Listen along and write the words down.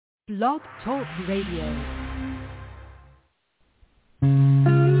Blog Talk Radio.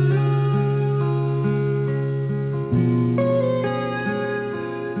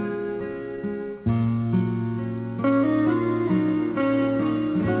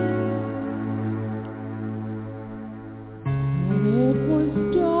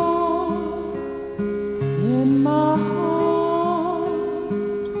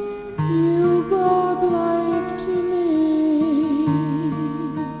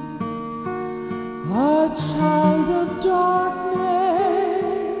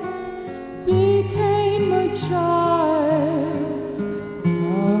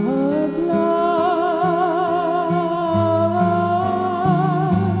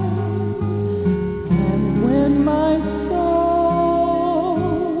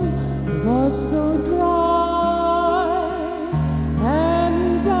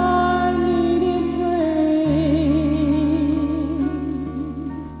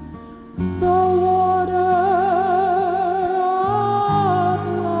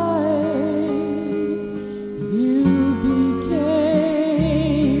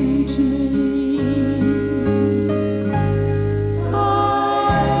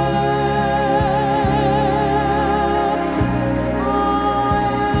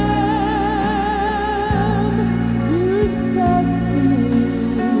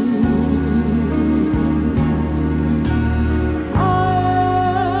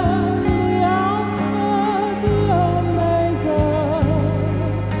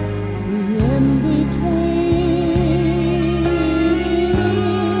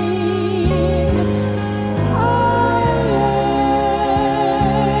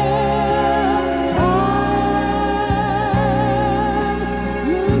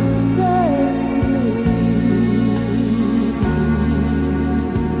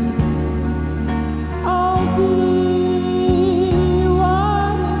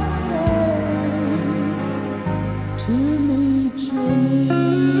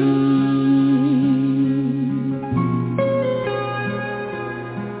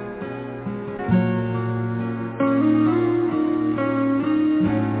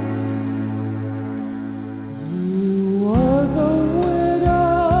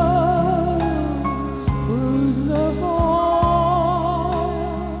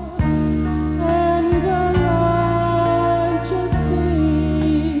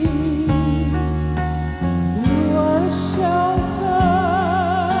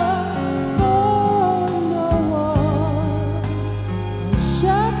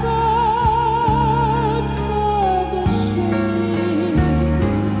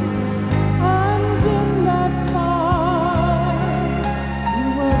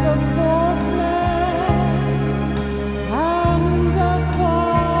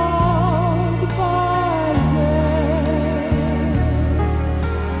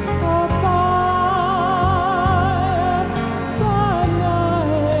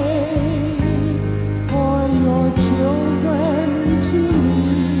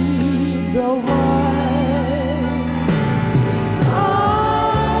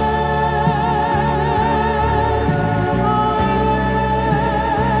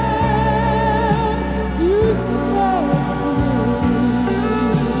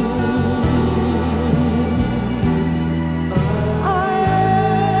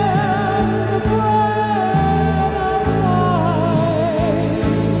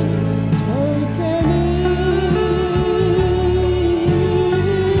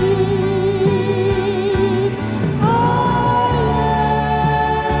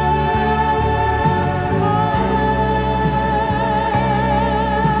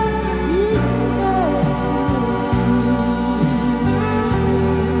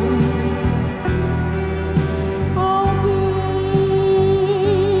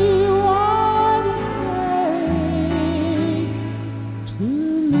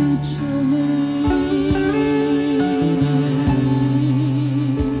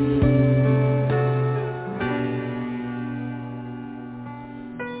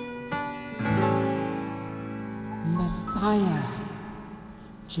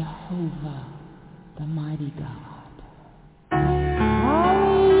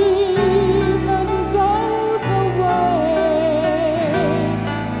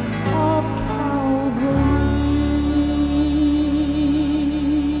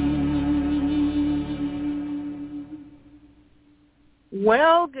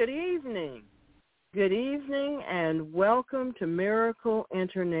 Well, good evening. Good evening and welcome to Miracle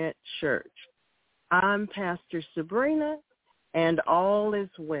Internet Church. I'm Pastor Sabrina and all is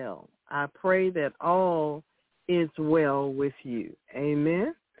well. I pray that all is well with you.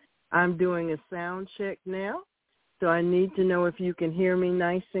 Amen. I'm doing a sound check now. So I need to know if you can hear me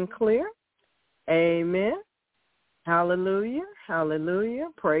nice and clear. Amen. Hallelujah. Hallelujah.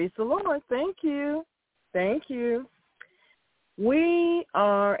 Praise the Lord. Thank you. Thank you. We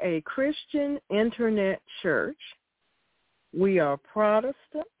are a Christian internet church. We are Protestant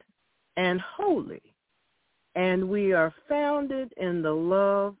and holy, and we are founded in the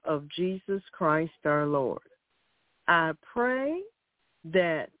love of Jesus Christ our Lord. I pray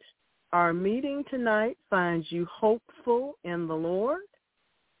that our meeting tonight finds you hopeful in the Lord,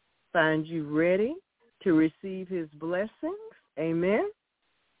 finds you ready to receive his blessings. Amen.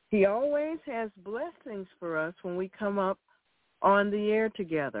 He always has blessings for us when we come up on the air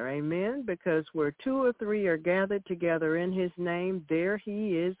together. Amen. Because where two or three are gathered together in his name, there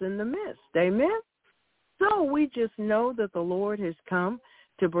he is in the midst. Amen. So we just know that the Lord has come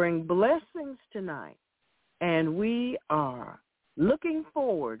to bring blessings tonight, and we are looking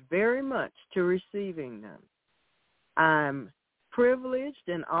forward very much to receiving them. I'm privileged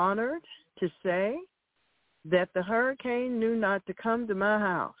and honored to say that the hurricane knew not to come to my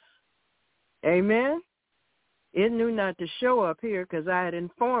house. Amen. It knew not to show up here because I had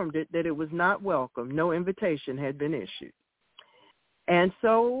informed it that it was not welcome. No invitation had been issued. And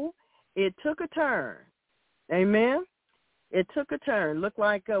so it took a turn. Amen. It took a turn. Looked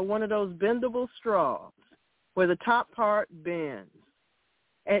like one of those bendable straws where the top part bends.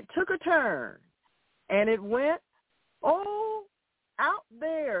 It took a turn, and it went, out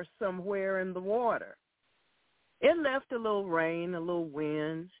there somewhere in the water. It left a little rain, a little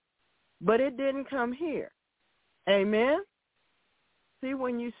wind, but it didn't come here. Amen. See,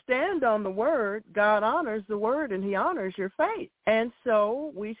 when you stand on the word, God honors the word, and he honors your faith. And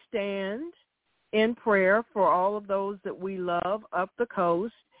so we stand in prayer for all of those that we love up the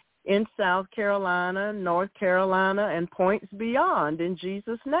coast in South Carolina, North Carolina, and points beyond in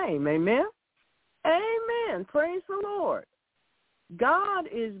Jesus' name. Amen. Amen. Praise the Lord. God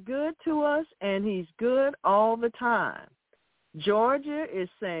is good to us, and he's good all the time. Georgia is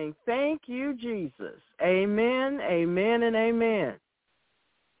saying, thank you, Jesus. Amen, amen, and amen.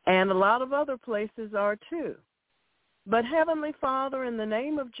 And a lot of other places are too. But Heavenly Father, in the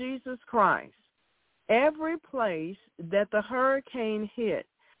name of Jesus Christ, every place that the hurricane hit,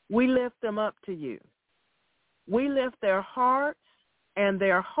 we lift them up to you. We lift their hearts and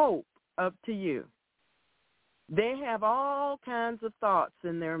their hope up to you. They have all kinds of thoughts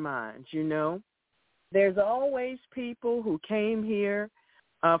in their minds, you know. There's always people who came here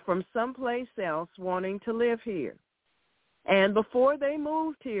from someplace else wanting to live here. And before they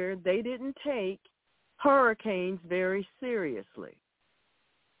moved here, they didn't take hurricanes very seriously.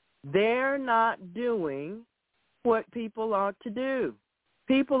 They're not doing what people ought to do.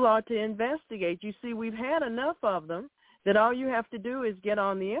 People ought to investigate. You see, we've had enough of them that all you have to do is get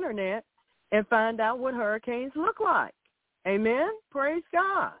on the Internet and find out what hurricanes look like. Amen? Praise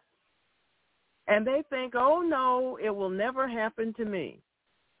God. And they think, oh, no, it will never happen to me.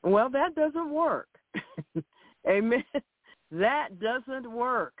 Well, that doesn't work. Amen? That doesn't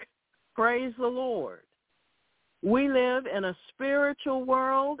work. Praise the Lord. We live in a spiritual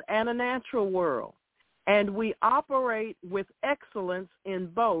world and a natural world, and we operate with excellence in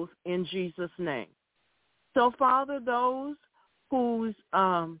both in Jesus' name. So, Father, those whose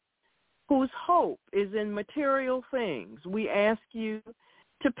hope is in material things, we ask you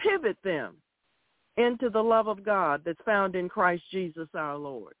to pivot them into the love of God that's found in Christ Jesus our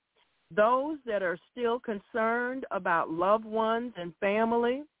Lord. Those that are still concerned about loved ones and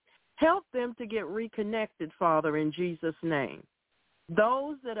family, help them to get reconnected, Father, in Jesus' name.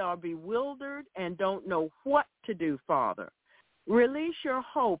 Those that are bewildered and don't know what to do, Father, release your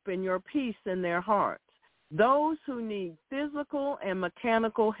hope and your peace in their hearts. Those who need physical and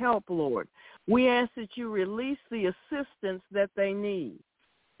mechanical help, Lord, we ask that you release the assistance that they need.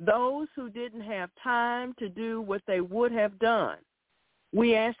 Those who didn't have time to do what they would have done,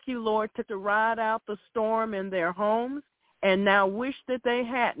 we ask you, Lord, to ride out the storm in their homes and now wish that they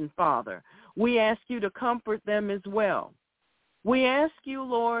hadn't, Father. We ask you to comfort them as well. We ask you,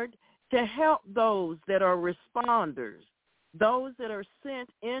 Lord, to help those that are responders, those that are sent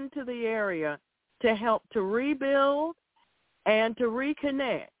into the area to help to rebuild and to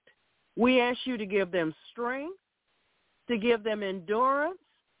reconnect. We ask you to give them strength, to give them endurance,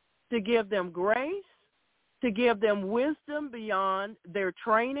 to give them grace, to give them wisdom beyond their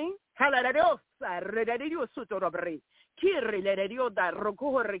training.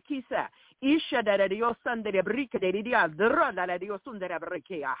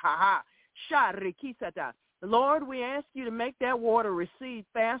 Lord, we ask you to make that water recede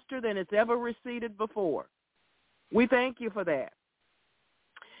faster than it's ever receded before. We thank you for that.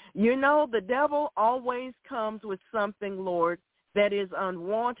 You know, the devil always comes with something, Lord, that is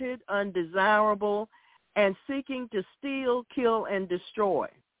unwanted, undesirable, and seeking to steal, kill, and destroy.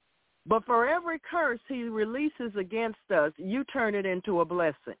 But for every curse he releases against us, you turn it into a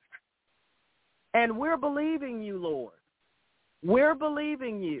blessing. And we're believing you, Lord. We're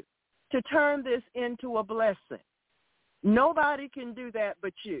believing you to turn this into a blessing. Nobody can do that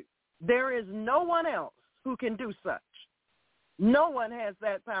but you. There is no one else who can do such. No one has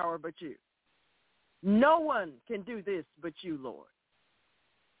that power but you. No one can do this but you, Lord.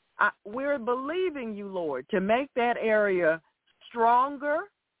 We're believing you, Lord, to make that area stronger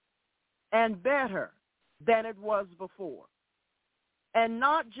and better than it was before. And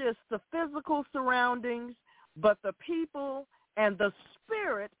not just the physical surroundings, but the people and the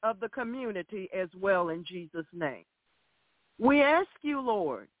spirit of the community as well, in Jesus' name. We ask you,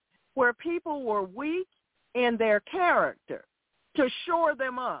 Lord, where people were weak in their character, to shore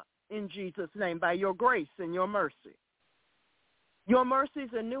them up in Jesus' name by your grace and your mercy. Your mercies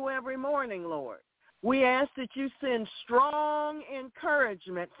are new every morning, Lord. We ask that you send strong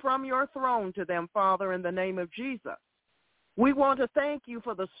encouragement from your throne to them, Father, in the name of Jesus. We want to thank you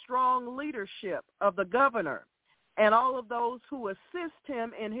for the strong leadership of the governor and all of those who assist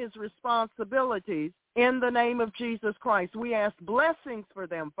him in his responsibilities in the name of Jesus Christ. We ask blessings for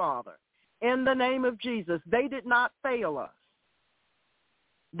them, Father, in the name of Jesus. They did not fail us.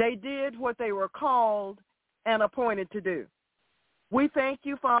 They did what they were called and appointed to do. We thank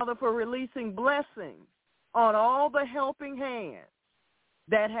you, Father, for releasing blessings on all the helping hands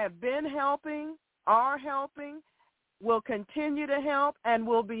that have been helping, are helping, will continue to help, and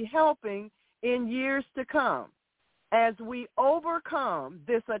will be helping in years to come as we overcome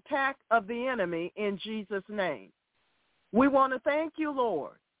this attack of the enemy in Jesus' name. We want to thank you,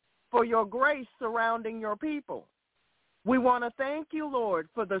 Lord, for your grace surrounding your people. We want to thank you, Lord,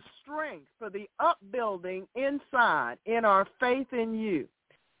 for the strength, for the upbuilding inside in our faith in you.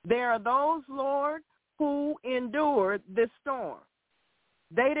 There are those, Lord, who endured this storm.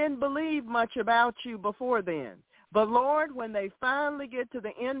 They didn't believe much about you before then. But, Lord, when they finally get to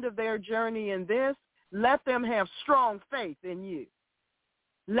the end of their journey in this, let them have strong faith in you.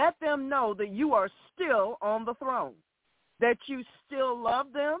 Let them know that you are still on the throne, that you still love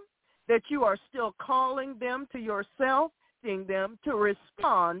them, that you are still calling them to yourself, asking them to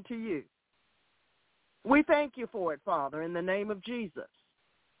respond to you. We thank you for it, Father, in the name of Jesus.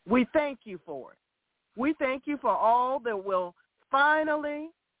 We thank you for it. We thank you for all that will finally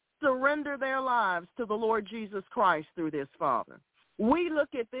surrender their lives to the Lord Jesus Christ through this, Father. We look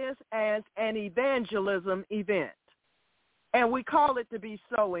at this as an evangelism event, and we call it to be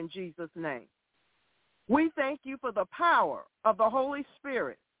so in Jesus' name. We thank you for the power of the Holy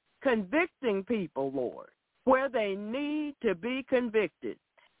Spirit convicting people, Lord, where they need to be convicted,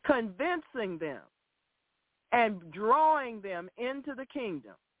 convincing them and drawing them into the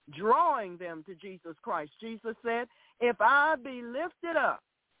kingdom, drawing them to Jesus Christ. Jesus said, if I be lifted up,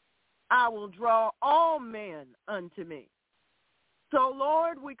 I will draw all men unto me. So,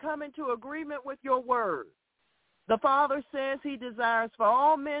 Lord, we come into agreement with your word. The Father says he desires for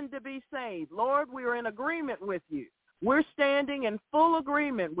all men to be saved. Lord, we are in agreement with you. We're standing in full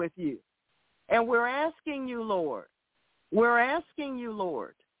agreement with you. And we're asking you, Lord,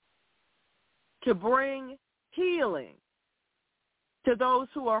 to bring healing to those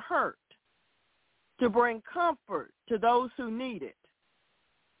who are hurt, to bring comfort to those who need it.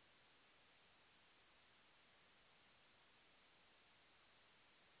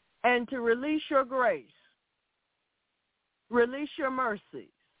 And to release your grace, release your mercies,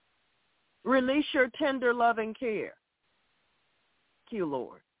 release your tender loving care. Thank you,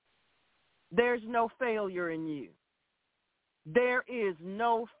 Lord. There's no failure in you. There is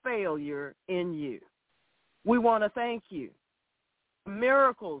no failure in you. We want to thank you.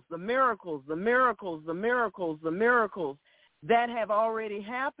 Miracles, the miracles, the miracles, the miracles, the miracles that have already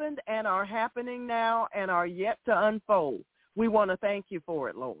happened and are happening now and are yet to unfold. We want to thank you for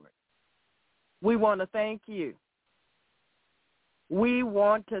it, Lord. We want to thank you. We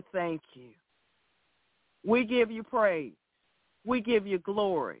want to thank you. We give you praise. We give you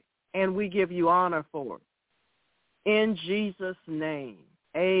glory. And we give you honor for it. In Jesus' name,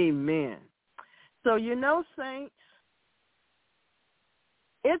 amen. So, you know, saints,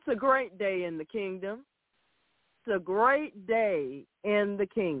 it's a great day in the kingdom. It's a great day in the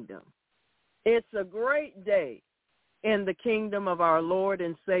kingdom. It's a great day in the kingdom of our Lord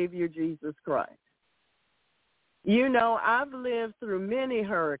and Savior Jesus Christ. You know, I've lived through many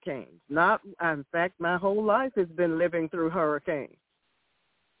hurricanes. In fact, my whole life has been living through hurricanes.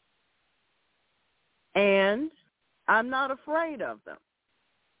 And I'm not afraid of them.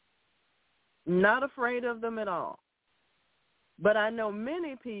 Not afraid of them at all. But I know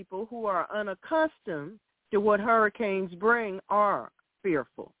many people who are unaccustomed to what hurricanes bring are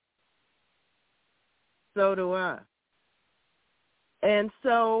fearful. So do I. And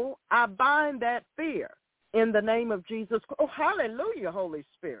so I bind that fear in the name of Jesus. Oh, hallelujah, Holy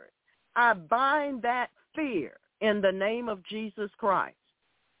Spirit. I bind that fear in the name of Jesus Christ.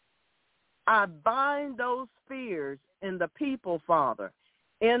 I bind those fears in the people, Father,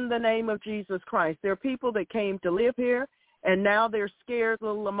 in the name of Jesus Christ. There are people that came to live here, and now their scared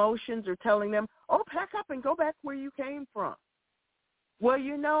little emotions are telling them, oh, pack up and go back where you came from. Well,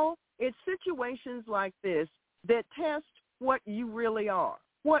 you know, it's situations like this that test what you really are.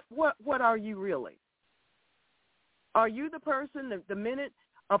 What are you really? Are you the person that the minute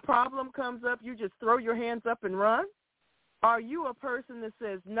a problem comes up, you just throw your hands up and run? Are you a person that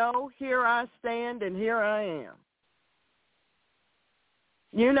says, no, here I stand and here I am?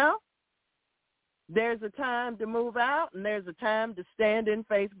 You know, there's a time to move out and there's a time to stand in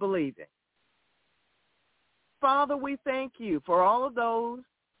faith believing. Father, we thank you for all of those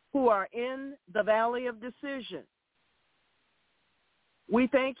who are in the valley of decision. We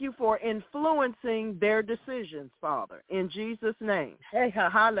thank you for influencing their decisions, Father, in Jesus' name. Hey,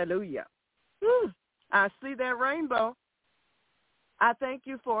 hallelujah. I see that rainbow. I thank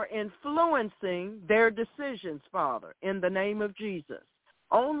you for influencing their decisions, Father, in the name of Jesus.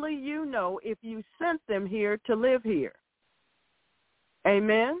 Only you know if you sent them here to live here.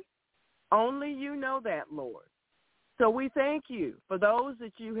 Amen? Only you know that, Lord. So we thank you for those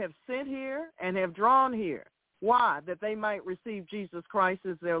that you have sent here and have drawn here. Why? That they might receive Jesus Christ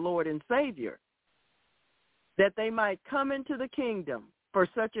as their Lord and Savior. That they might come into the kingdom for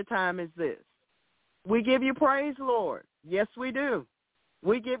such a time as this. We give you praise, Lord. Yes, we do.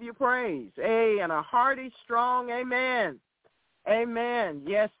 We give you praise. And a hearty, strong amen. Amen.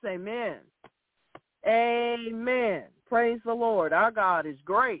 Yes, amen. Amen. Praise the Lord. Our God is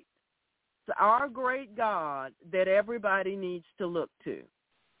great. It's our great God that everybody needs to look to.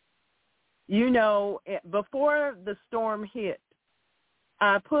 You know, before the storm hit,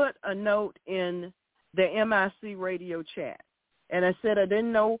 I put a note in the MIC radio chat, and I said I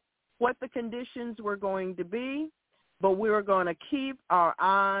didn't know what the conditions were going to be, but we were going to keep our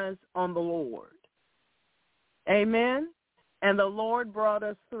eyes on the Lord. Amen? And the Lord brought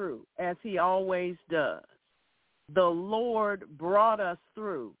us through, as he always does. The Lord brought us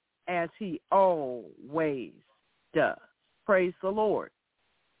through, as he always does. Praise the Lord.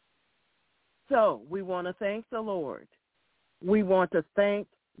 So we want to thank the Lord. We want to thank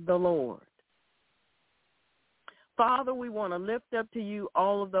the Lord. Father, we want to lift up to you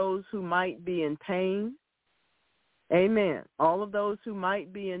all of those who might be in pain. Amen. All of those who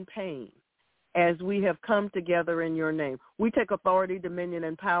might be in pain as we have come together in your name. We take authority, dominion,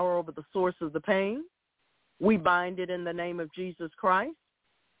 and power over the source of the pain. We bind it in the name of Jesus Christ.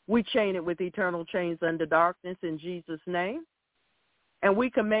 We chain it with eternal chains under darkness in Jesus' name. And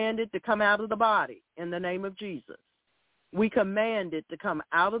we command it to come out of the body in the name of Jesus. We command it to come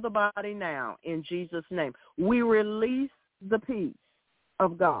out of the body now in Jesus' name. We release the peace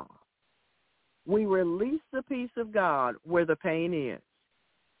of God. We release the peace of God where the pain is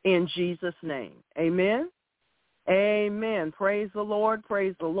in Jesus' name. Amen. Amen. Praise the Lord.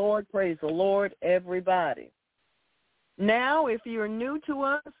 Praise the Lord. Praise the Lord, everybody. Now, if you're new to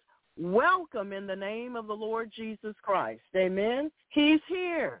us, welcome in the name of the Lord Jesus Christ. Amen. He's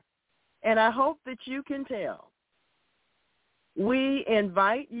here, and I hope that you can tell. We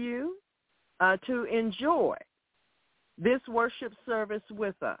invite you to enjoy this worship service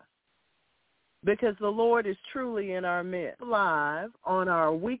with us because the Lord is truly in our midst. Live on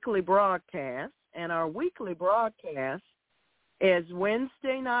our weekly broadcast, and our weekly broadcast is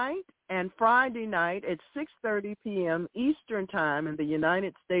Wednesday night and Friday night at 6:30 p.m. Eastern Time in the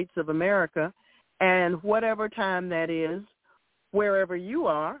United States of America, and whatever time that is, wherever you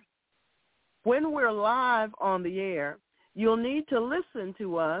are. When we're live on the air, you'll need to listen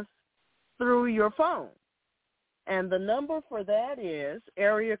to us through your phone. And the number for that is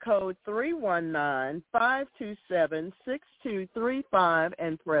area code 319-527-6235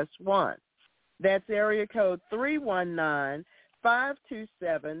 and press 1. That's area code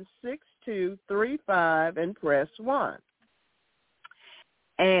 319-527-6235 and press 1.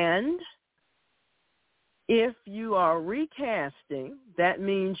 And if you are recasting, that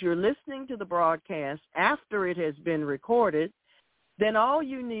means you're listening to the broadcast after it has been recorded, then all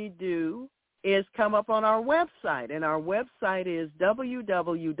you need to do is come up on our website. And our website is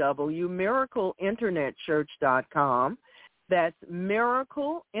www.miracleinternetchurch.com. That's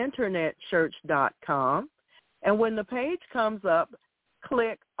miracleinternetchurch.com. And when the page comes up,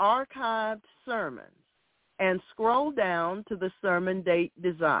 click Archived Sermons and scroll down to the sermon date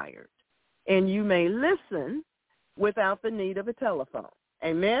desired, and you may listen without the need of a telephone.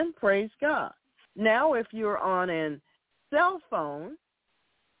 Amen? Praise God. Now, if you're on a cell phone,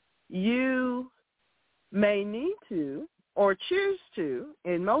 you may need to, or choose to,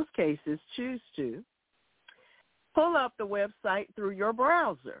 in most cases choose to, pull up the website through your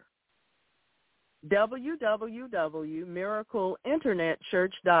browser,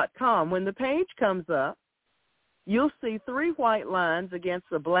 www.miracleinternetchurch.com. When the page comes up, you'll see 3 white lines against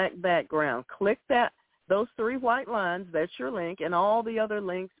a black background. Click those 3 white lines, that's your link, and all the other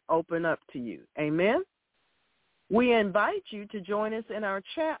links open up to you. Amen? We invite you to join us in our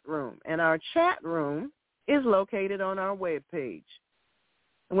chat room, and our chat room is located on our webpage.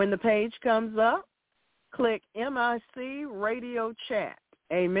 When the page comes up, click MIC Radio Chat.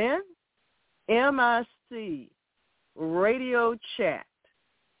 Amen? MIC Radio Chat.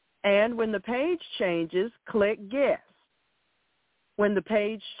 And when the page changes, click Guest. When the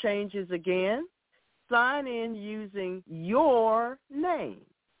page changes again, sign in using your name.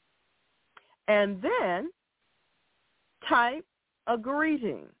 And then type a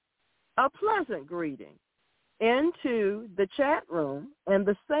greeting, a pleasant greeting, into the chat room, and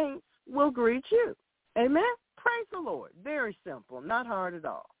the saints will greet you. Amen? Praise the Lord. Very simple, not hard at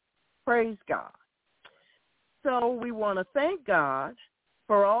all. Praise God. So we want to thank God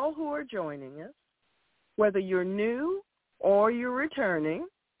for all who are joining us, whether you're new or you're returning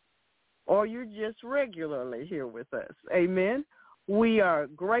or you're just regularly here with us. Amen. We are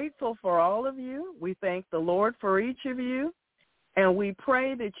grateful for all of you. We thank the Lord for each of you, and we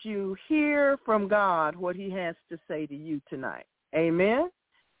pray that you hear from God what he has to say to you tonight. Amen.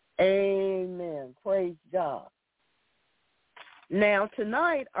 Amen. Praise God. Now,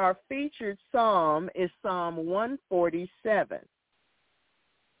 tonight, our featured psalm is Psalm 147,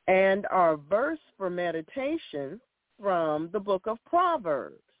 and our verse for meditation from the book of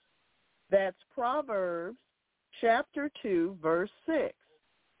Proverbs. That's Proverbs chapter 2, verse 6.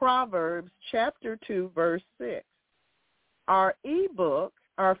 Proverbs chapter 2, verse 6. Our ebook,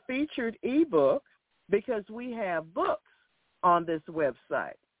 our featured ebook, because we have books on this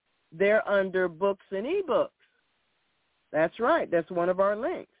website. They're under books and ebooks. That's right. That's one of our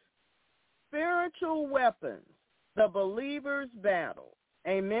links. Spiritual Weapons, the Believer's Battle.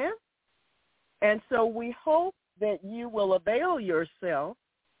 Amen? And so we hope that you will avail yourself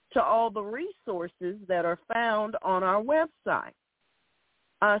to all the resources that are found on our website.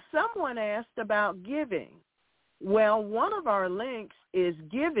 Someone asked about giving. Well, one of our links is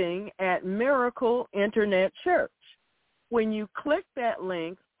giving at Miracle Internet Church. When you click that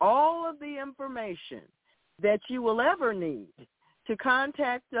link, all of the information that you will ever need to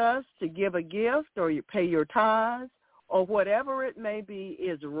contact us to give a gift or you pay your tithes or whatever it may be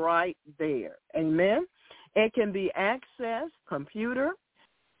is right there. Amen? It can be accessed computer,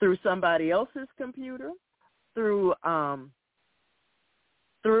 through somebody else's computer, through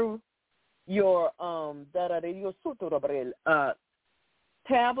your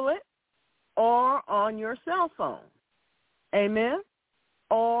tablet, or on your cell phone. Amen?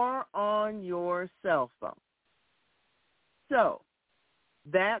 Or on your cell phone. So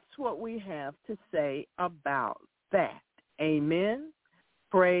that's what we have to say about that. Amen?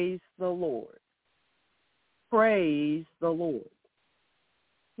 Praise the Lord. Praise the Lord.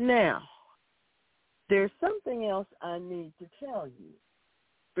 Now, there's something else I need to tell you.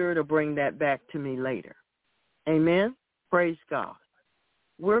 Spirit will bring that back to me later. Amen? Praise God.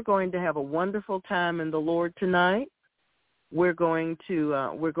 We're going to have a wonderful time in the Lord tonight. We're going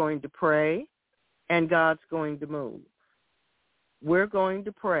to pray, and God's going to move. We're going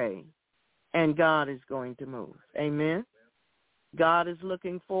to pray, and God is going to move. Amen? God is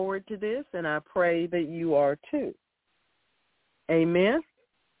looking forward to this, and I pray that you are too. Amen?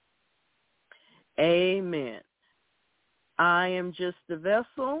 Amen. I am just the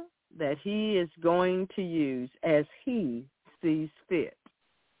vessel that he is going to use as he sees fit.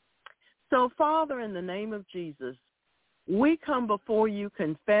 So, Father, in the name of Jesus, we come before you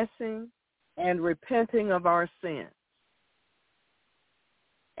confessing and repenting of our sins.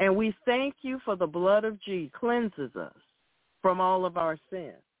 And we thank you for the blood of Jesus cleanses us from all of our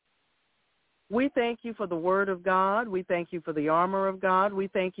sins. We thank you for the word of God. We thank you for the armor of God. We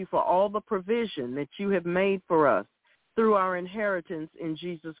thank you for all the provision that you have made for us through our inheritance in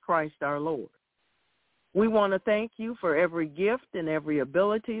Jesus Christ our Lord. We want to thank you for every gift and every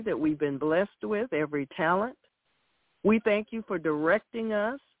ability that we've been blessed with, every talent. We thank you for directing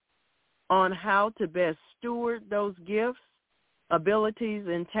us on how to best steward those gifts, abilities,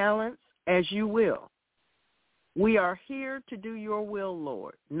 and talents as you will. We are here to do your will,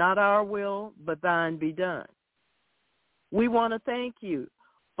 Lord. Not our will, but thine be done. We want to thank you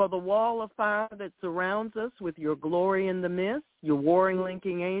for the wall of fire that surrounds us with your glory in the midst, your warring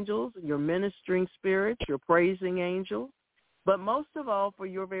linking angels, your ministering spirits, your praising angels, but most of all for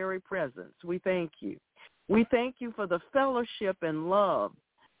your very presence. We thank you. We thank you for the fellowship and love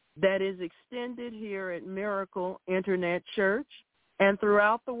that is extended here at Miracle Internet Church and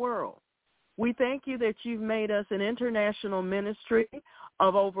throughout the world. We thank you that you've made us an international ministry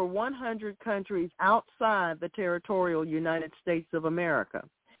of over 100 countries outside the territorial United States of America.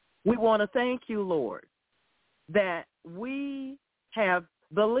 We want to thank you, Lord, that we have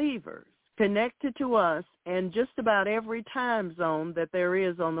believers connected to us in just about every time zone that there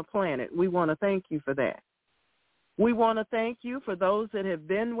is on the planet. We want to thank you for that. We want to thank you for those that have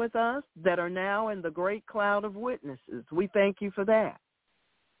been with us that are now in the great cloud of witnesses. We thank you for that.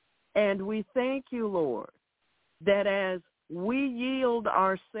 And we thank you, Lord, that as we yield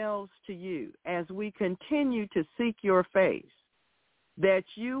ourselves to you, as we continue to seek your face, that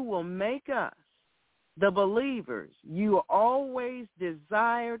you will make us the believers you always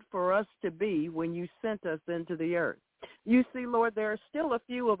desired for us to be when you sent us into the earth. You see, Lord, there are still a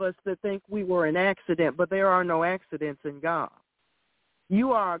few of us that think we were an accident, but there are no accidents in God.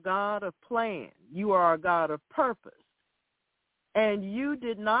 You are a God of plan. You are a God of purpose. And you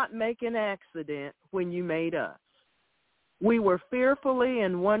did not make an accident when you made us. We were fearfully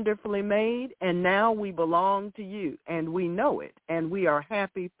and wonderfully made, and now we belong to you, and we know it, and we are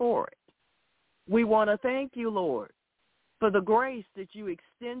happy for it. We want to thank you, Lord, for the grace that you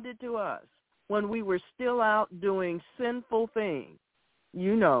extended to us when we were still out doing sinful things.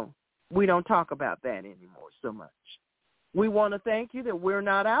 You know, we don't talk about that anymore so much. We want to thank you that we're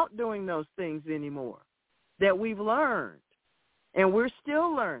not out doing those things anymore, that we've learned, and we're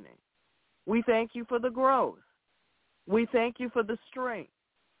still learning. We thank you for the growth. We thank you for the strength.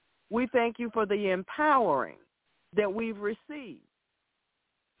 We thank you for the empowering that we've received.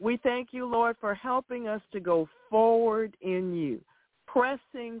 We thank you, Lord, for helping us to go forward in you,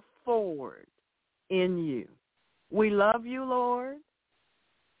 pressing forward in you. We love you, Lord.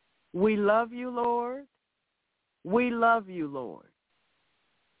 We love you, Lord. We love you, Lord.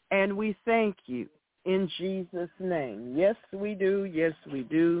 And we thank you in Jesus' name. Yes, we do. Yes, we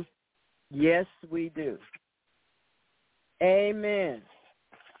do. Yes, we do. Amen.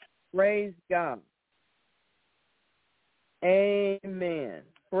 Praise God. Amen.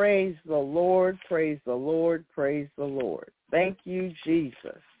 Praise the Lord. Praise the Lord. Praise the Lord. Thank you,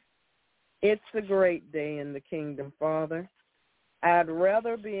 Jesus. It's a great day in the kingdom, Father. I'd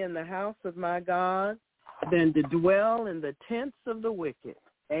rather be in the house of my God than to dwell in the tents of the wicked.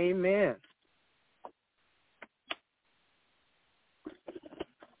 Amen.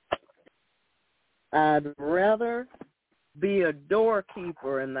 I'd rather be a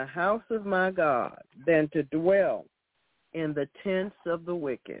doorkeeper in the house of my God than to dwell in the tents of the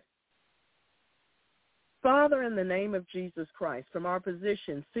wicked. Father, in the name of Jesus Christ, from our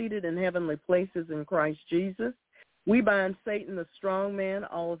position seated in heavenly places in Christ Jesus, we bind Satan, the strong man,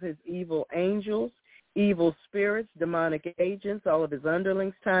 all of his evil angels, evil spirits, demonic agents, all of his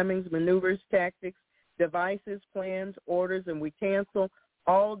underlings, timings, maneuvers, tactics, devices, plans, orders, and we cancel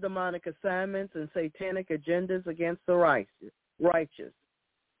all demonic assignments and satanic agendas against the righteous.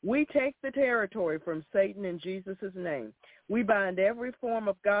 We take the territory from Satan in Jesus' name. We bind every form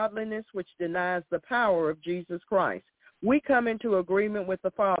of godliness which denies the power of Jesus Christ. We come into agreement with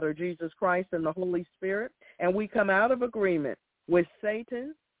the Father, Jesus Christ, and the Holy Spirit, and we come out of agreement with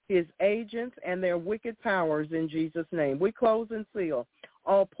Satan, his agents, and their wicked powers in Jesus' name. We close and seal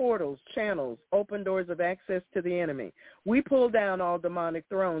all portals, channels, open doors of access to the enemy. We pull down all demonic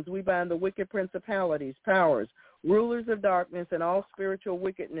thrones. We bind the wicked principalities, powers, rulers of darkness, and all spiritual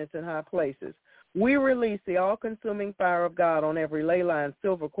wickedness in high places. We release the all-consuming fire of God on every ley line,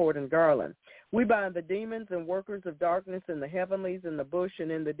 silver cord, and garland. We bind the demons and workers of darkness in the heavenlies, in the bush,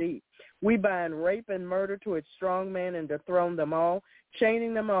 and in the deep. We bind rape and murder to its strong man and dethrone them all,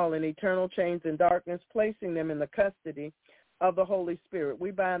 chaining them all in eternal chains in darkness, placing them in the custody of the Holy Spirit.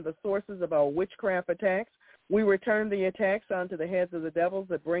 We bind the sources of all witchcraft attacks. We return the attacks onto the heads of the devils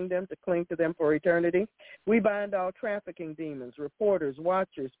that bring them to cling to them for eternity. We bind all trafficking demons, reporters,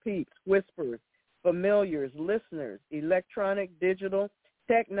 watchers, peeps, whisperers, familiars, listeners, electronic, digital,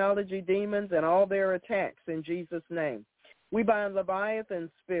 technology demons, and all their attacks in Jesus' name. We bind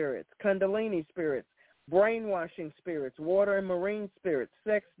Leviathan spirits, Kundalini spirits, brainwashing spirits, water and marine spirits,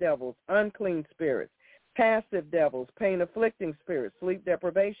 sex devils, unclean spirits, passive devils, pain-afflicting spirits, sleep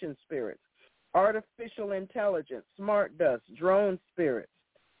deprivation spirits, artificial intelligence, smart dust, drone spirits,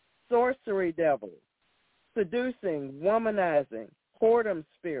 sorcery devils, seducing, womanizing, whoredom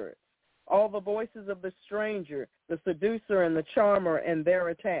spirits, all the voices of the stranger, the seducer and the charmer and their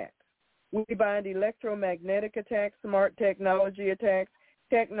attacks. We bind electromagnetic attacks, smart technology attacks,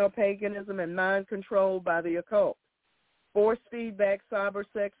 techno-paganism, and mind control by the occult. Force feedback,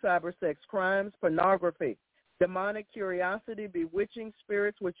 cybersex crimes, pornography, demonic curiosity, bewitching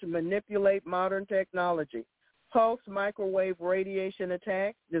spirits which manipulate modern technology, pulse microwave radiation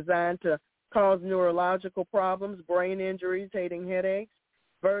attacks designed to cause neurological problems, brain injuries, hating headaches,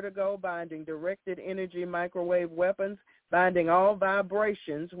 vertigo, binding directed energy microwave weapons, binding all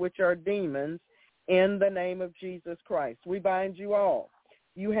vibrations which are demons in the name of Jesus Christ. We bind you all.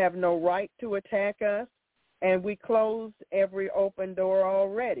 You have no right to attack us, and we close every open door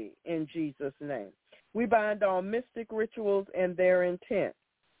already in Jesus' name. We bind all mystic rituals and their intent.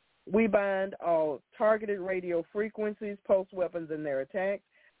 We bind all targeted radio frequencies, pulse weapons and their attacks,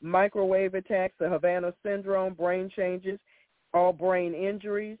 microwave attacks, the Havana syndrome, brain changes, all brain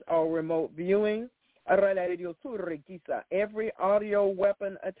injuries, all remote viewing, every audio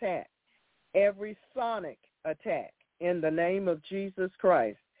weapon attack, every sonic attack in the name of Jesus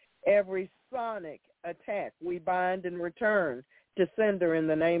Christ, every sonic attack we bind and return to sender in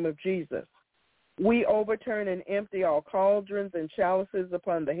the name of Jesus. We overturn and empty all cauldrons and chalices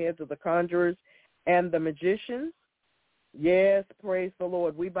upon the heads of the conjurers and the magicians. Yes, praise the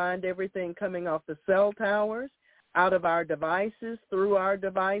Lord. We bind everything coming off the cell towers, out of our devices, through our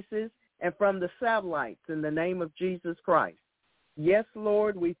devices, and from the satellites in the name of Jesus Christ. Yes,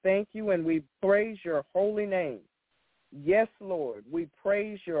 Lord, we thank you and we praise your holy name. Yes, Lord, we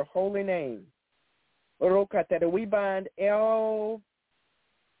praise your holy name. We bind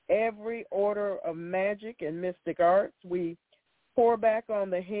every order of magic and mystic arts. We pour back on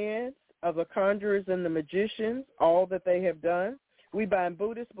the heads of the conjurers and the magicians all that they have done. We bind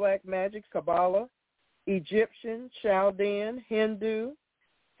Buddhist, black magic, Kabbalah, Egyptian, Chaldean, Hindu,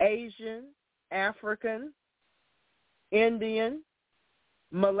 Asian, African, Indian,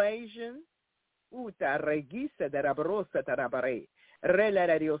 Malaysian,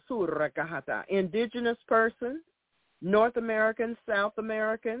 indigenous person, North American, South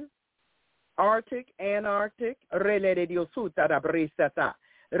American, Arctic, Antarctic,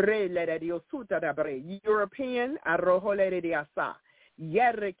 European,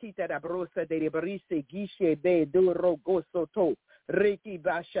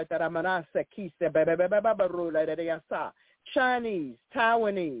 Chinese,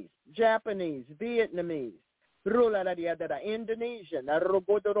 Taiwanese, Japanese, Vietnamese, Indonesian,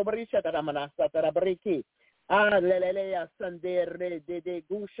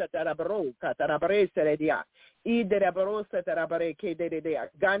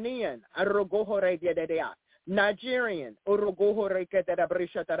 Ghanaian, Nigerian,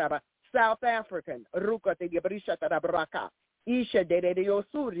 South African, Isha de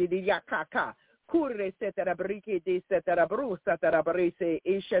Osuri de Yakaka,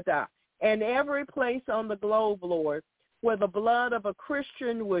 and every place on the globe, Lord, where the blood of a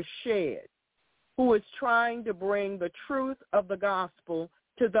Christian was shed, who is trying to bring the truth of the gospel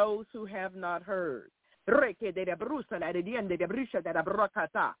to those who have not heard.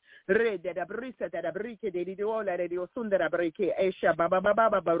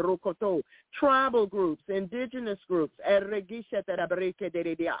 Tribal groups, indigenous groups,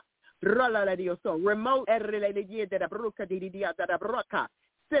 remote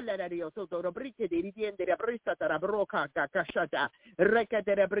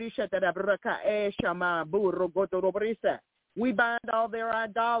we bind all their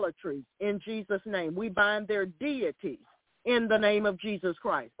idolatries in Jesus' name. We bind their deities in the name of Jesus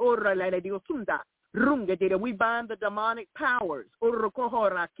Christ. We bind the demonic powers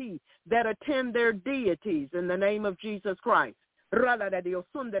that attend their deities in the name of Jesus Christ. Thank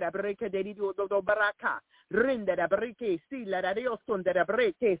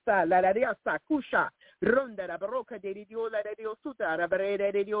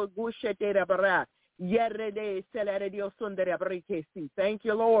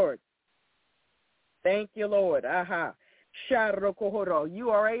you, Lord. Thank you, Lord. You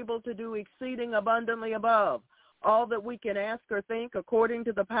are able to do exceeding abundantly above all that we can ask or think according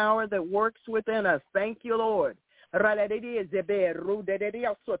to the power that works within us. Thank you, Lord. We bind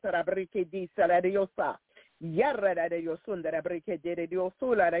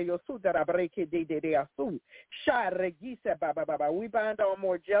all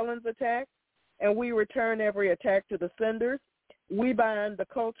Morgellons attacks, and we return every attack to the senders. We bind the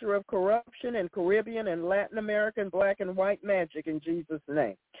culture of corruption in Caribbean and Latin American black and white magic in Jesus'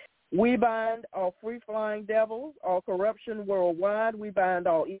 name. We bind all free-flying devils, all corruption worldwide. We bind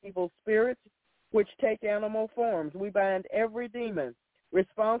all evil spirits which take animal forms. We bind every demon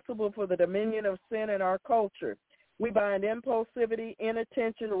responsible for the dominion of sin in our culture. We bind impulsivity,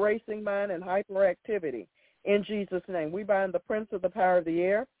 inattention, racing mind, and hyperactivity in Jesus' name. We bind the prince of the power of the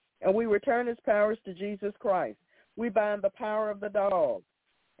air, and we return his powers to Jesus Christ. We bind the power of the dog,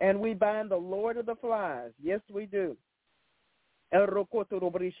 and we bind the Lord of the flies. Yes, we do.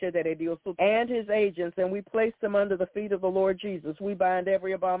 And his agents, and we place them under the feet of the Lord Jesus. We bind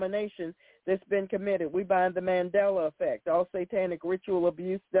every abomination that's been committed. We bind the Mandela effect, all satanic ritual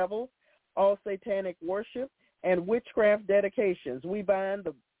abuse devils, all satanic worship, and witchcraft dedications. We bind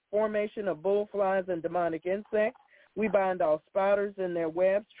the formation of bullflies and demonic insects. We bind all spouters in their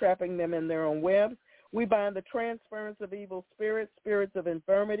webs, trapping them in their own webs. We bind the transference of evil spirits, spirits of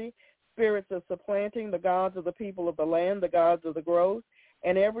infirmity, spirits of supplanting the gods of the people of the land, the gods of the groves,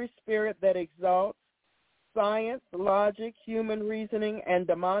 and every spirit that exalts science, logic, human reasoning, and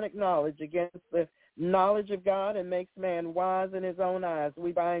demonic knowledge against the knowledge of God and makes man wise in his own eyes.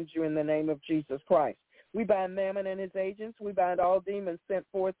 We bind you in the name of Jesus Christ. We bind Mammon and his agents. We bind all demons sent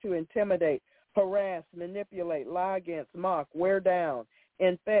forth to intimidate, harass, manipulate, lie against, mock, wear down,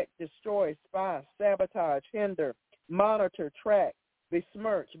 infect, destroy, spy, sabotage, hinder, monitor, track,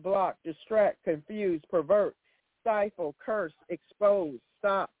 besmirch, block, distract, confuse, pervert, stifle, curse, expose,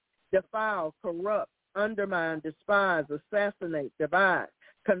 stop, defile, corrupt, undermine, despise, assassinate, divide,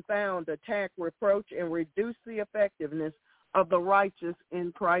 confound, attack, reproach, and reduce the effectiveness of the righteous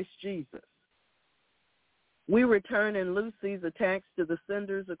in Christ Jesus. We return and loose these attacks to the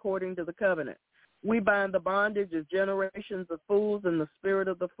senders according to the covenant. We bind the bondage of generations of fools and the spirit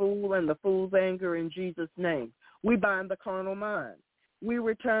of the fool and the fool's anger in Jesus' name. We bind the carnal mind. We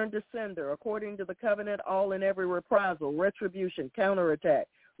return to sender according to the covenant, all and every reprisal, retribution, counterattack,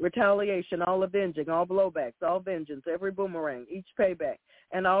 retaliation, all avenging, all blowbacks, all vengeance, every boomerang, each payback,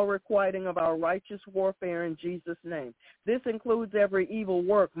 and all requiting of our righteous warfare in Jesus' name. This includes every evil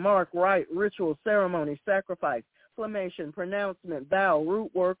work, mark, rite, ritual, ceremony, sacrifice, proclamation, pronouncement, vow,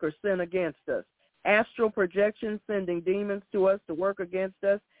 root work, or sin against us. Astral projection, sending demons to us to work against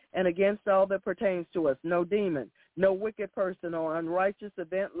us and against all that pertains to us. No demon, no wicked person or unrighteous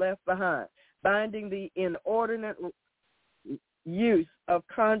event left behind. Binding the inordinate use of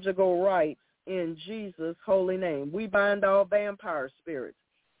conjugal rights in Jesus' holy name. We bind all vampire spirits,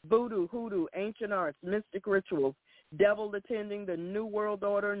 voodoo, hoodoo, ancient arts, mystic rituals, devil attending the New World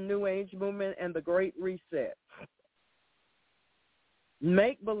Order, New Age movement, and the Great Reset.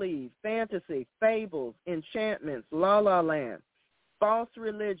 Make-believe, fantasy, fables, enchantments, la-la land, false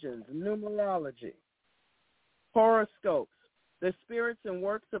religions, numerology, horoscopes, the spirits and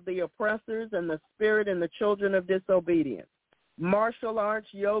works of the oppressors, and the spirit and the children of disobedience, martial arts,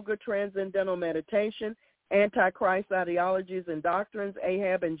 yoga, transcendental meditation, antichrist ideologies and doctrines,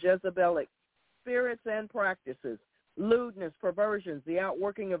 Ahab and Jezebelic spirits and practices, lewdness, perversions, the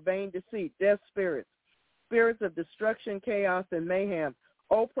outworking of vain deceit, death spirits, spirits of destruction, chaos, and mayhem,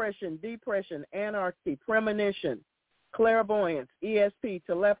 oppression, depression, anarchy, premonition, clairvoyance, ESP,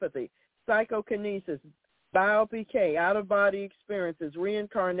 telepathy, psychokinesis, bio-PK, out-of-body experiences,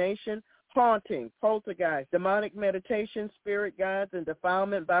 reincarnation, haunting, poltergeist, demonic meditation, spirit guides, and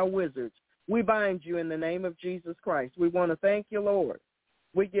defilement by wizards. We bind you in the name of Jesus Christ. We want to thank you, Lord.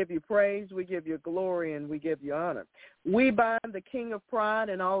 We give you praise, we give you glory, and we give you honor. We bind the king of pride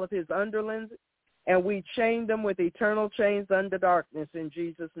and all of his underlings, and we chain them with eternal chains under darkness in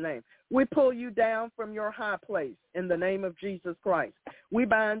Jesus' name. We pull you down from your high place in the name of Jesus Christ. We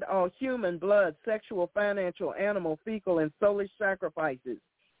bind all human, blood, sexual, financial, animal, fecal, and soulish sacrifices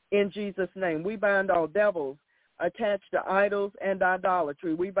in Jesus' name. We bind all devils attached to idols and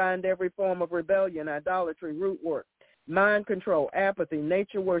idolatry. We bind every form of rebellion, idolatry, root work, mind control, apathy,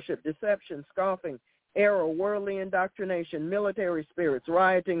 nature worship, deception, scoffing, error, worldly indoctrination, military spirits,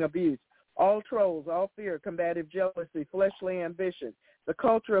 rioting, abuse, all trolls, all fear, combative jealousy, fleshly ambition, the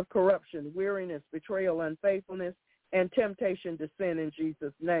culture of corruption, weariness, betrayal, unfaithfulness, and temptation to sin in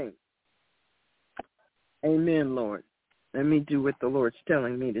Jesus' name. Amen, Lord. Let me do what the Lord's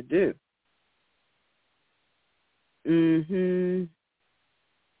telling me to do.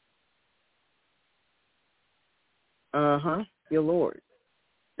 Your Lord.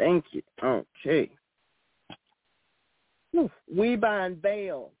 Thank you. Okay. We bind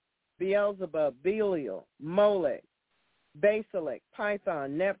Baal, Beelzebub, Belial, Molech, Basilek,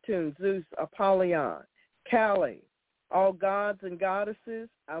 Python, Neptune, Zeus, Apollyon, Kali, all gods and goddesses,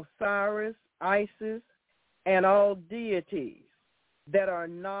 Osiris, Isis, and all deities that are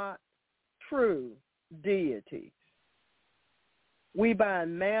not true deities. We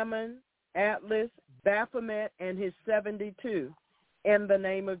bind Mammon, Atlas, Baphomet, and his 72 in the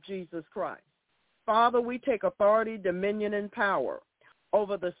name of Jesus Christ. Father, we take authority, dominion, and power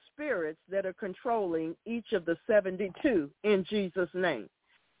over the spirits that are controlling each of the 72 in Jesus' name.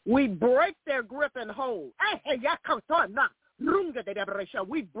 We break their grip and hold. We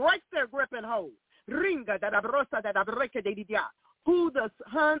break their grip and hold. Who the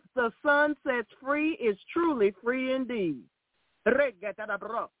Son sets free is truly free indeed.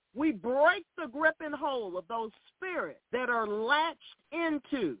 We break the grip and hold of those spirits that are latched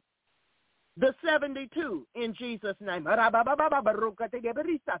into the 72 in Jesus' name.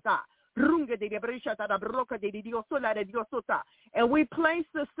 And we place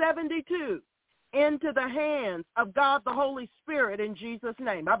the 72 into the hands of God the Holy Spirit in Jesus'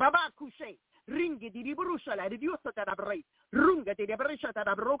 name. Ringa di ribrusha la ridiosa da brei runga di brescia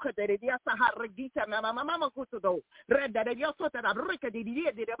da broca de dia sahargita mama kutudo redda de diosa da broca di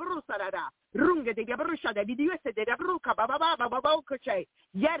dia de brusa da runga di brescia da diosa de broca baba coche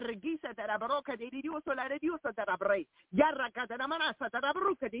yargisa da broca di diosa la ridiosa da brei yarga da manasa da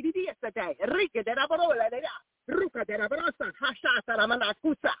broca di dia da riga da brola da ruca da brosa hasata la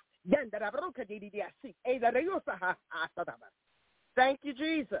manakusa yanda da broca di dia si e da riosa ha. Thank you,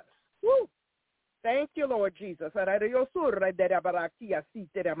 Jesus. Woo. Thank you, Lord Jesus.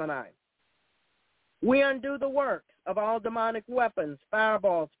 We undo the works of all demonic weapons,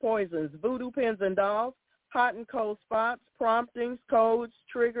 fireballs, poisons, voodoo pins and dolls, hot and cold spots, promptings, codes,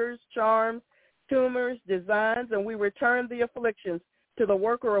 triggers, charms, tumors, designs, and we return the afflictions to the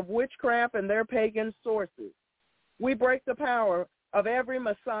worker of witchcraft and their pagan sources. We break the power of every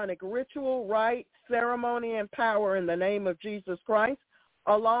Masonic ritual, rite, ceremony, and power in the name of Jesus Christ,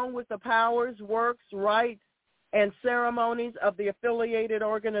 along with the powers, works, rites, and ceremonies of the affiliated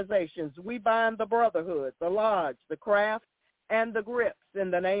organizations. We bind the brotherhood, the lodge, the craft, and the grips in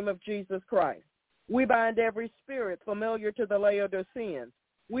the name of Jesus Christ. We bind every spirit familiar to the Laodiceans.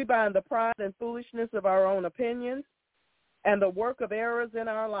 We bind the pride and foolishness of our own opinions and the work of errors in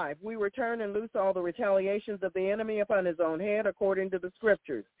our life. We return and loose all the retaliations of the enemy upon his own head according to the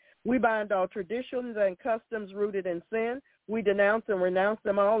scriptures. We bind all traditions and customs rooted in sin. We denounce and renounce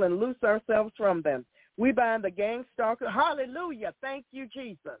them all and loose ourselves from them. We bind the gang stalker. Hallelujah. Thank you,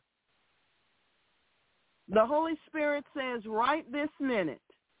 Jesus. The Holy Spirit says right this minute,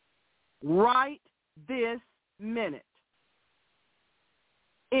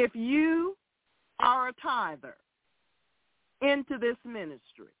 if you are a tither into this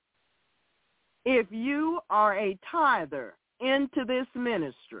ministry, if you are a tither into this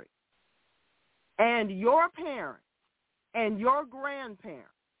ministry, and your parents and your grandparents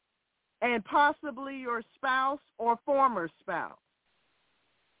and possibly your spouse or former spouse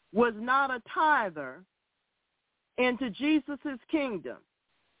was not a tither into Jesus' kingdom,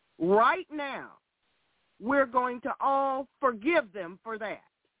 right now, we're going to all forgive them for that.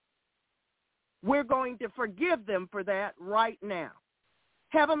 We're going to forgive them for that right now.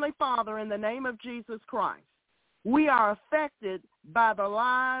 Heavenly Father, in the name of Jesus Christ, we are affected by the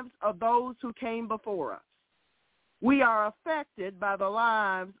lives of those who came before us. We are affected by the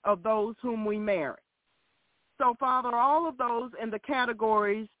lives of those whom we marry. So, Father, all of those in the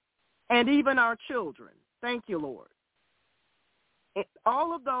categories and even our children, thank you, Lord.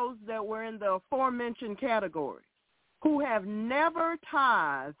 All of those that were in the aforementioned categories who have never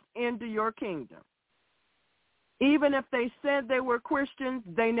tithed into your kingdom. Even if they said they were Christians,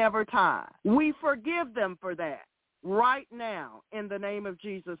 they never tithe. We forgive them for that right now in the name of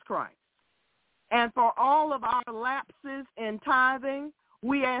Jesus Christ. And for all of our lapses in tithing,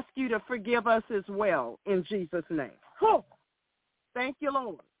 we ask you to forgive us as well in Jesus' name. Oh, thank you,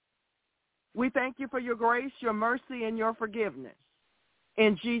 Lord. We thank you for your grace, your mercy, and your forgiveness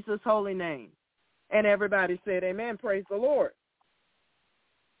in Jesus' holy name. And everybody said amen. Praise the Lord.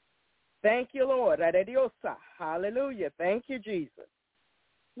 Thank you, Lord. Hallelujah. Thank you, Jesus.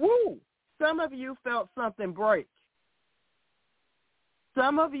 Woo! Some of you felt something break.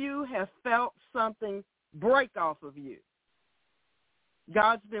 Some of you have felt something break off of you.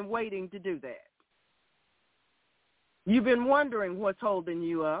 God's been waiting to do that. You've been wondering what's holding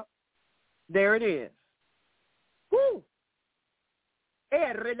you up. There it is. Woo!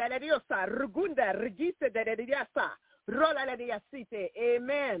 Amen.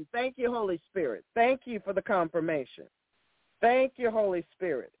 Thank you, Holy Spirit. Thank you for the confirmation. Thank you, Holy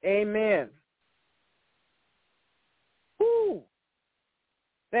Spirit. Amen. Woo.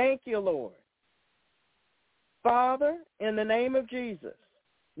 Thank you, Lord. Father, in the name of Jesus,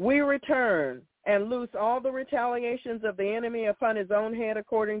 we return and loose all the retaliations of the enemy upon his own head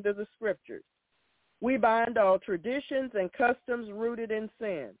according to the scriptures. We bind all traditions and customs rooted in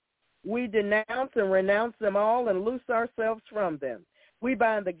sin. We denounce and renounce them all and loose ourselves from them. We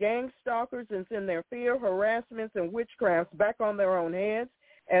bind the gang stalkers and send their fear, harassments, and witchcrafts back on their own heads,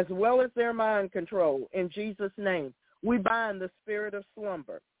 as well as their mind control. In Jesus' name, we bind the spirit of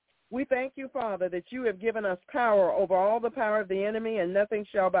slumber. We thank you, Father, that you have given us power over all the power of the enemy, and nothing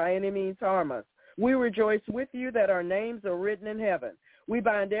shall by any means harm us. We rejoice with you that our names are written in heaven. We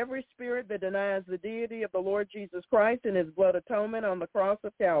bind every spirit that denies the deity of the Lord Jesus Christ and his blood atonement on the cross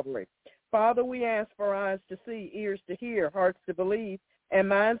of Calvary. Father, we ask for eyes to see, ears to hear, hearts to believe, and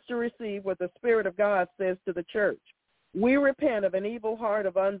minds to receive what the Spirit of God says to the church. We repent of an evil heart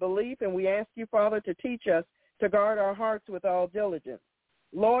of unbelief, and we ask you, Father, to teach us to guard our hearts with all diligence.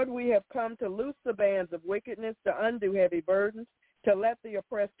 Lord, we have come to loose the bands of wickedness, to undo heavy burdens, to let the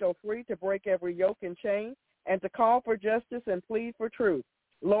oppressed go free, to break every yoke and chain, and to call for justice and plead for truth.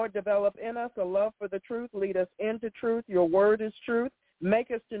 Lord, develop in us a love for the truth. Lead us into truth. Your word is truth.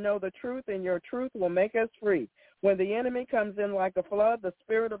 Make us to know the truth, and your truth will make us free. When the enemy comes in like a flood, the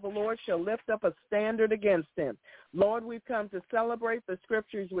Spirit of the Lord shall lift up a standard against him. Lord, we've come to celebrate the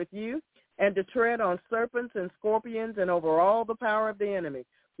scriptures with you and to tread on serpents and scorpions and over all the power of the enemy.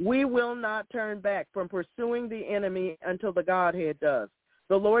 We will not turn back from pursuing the enemy until the Godhead does.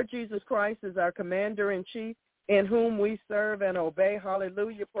 The Lord Jesus Christ is our commander-in-chief, in whom we serve and obey.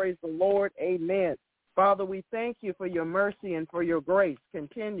 Hallelujah. Praise the Lord. Amen. Father, we thank you for your mercy and for your grace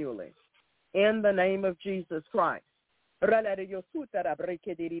continually. In the name of Jesus Christ. We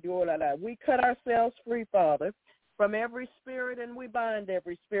cut ourselves free, Father, from every spirit, and we bind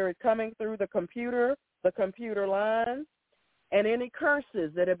every spirit coming through the computer lines, and any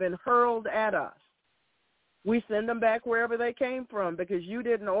curses that have been hurled at us. We send them back wherever they came from, because you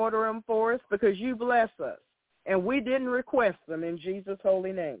didn't order them for us, because you bless us, and we didn't request them, in Jesus'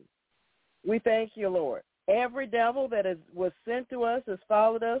 holy name. We thank you, Lord. Every devil that was sent to us, has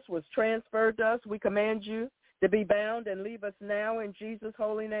followed us, was transferred to us, we command you to be bound and leave us now in Jesus'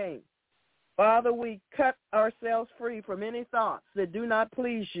 holy name. Father, we cut ourselves free from any thoughts that do not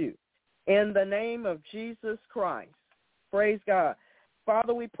please you in the name of Jesus Christ. Praise God.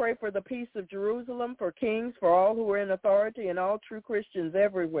 Father, we pray for the peace of Jerusalem, for kings, for all who are in authority, and all true Christians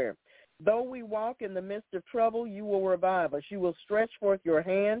everywhere. Though we walk in the midst of trouble, you will revive us. You will stretch forth your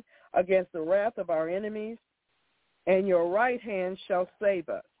hand against the wrath of our enemies, and your right hand shall save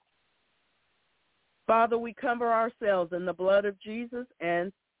us. Father, we cover ourselves in the blood of Jesus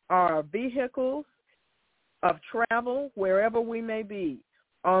and our vehicles of travel, wherever we may be,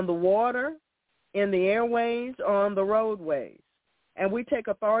 on the water, in the airways, or on the roadways. And we take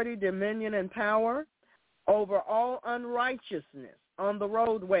authority, dominion, and power over all unrighteousness on the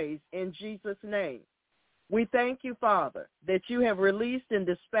roadways in Jesus' name. We thank you, Father, that you have released and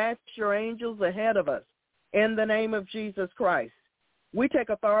dispatched your angels ahead of us in the name of Jesus Christ. We take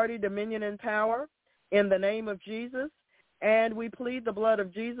authority, dominion, and power in the name of Jesus, and we plead the blood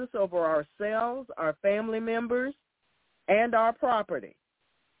of Jesus over ourselves, our family members, and our property.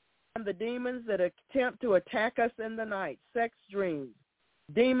 And the demons that attempt to attack us in the night, sex dreams,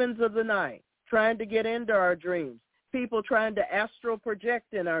 demons of the night, trying to get into our dreams, people trying to astral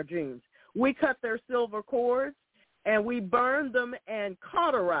project in our dreams. We cut their silver cords, and we burn them and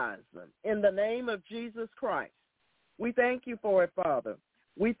cauterize them in the name of Jesus Christ. We thank you for it, Father.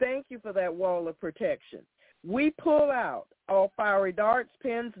 We thank you for that wall of protection. We pull out all fiery darts,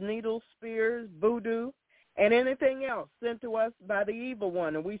 pins, needles, spears, voodoo, and anything else sent to us by the evil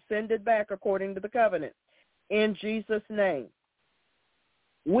one, and we send it back according to the covenant. In Jesus' name.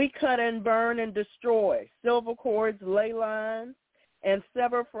 We cut and burn and destroy silver cords, ley lines, and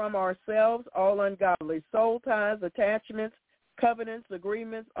sever from ourselves all ungodly soul ties, attachments, covenants,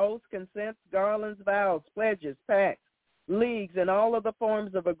 agreements, oaths, consents, garlands, vows, pledges, pacts, leagues, and all of the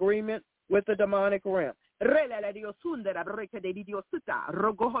forms of agreement with the demonic realm.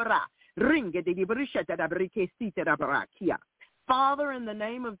 Father, in the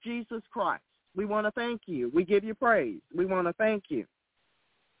name of Jesus Christ, we want to thank you. We give you praise. We want to thank you.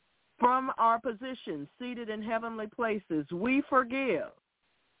 From our position seated in heavenly places, we forgive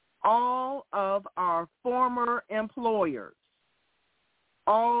all of our former employers,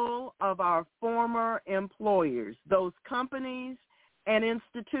 those companies and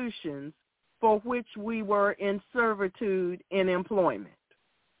institutions for which we were in servitude in employment.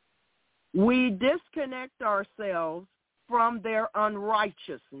 We disconnect ourselves from their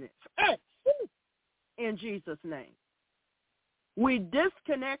unrighteousness in Jesus' name. We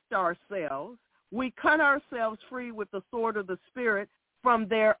disconnect ourselves. We cut ourselves free with the sword of the Spirit from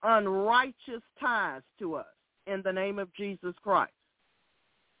their unrighteous ties to us in the name of Jesus Christ.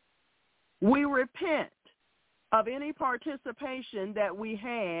 We repent of any participation that we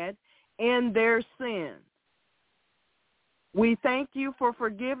had in their sins. We thank you for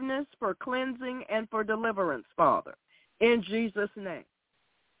forgiveness, for cleansing, and for deliverance, Father, in Jesus' name.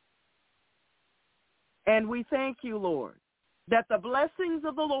 And we thank you, Lord, that the blessings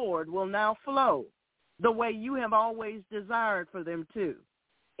of the Lord will now flow the way you have always desired for them to,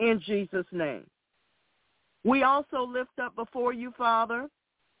 in Jesus' name. We also lift up before you, Father,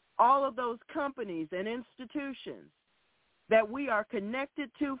 all of those companies and institutions that we are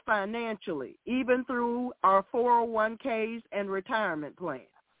connected to financially, even through our 401ks and retirement plans.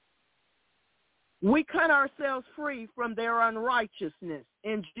 We cut ourselves free from their unrighteousness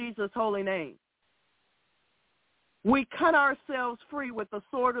in Jesus' holy name. We cut ourselves free with the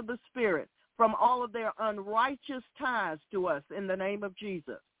sword of the Spirit from all of their unrighteous ties to us in the name of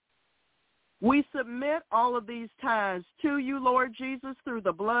Jesus. We submit all of these ties to you, Lord Jesus, through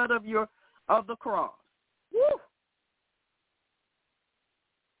the blood of the cross. Woo!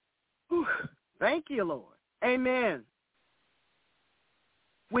 Whew. Thank you, Lord. Amen.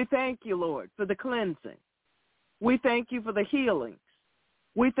 We thank you, Lord, for the cleansing. We thank you for the healings.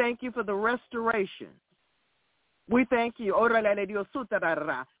 We thank you for the restoration. We thank you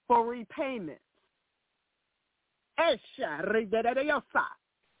for repayment.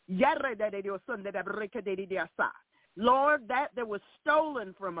 Lord, that was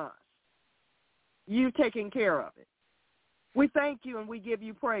stolen from us, you taking care of it. We thank you and we give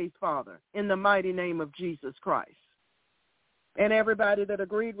you praise, Father, in the mighty name of Jesus Christ. And everybody that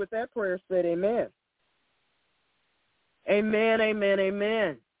agreed with that prayer said amen. Amen, amen,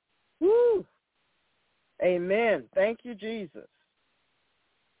 amen. Woo! Amen. Thank you, Jesus.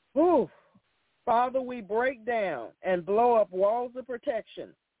 Woo! Father, we break down and blow up walls of protection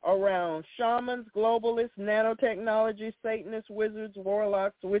around shamans, globalists, nanotechnology, Satanists, wizards,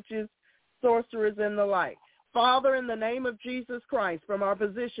 warlocks, witches, sorcerers, and the like. Father, in the name of Jesus Christ, from our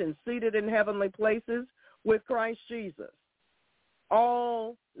position seated in heavenly places with Christ Jesus,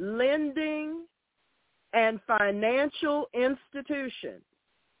 all lending and financial institutions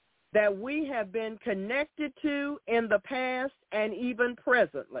that we have been connected to in the past and even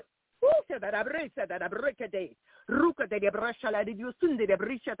presently. Ruka de brashala de Diusunde de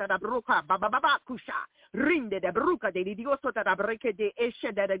Brishata da Bruca, Bababakusha, Rinde de Bruca de Dioso da Breca de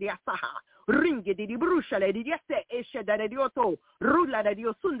Eshe de Diasaha, Ringe de Brusha de Diase Eshe de Dioto, Rula de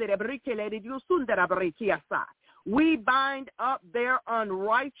Diosunde de Bricele de Diosunde da Brechiasa. We bind up their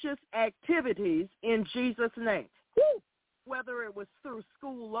unrighteous activities in Jesus' name. Woo! Whether it was through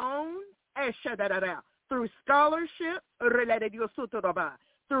school loans, through scholarships,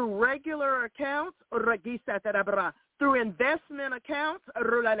 through regular accounts, through investment accounts,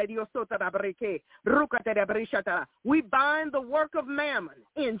 we bind the work of mammon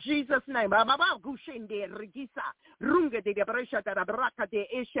in Jesus' name.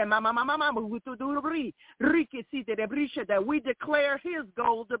 We declare his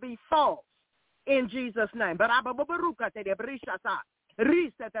goal to be false in Jesus' name.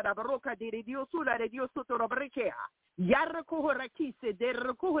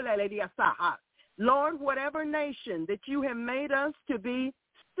 Lord, whatever nation that you have made us to be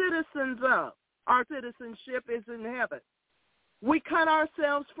citizens of, our citizenship is in heaven. We cut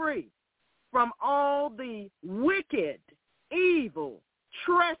ourselves free from all the wicked, evil,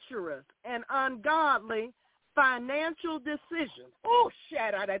 treacherous, and ungodly financial decisions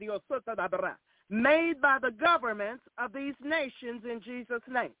made by the governments of these nations in Jesus'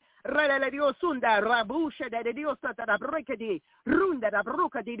 name. Father,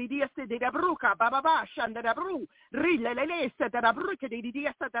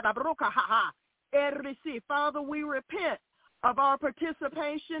 we repent of our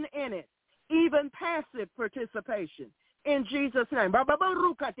participation in it, even passive participation, in Jesus' name.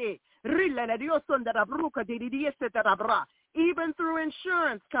 Even through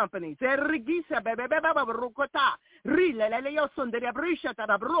insurance companies.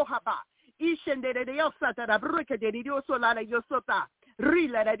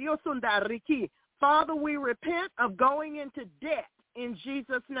 Father, we repent of going into debt in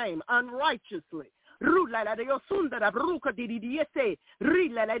Jesus' name unrighteously.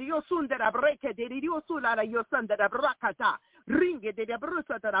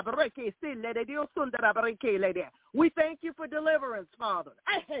 We thank you for deliverance, Father.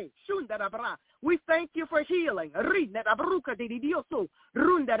 We thank you for healing.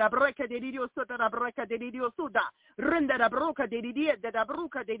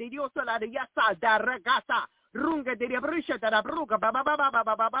 Runga de brisha da bruca baba baba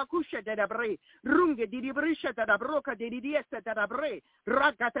baba kusha de bre runga di brisha da bruca de diesta da bre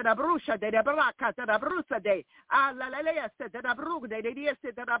ragata da brusha de braca da brusa de alla la lesta da bruca de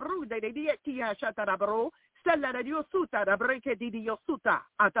diesta da bruca de dieti ha shata da bro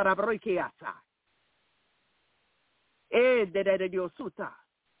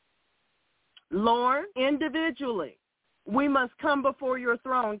Lord, individually, we must come before your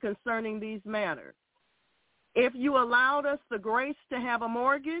throne concerning these matters. If you allowed us the grace to have a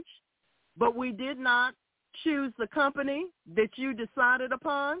mortgage, but we did not choose the company that you decided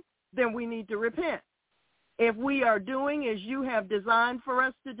upon, then we need to repent. If we are doing as you have designed for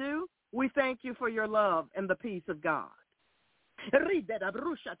us to do, we thank you for your love and the peace of God. The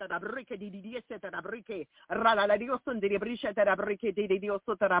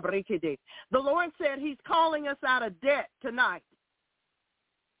Lord said he's calling us out of debt tonight.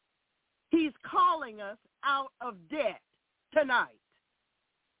 He's calling us out of debt tonight.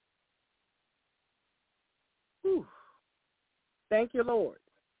 Whew. Thank you, Lord.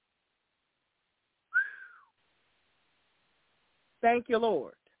 Thank you,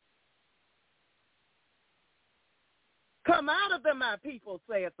 Lord. Come out of them, my people,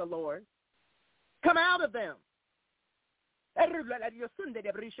 saith the Lord. Come out of them.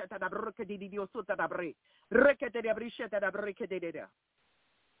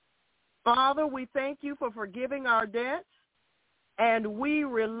 Father, we thank you for forgiving our debts, and we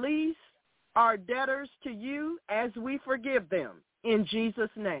release our debtors to you as we forgive them in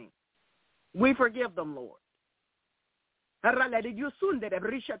Jesus' name. We forgive them, Lord. The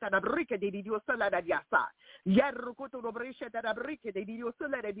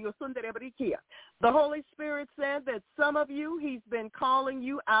Holy Spirit said that some of you, he's been calling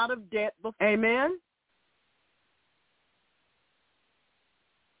you out of debt before. Amen?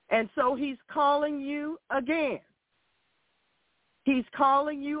 And so he's calling you again. He's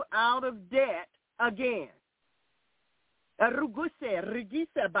calling you out of debt again.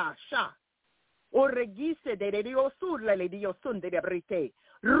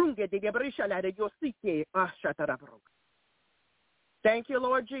 Thank you,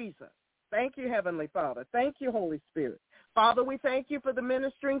 Lord Jesus. Thank you, Heavenly Father. Thank you, Holy Spirit. Father, we thank you for the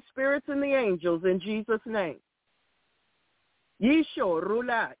ministering spirits and the angels in Jesus' name.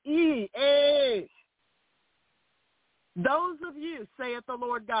 Those of you, saith the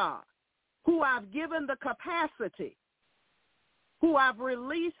Lord God, who I've given the capacity, who I've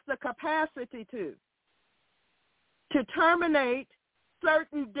released the capacity to terminate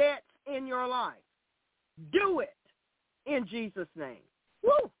certain debts in your life, do it in Jesus' name.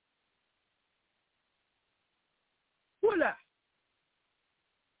 Woo! Woola.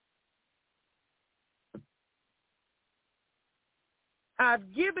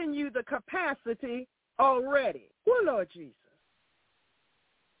 I've given you the capacity already. Oh, Lord Jesus.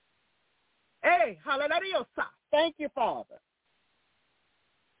 Hey, hallelujah. Thank you, Father.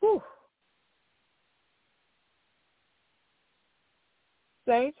 Whew.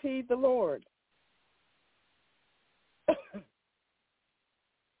 Saints, heed the Lord.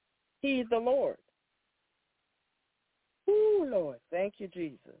 Heed the Lord. Ooh, Lord. Thank you,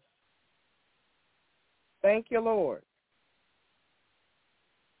 Jesus. Thank you, Lord.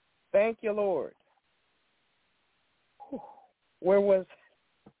 Thank you, Lord. Whew. Where was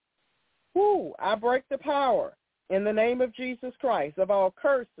it? Whew. I break the power in the name of Jesus Christ of all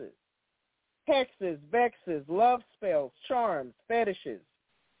curses, hexes, vexes, love spells, charms, fetishes,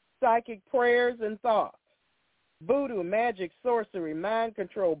 psychic prayers and thoughts, voodoo, magic, sorcery, mind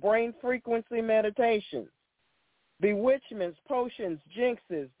control, brain frequency meditations, bewitchments, potions,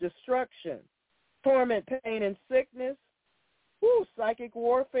 jinxes, destruction, torment, pain, and sickness, psychic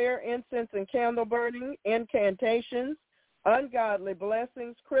warfare, incense and candle burning, incantations, ungodly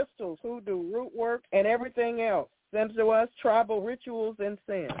blessings, crystals, hoodoo, root work, and everything else. Sends to us tribal rituals and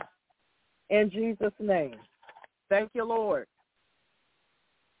sins. In Jesus' name. Thank you, Lord.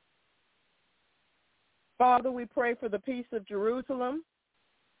 Father, we pray for the peace of Jerusalem,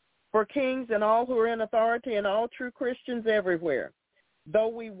 for kings and all who are in authority and all true Christians everywhere. Though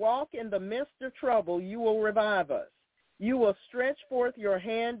we walk in the midst of trouble, you will revive us. You will stretch forth your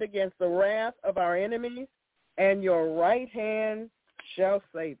hand against the wrath of our enemies, and your right hand shall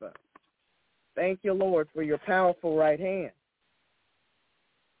save us. Thank you, Lord, for your powerful right hand.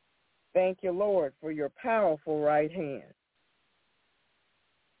 Thank you, Lord, for your powerful right hand.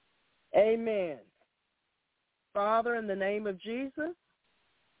 Amen. Father, in the name of Jesus,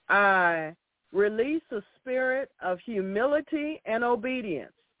 I release a spirit of humility and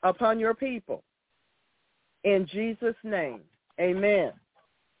obedience upon your people. In Jesus' name, amen.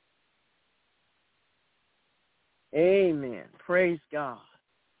 Amen. Praise God.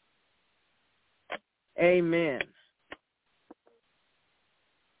 Amen.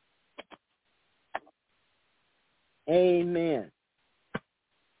 Amen.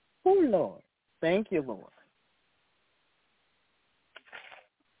 Oh, Lord. Thank you, Lord.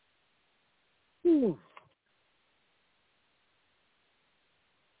 Ooh.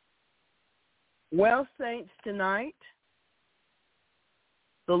 Well, saints, tonight,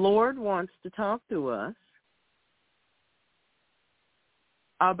 the Lord wants to talk to us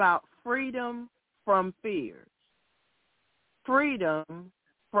about freedom from fears. Freedom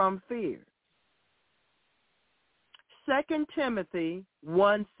from fears. 2 Timothy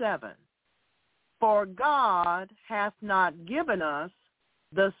 1:7. For God hath not given us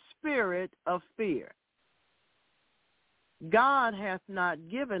the spirit of fear. God hath not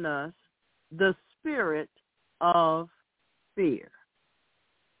given us the spirit of fear.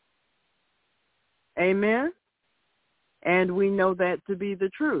 Amen? And we know that to be the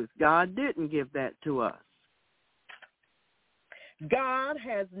truth. God didn't give that to us. God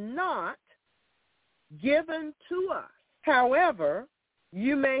has not given to us. However,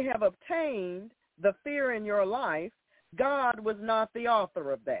 you may have obtained the fear in your life. God was not the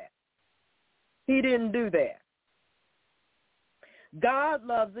author of that. He didn't do that. God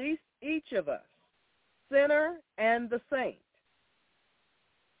loves each of us, sinner and the saint.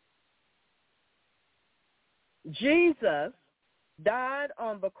 Jesus died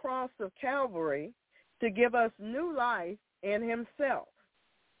on the cross of Calvary to give us new life in himself.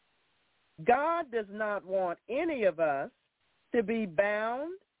 God does not want any of us to be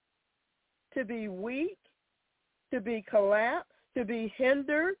bound, to be weak, to be collapsed, to be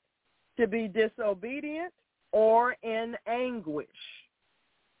hindered, to be disobedient, or in anguish.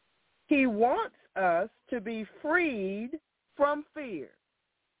 He wants us to be freed from fear.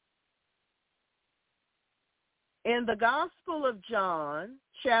 In the Gospel of John,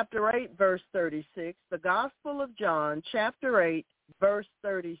 chapter 8, verse 36, the Gospel of John, chapter 8, verse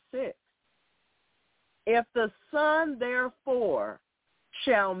 36, if the Son therefore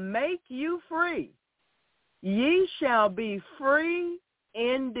shall make you free, ye shall be free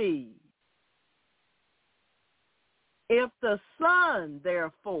indeed. If the Son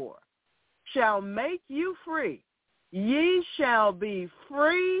therefore shall make you free, ye shall be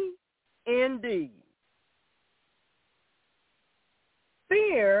free indeed.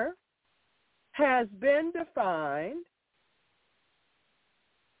 Fear has been defined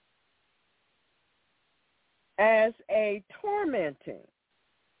as a tormenting,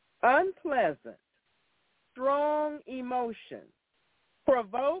 unpleasant, strong emotion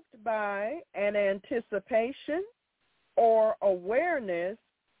provoked by an anticipation or awareness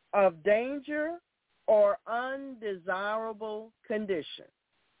of danger or undesirable condition.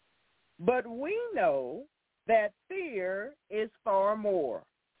 But we know that fear is far more.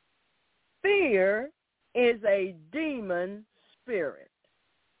 Fear is a demon spirit.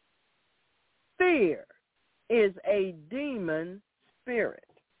 Fear is a demon spirit.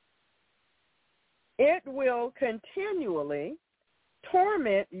 It will continually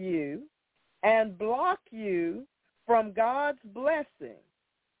torment you and block you from God's blessing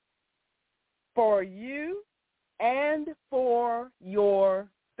for you and for your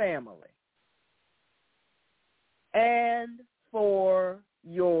family. And for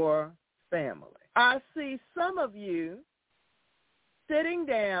your family. I see some of you sitting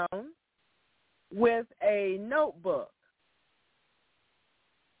down with a notebook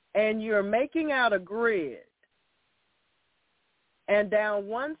and you're making out a grid. And down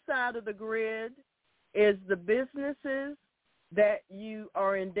one side of the grid is the businesses that you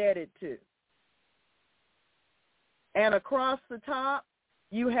are indebted to. And across the top,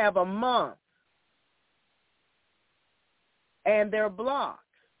 you have a month. And they're blocks.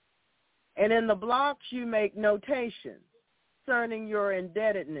 And in the blocks, you make notations concerning your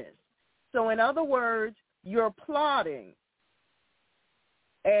indebtedness. So in other words, you're plotting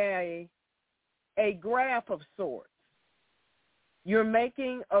a graph of sorts. You're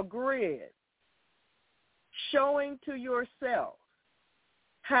making a grid showing to yourself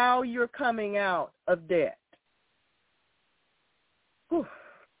how you're coming out of debt. Whew.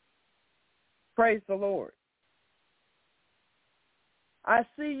 Praise the Lord. I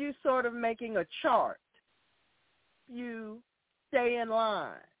see you sort of making a chart. You stay in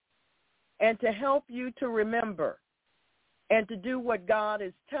line and to help you to remember and to do what God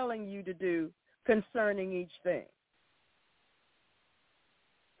is telling you to do concerning each thing.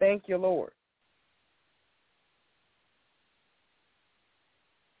 Thank you, Lord.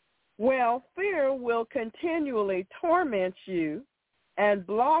 Well, fear will continually torment you and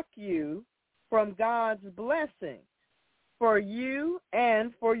block you from God's blessing for you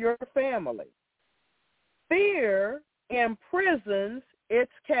and for your family. Fear imprisons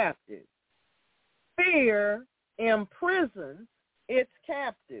its captive. Fear imprisons its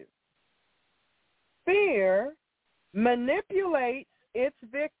captive. Fear manipulates its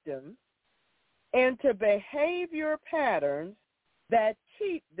victims into behavior patterns that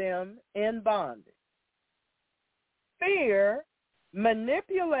keep them in bondage. Fear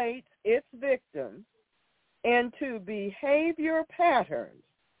manipulates its victims into behavior patterns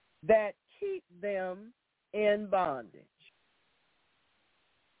that keep them in bondage.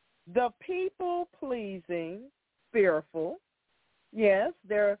 The people-pleasing, fearful, yes,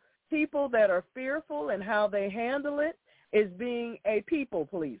 there are people that are fearful, and how they handle it is being a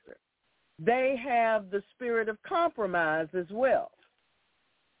people-pleaser. They have the spirit of compromise as well.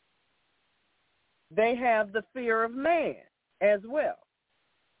 They have the fear of man as well.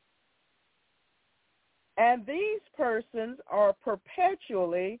 And these persons are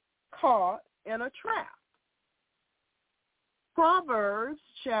perpetually caught in a trap. Proverbs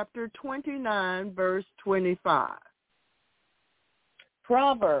chapter 29, verse 25.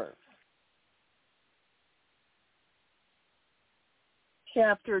 Proverbs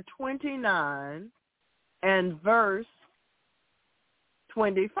chapter 29 and verse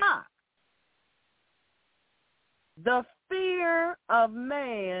 25. The fear of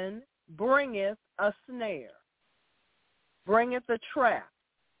man bringeth a snare, bringeth a trap.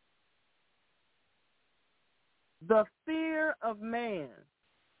 The fear of man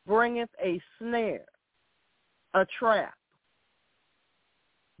bringeth a snare, a trap.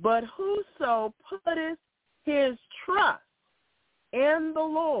 But whoso putteth his trust in the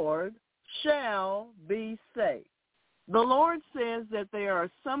Lord shall be safe. The Lord says that there are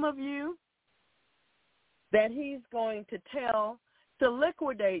some of you that he's going to tell to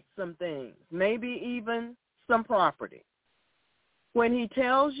liquidate some things, maybe even some property. When he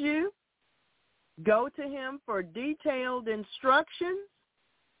tells you, go to him for detailed instructions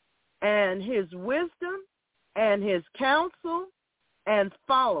and his wisdom and his counsel, and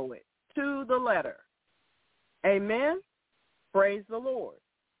follow it to the letter. Amen? Praise the Lord.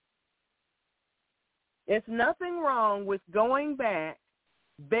 It's nothing wrong with going back,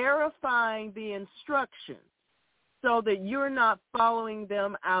 verifying the instructions so that you're not following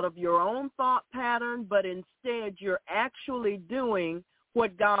them out of your own thought pattern, but instead you're actually doing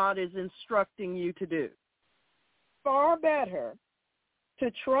what God is instructing you to do. Far better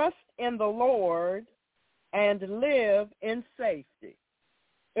to trust in the Lord and live in safety.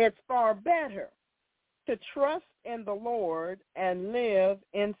 It's far better to trust in the Lord and live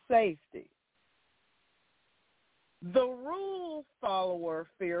in safety. The rule follower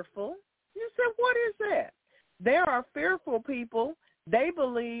fearful. You said, what is that? There are fearful people. They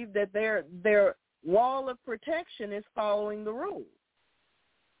believe that their wall of protection is following the rules.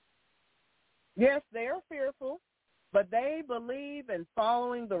 Yes, they are fearful, but they believe in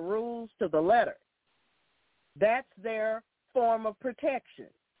following the rules to the letter. That's their form of protection.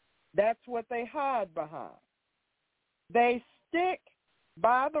 That's what they hide behind. They stick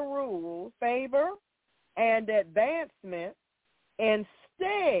by the rules, favor, and advancement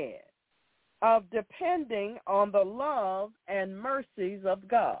instead of depending on the love and mercies of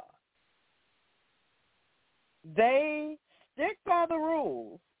God. They stick by the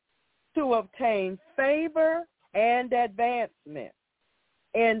rules to obtain favor and advancement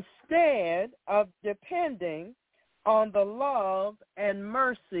instead of depending on the love and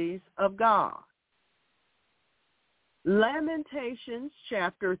mercies of God. Lamentations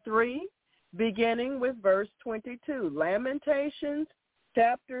chapter 3, beginning with verse 22. Lamentations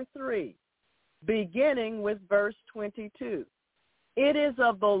chapter 3, beginning with verse 22. It is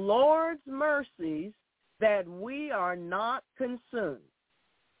of the Lord's mercies that we are not consumed.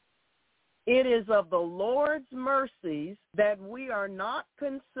 It is of the Lord's mercies that we are not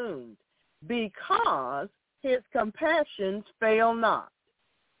consumed, because his compassions fail not.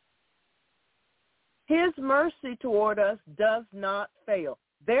 His mercy toward us does not fail.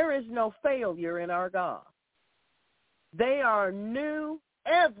 There is no failure in our God. They are new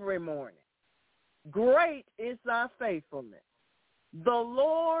every morning. Great is thy faithfulness. The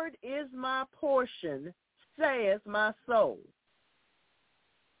Lord is my portion, saith my soul.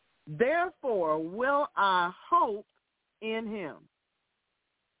 Therefore will I hope in him.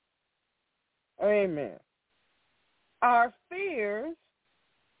 Amen. Our fears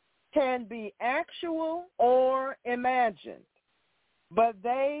can be actual or imagined, but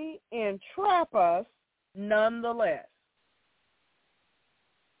they entrap us nonetheless.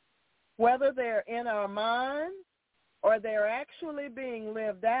 Whether they're in our minds or they're actually being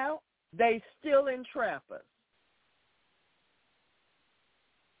lived out, they still entrap us.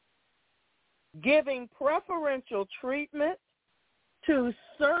 Giving preferential treatment to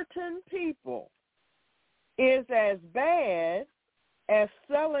certain people is as bad as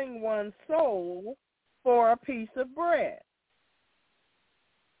selling one's soul for a piece of bread.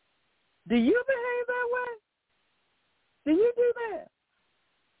 Do you behave that way? Do you do that?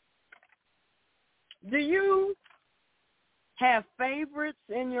 Do you have favorites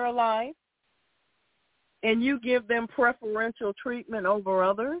in your life and you give them preferential treatment over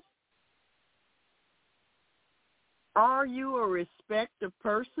others? Are you a respected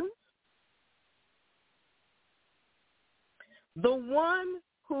person? The one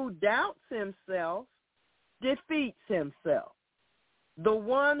who doubts himself defeats himself. The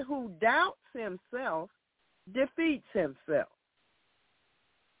one who doubts himself defeats himself.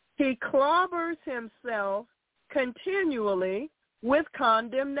 He clobbers himself continually with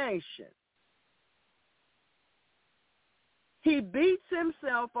condemnation. He beats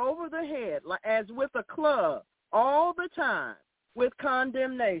himself over the head as with a club all the time with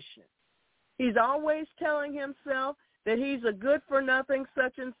condemnation. He's always telling himself that he's a good-for-nothing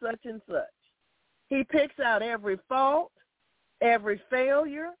such and such and such. He picks out every fault, every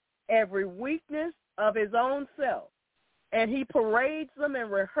failure, every weakness of his own self, and he parades them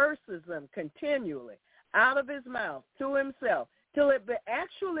and rehearses them continually out of his mouth to himself till it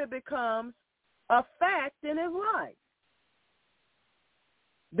actually becomes a fact in his life.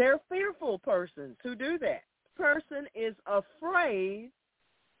 They're fearful persons who do that. Person is afraid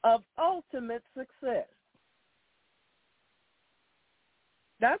of ultimate success.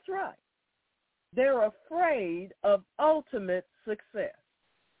 That's right. They're afraid of ultimate success.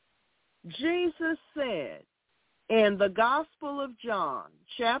 Jesus said in the Gospel of John,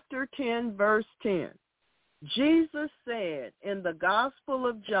 chapter 10, verse 10, Jesus said in the Gospel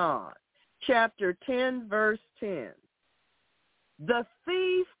of John, chapter 10, verse 10, the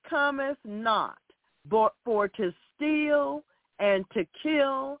thief cometh not but for to steal and to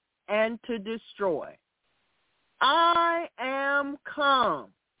kill and to destroy. I am come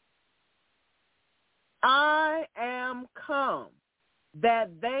that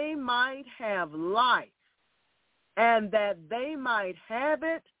they might have life and that they might have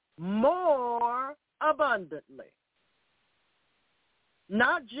it more abundantly.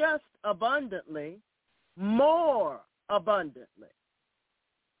 Not just abundantly, more abundantly.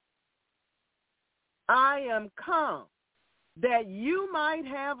 I am come that you might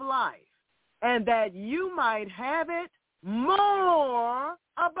have life and that you might have it more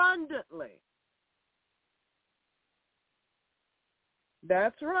abundantly.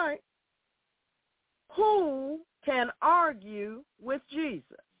 That's right. Who can argue with Jesus?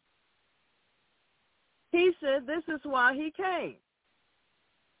 He said this is why he came.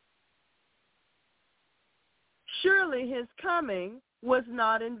 Surely his coming was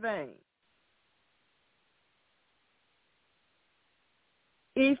not in vain.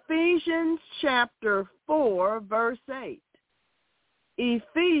 Ephesians chapter 4, verse 8.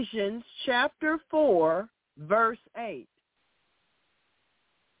 Ephesians chapter 4, verse 8.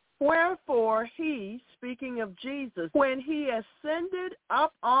 Wherefore he, speaking of Jesus, when he ascended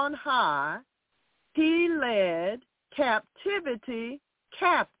up on high, he led captivity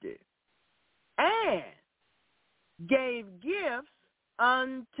captive and gave gifts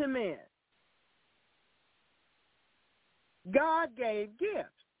unto men. God gave gifts.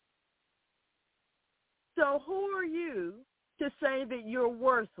 So who are you to say that you're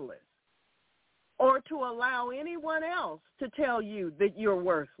worthless or to allow anyone else to tell you that you're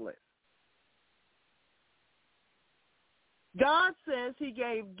worthless? God says he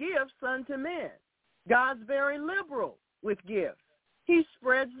gave gifts unto men. God's very liberal with gifts. He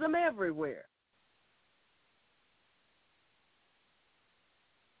spreads them everywhere.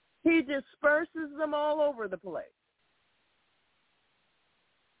 He disperses them all over the place.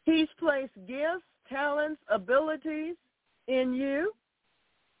 He's placed gifts, talents, abilities in you.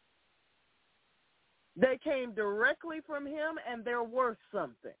 They came directly from him, and they're worth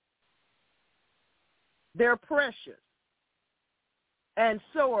something. They're precious. And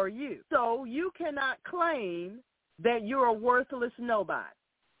so are you. So you cannot claim that you're a worthless nobody.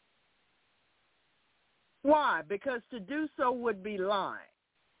 Why? Because to do so would be lying.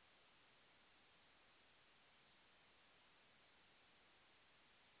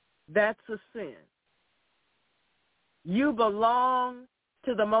 That's a sin. You belong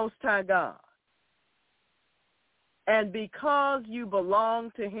to the Most High God. And because you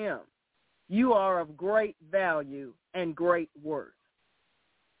belong to him, you are of great value and great worth.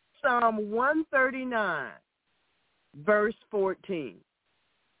 Psalm 139, verse 14.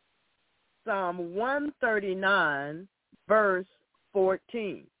 Psalm 139, verse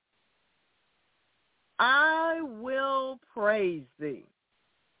 14. I will praise thee.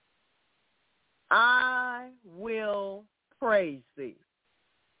 I will praise thee,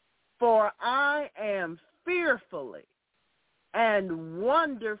 for I am fearfully and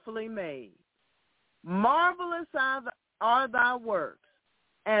wonderfully made. Marvelous are thy works,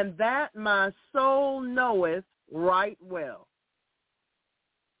 and that my soul knoweth right well.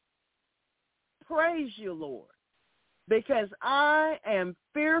 Praise you, Lord, because I am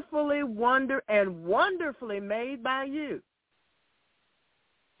fearfully wonderfully made by you.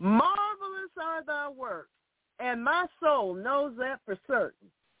 Marvelous are thy works, and my soul knows that for certain.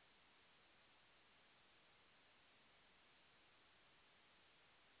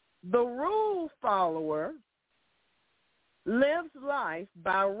 The rule follower lives life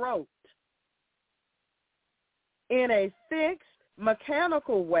by rote, in a fixed,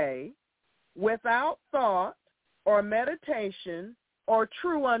 mechanical way, without thought or meditation or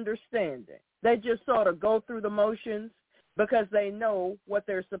true understanding. They just sort of go through the motions because they know what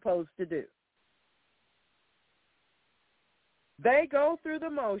they're supposed to do. They go through the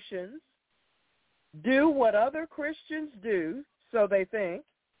motions, do what other Christians do, so they think,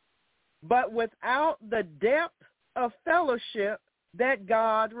 but without the depth of fellowship that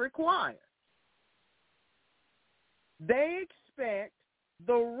God requires. They expect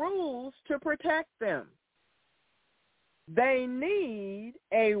the rules to protect them. They need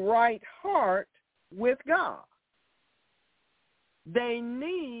a right heart with God. They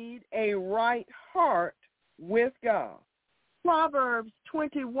need a right heart with God. Proverbs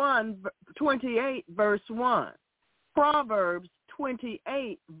 28, verse 1. Proverbs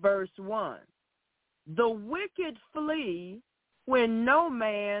 28, verse 1. The wicked flee when no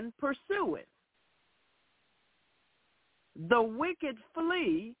man pursueth. The wicked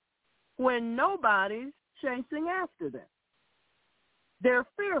flee when nobody's chasing after them. They're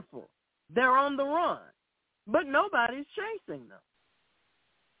fearful. They're on the run, but nobody's chasing them.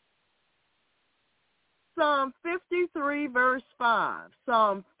 Psalm 53, verse 5.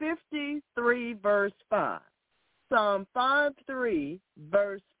 Psalm 53, verse 5. Psalm 53,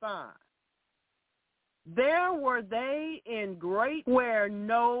 verse 5. There were they in great where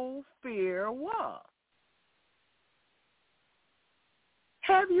no fear was.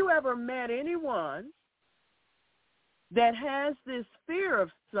 Have you ever met anyone that has this fear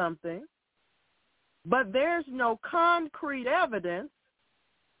of something, but there's no concrete evidence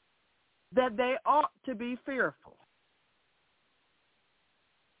that they ought to be fearful?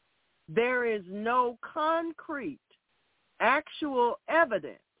 There is no concrete, actual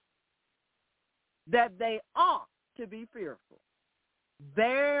evidence that they ought to be fearful.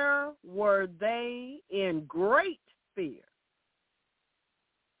 There were they in great fear,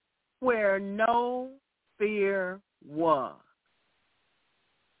 where no fear was.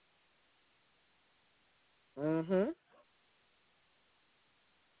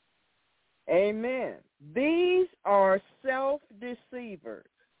 Amen. These are self-deceivers.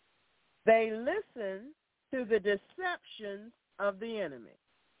 They listen to the deceptions of the enemy.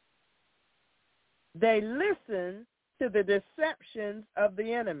 They listen to the deceptions of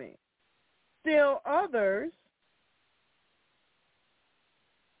the enemy. Still others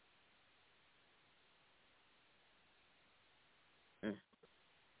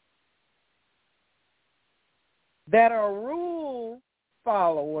that are rule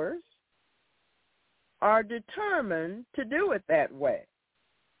followers are determined to do it that way.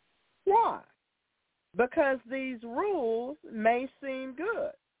 Why? Because these rules may seem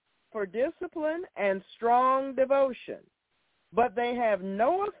good for discipline and strong devotion, but they have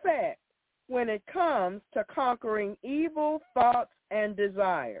no effect when it comes to conquering evil thoughts and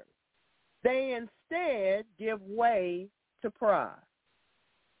desires. They instead give way to pride.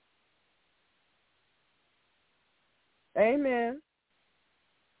 Amen.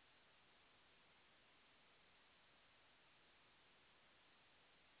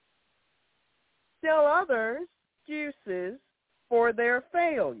 Still others, excuses for their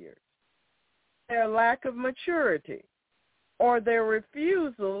failures, their lack of maturity, or their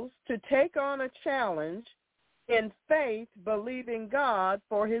refusals to take on a challenge in faith, believing God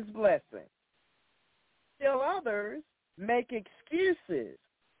for his blessing. Still others make excuses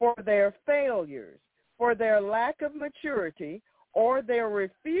for their failures, for their lack of maturity, or their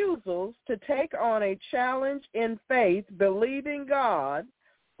refusals to take on a challenge in faith, believing God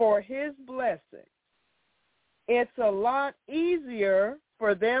for his blessing. It's a lot easier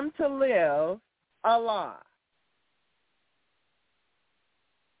for them to live a lie.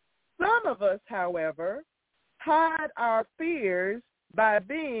 Some of us, however, hide our fears by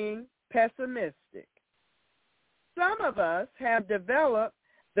being pessimistic. Some of us have developed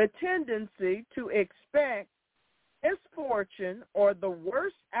the tendency to expect misfortune or the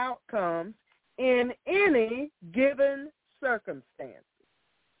worst outcomes in any given circumstance.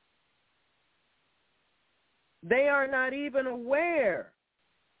 They are not even aware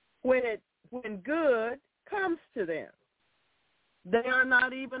when good comes to them. They are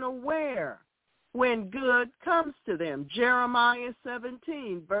not even aware when good comes to them. Jeremiah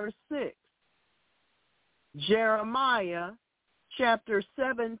 17, verse 6. Jeremiah chapter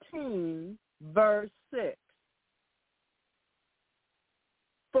 17, verse 6.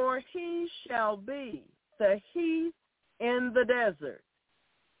 For he shall be the heath in the desert,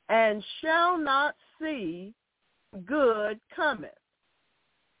 and shall not see good cometh,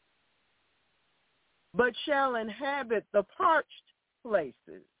 but shall inhabit the parched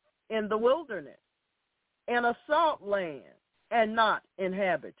places in the wilderness, in a salt land, and not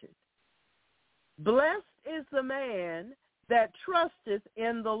inhabited. Blessed is the man that trusteth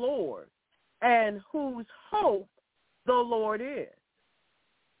in the Lord, and whose hope the Lord is.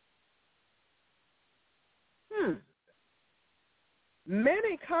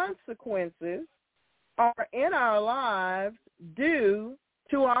 Many consequences are in our lives due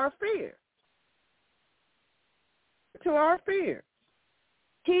to our fear. To our fear.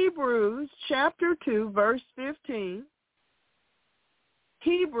 Hebrews chapter 2, verse 15.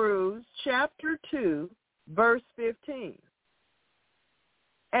 Hebrews chapter 2, verse 15.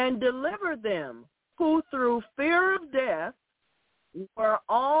 And deliver them who through fear of death were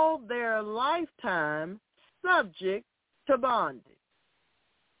all their lifetime subject to bondage.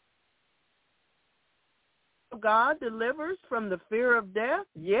 God delivers from the fear of death?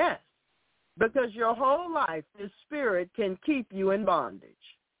 Yes, because your whole life, His Spirit can keep you in bondage.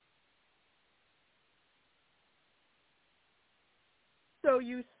 So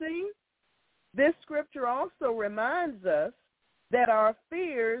you see, this scripture also reminds us that our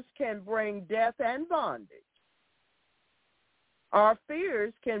fears can bring death and bondage. Our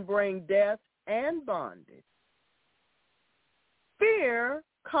fears can bring death and bondage. Fear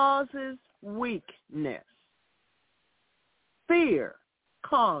causes weakness. Fear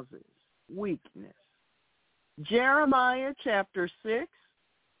causes weakness. Jeremiah chapter 6,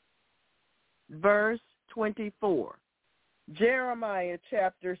 verse 24. Jeremiah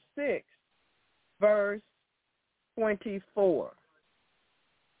chapter 6, verse 24.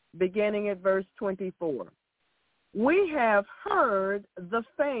 Beginning at verse 24. We have heard the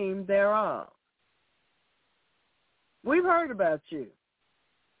fame thereof. We've heard about you,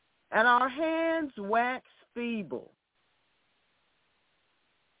 and our hands wax feeble.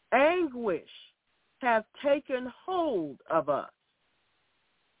 Anguish hath taken hold of us,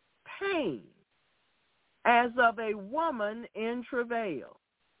 pain as of a woman in travail.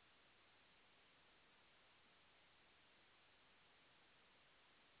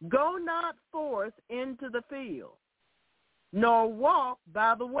 Go not forth into the field, nor walk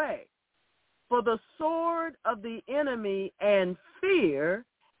by the way, for the sword of the enemy and fear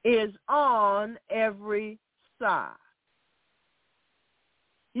is on every side.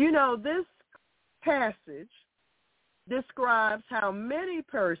 You know, this passage describes how many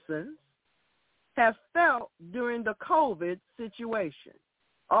persons have felt during the COVID situation.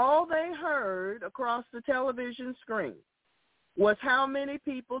 All they heard across the television screen was how many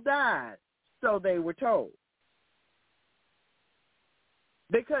people died, so they were told.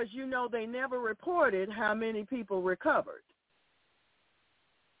 Because, you know, they never reported how many people recovered.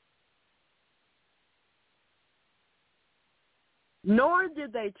 Nor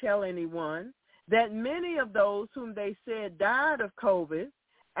did they tell anyone that many of those whom they said died of COVID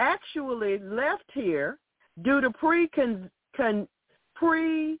actually left here due to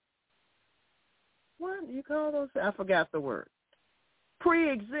what do you call those? I forgot the word.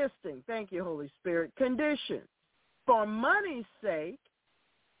 Pre-existing, thank you, Holy Spirit, conditions. For money's sake,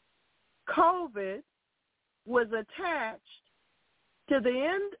 COVID was attached to the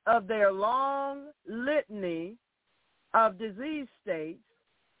end of their long litany of disease states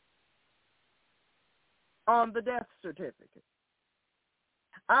on the death certificate.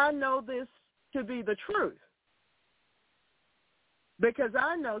 I know this to be the truth because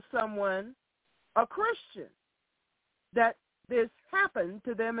I know someone, a Christian, that this happened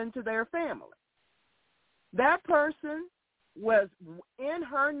to them and to their family. That person was in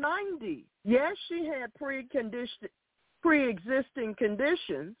her 90s. Yes, she had pre-existing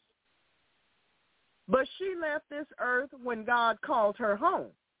conditions, but she left this earth when God called her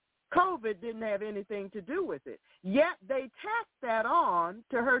home. COVID didn't have anything to do with it. Yet they tacked that on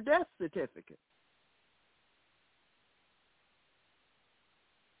to her death certificate.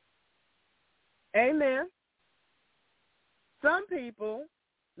 Amen. Some people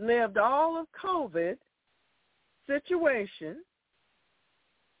lived all of COVID situation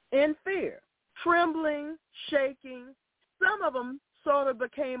in fear, trembling, shaking. Some of them sort of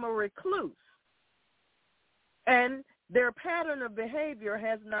became a recluse. And their pattern of behavior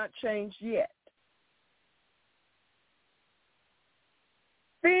has not changed yet.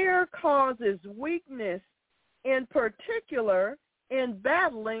 Fear causes weakness, in particular in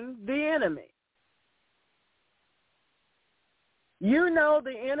battling the enemy. You know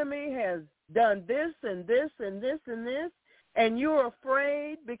the enemy has done this and this and this and this, and you're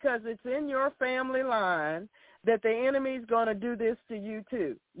afraid because it's in your family line that the enemy's going to do this to you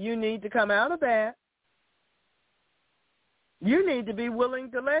too. You need to come out of that. You need to be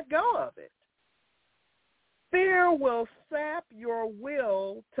willing to let go of it. Fear will sap your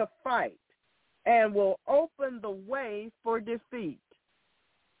will to fight and will open the way for defeat.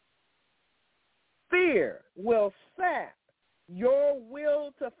 Fear will sap your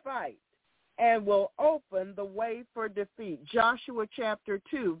will to fight and will open the way for defeat. Joshua chapter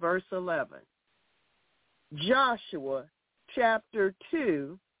 2, verse 11. Joshua chapter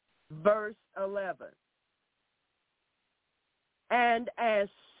 2, verse 11. And as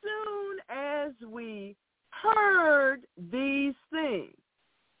soon as we heard these things,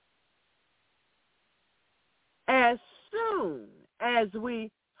 as soon as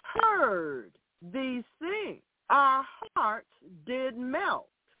we heard these things, our hearts did melt.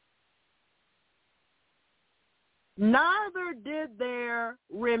 Neither did there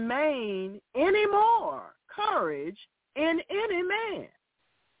remain any more courage in any man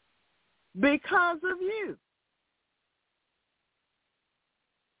because of you.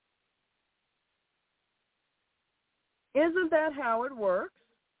 Isn't that how it works?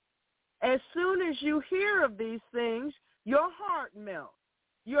 As soon as you hear of these things, your heart melts.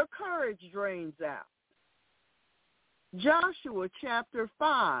 Your courage drains out. Joshua chapter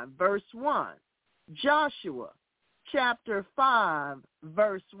 5, verse 1. Joshua chapter 5,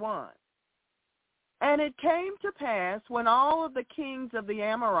 verse 1. And it came to pass when all of the kings of the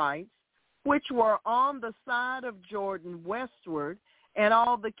Amorites, which were on the side of Jordan westward, and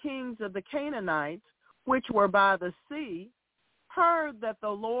all the kings of the Canaanites, which were by the sea, heard that the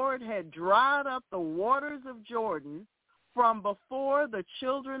Lord had dried up the waters of Jordan from before the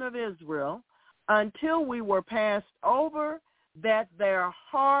children of Israel until we were passed over, that their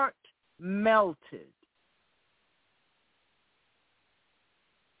heart melted.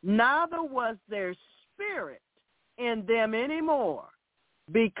 Neither was there spirit in them anymore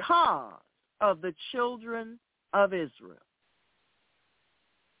because of the children of Israel.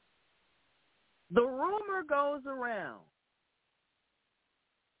 The rumor goes around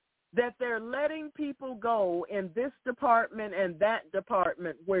that they're letting people go in this department and that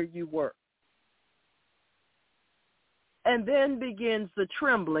department where you work. And then begins the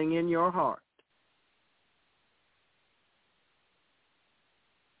trembling in your heart.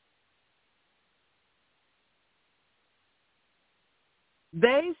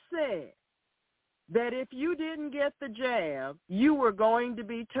 They said that if you didn't get the jab, you were going to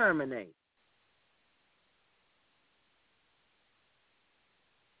be terminated.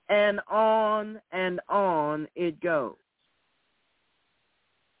 And on it goes.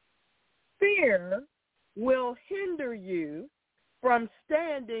 Fear will hinder you from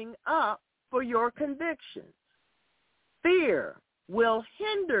standing up for your convictions. Fear will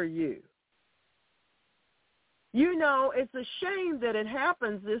hinder you. You know, it's a shame that it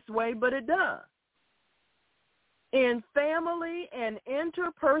happens this way, but it does. In family and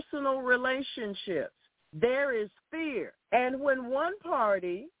interpersonal relationships, there is fear. And when one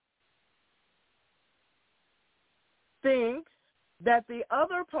party thinks that the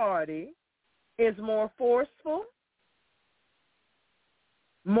other party is more forceful,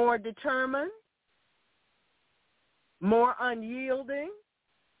 more determined, more unyielding,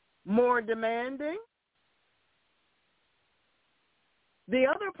 more demanding, the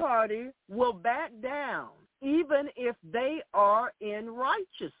other party will back down even if they are in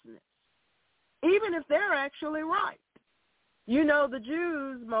righteousness, even if they're actually right. You know, the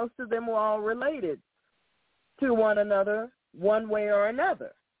Jews, most of them were all related to one another one way or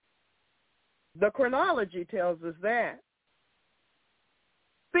another. The chronology tells us that.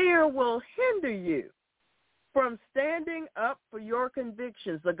 Fear will hinder you from standing up for your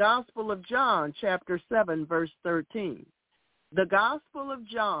convictions. The Gospel of John, chapter 7, verse 13. The Gospel of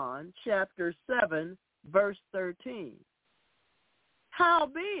John, chapter 7, verse 13.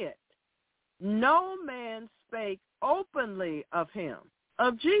 Howbeit, no man spake openly of him,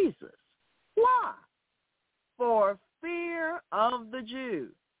 of Jesus. Why? For fear of the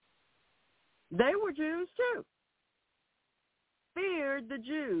Jews. They were Jews too. Feared the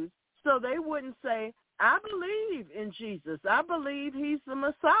Jews, so they wouldn't say, I believe in Jesus. I believe he's the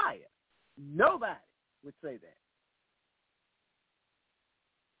Messiah. Nobody would say that.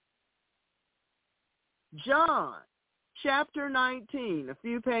 John chapter 19, a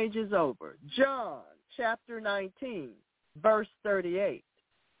few pages over. John chapter 19, verse 38.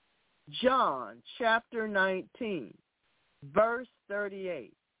 John chapter 19, verse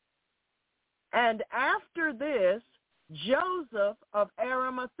 38. And after this, Joseph of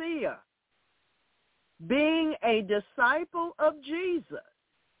Arimathea, being a disciple of Jesus.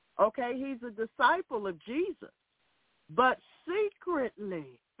 Okay, he's a disciple of Jesus, but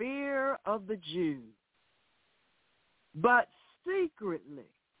secretly fear of the Jews. But secretly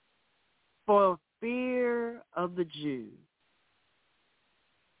for fear of the Jews.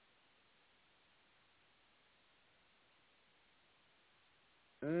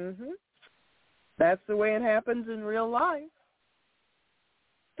 That's the way it happens in real life.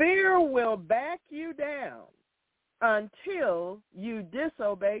 Fear will back you down until you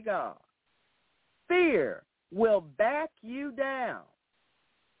disobey God. Fear will back you down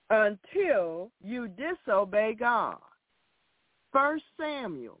until you disobey God. 1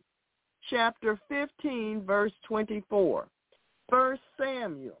 Samuel chapter 15, verse 24. 1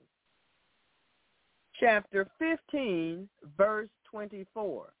 Samuel chapter 15, verse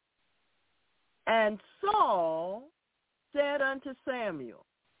 24. And Saul said unto Samuel,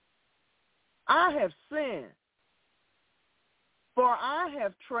 I have sinned, for I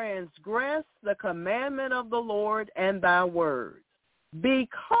have transgressed the commandment of the Lord and thy words,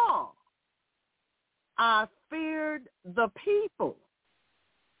 because I feared the people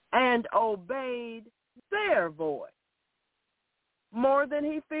and obeyed their voice more than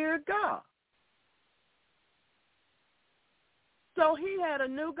he feared God. So he had a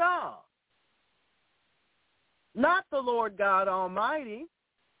new God. Not the Lord God Almighty,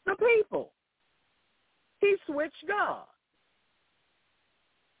 the people. He switched God.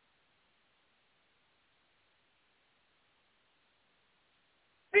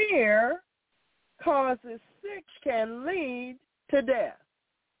 Fear causes can lead to death.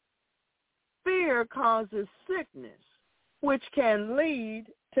 Fear causes sickness, which can lead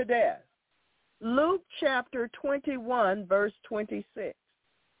to death. Luke chapter 21, verse 26.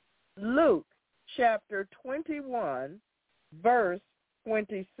 Luke chapter 21, verse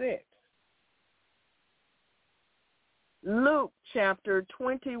 26. Luke chapter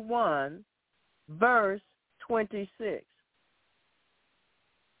 21, verse 26.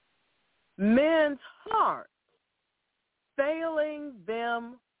 Men's hearts failing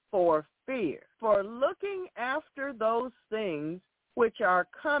them for fear, for looking after those things which are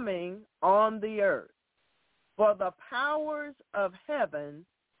coming on the earth. For the powers of heaven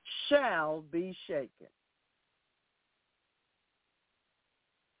shall be shaken.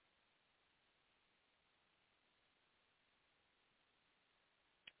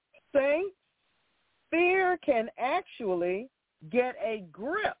 Saints, fear can actually get a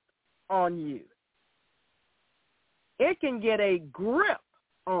grip on you. It can get a grip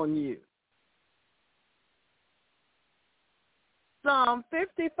on you. Psalm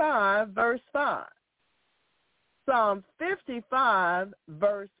 55, verse 5. Psalm 55,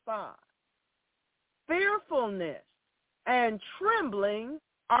 verse 5. Fearfulness and trembling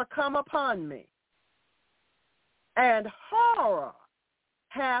are come upon me, and horror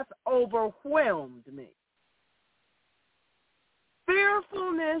hath overwhelmed me.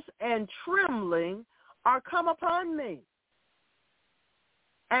 Fearfulness and trembling are come upon me,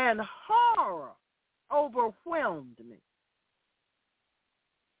 and horror overwhelmed me.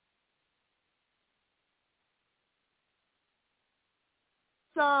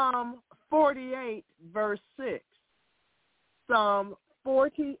 Psalm 48, verse 6. Psalm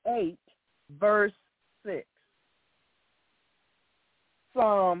 48, verse 6.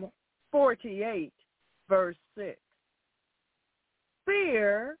 Psalm 48, verse 6.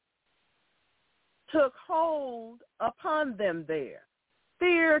 Fear took hold upon them there.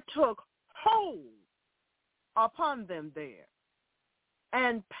 Fear took hold upon them there.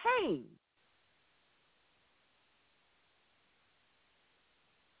 And pain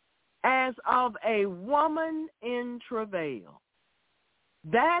as of a woman in travail.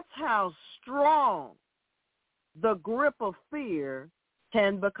 That's how strong the grip of fear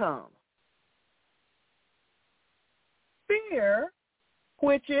can become. Fear,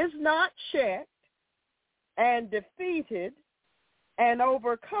 which is not checked and defeated and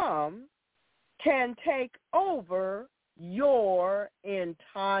overcome, can take over your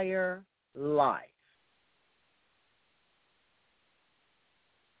entire life.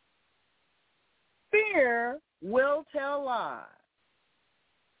 Fear will tell lies.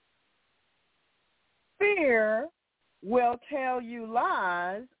 Fear will tell you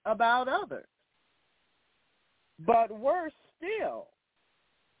lies about others. But worse still,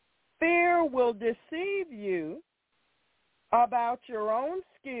 fear Fear will deceive you about your own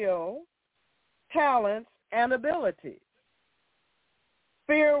skill, talents, and abilities.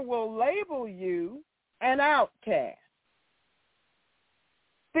 Fear will label you an outcast.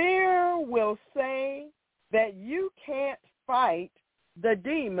 Fear will say that you can't fight the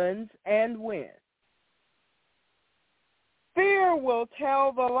demons and win. Fear will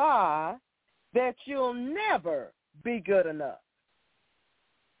tell the lie that you'll never be good enough.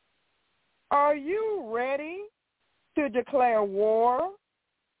 Are you ready to declare war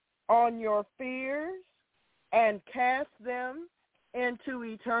on your fears and cast them into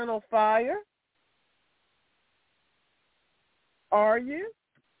eternal fire? Are you?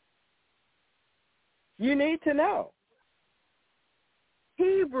 You need to know.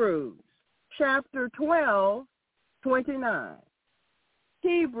 Hebrews chapter 12, 29.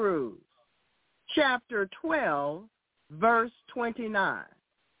 Hebrews chapter 12, verse 29.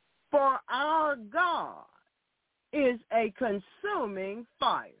 For our God is a consuming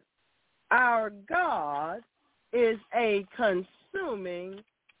fire. Our God is a consuming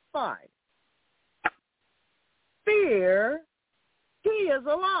fire. Fear, he is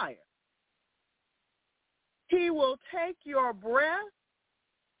a liar. He will take your breath,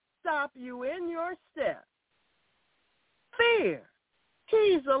 stop you in your steps. Fear,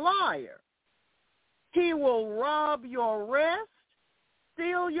 he's a liar. He will rob your rest,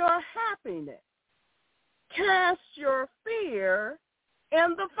 steal your happiness, cast your fear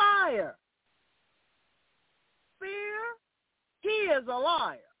in the fire. Fear, he is a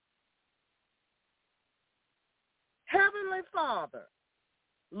liar. Heavenly Father,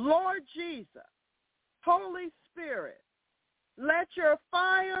 Lord Jesus, Holy Spirit, let your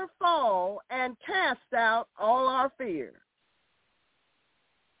fire fall and cast out all our fears.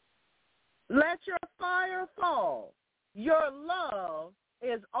 Let your fire fall. Your love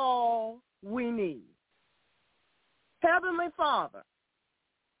is all we need. Heavenly Father,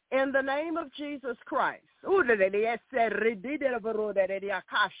 in the name of Jesus Christ,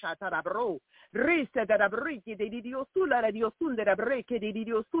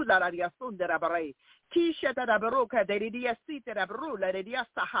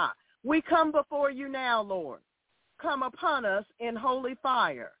 we come before you now, Lord. Come upon us in holy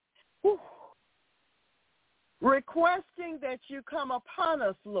fire. Whew. Requesting that you come upon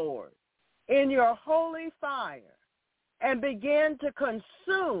us, Lord, in your holy fire and begin to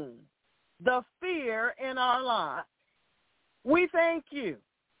consume the fear in our lives. We thank you.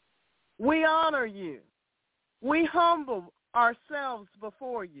 We honor you. We humble ourselves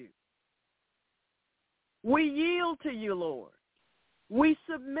before you. We yield to you, Lord. We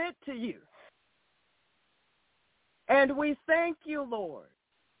submit to you. And we thank you, Lord,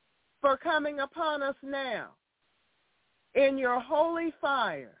 for coming upon us now in your holy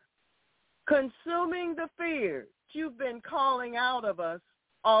fire, consuming the fears you've been calling out of us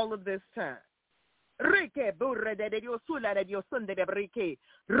all of this time.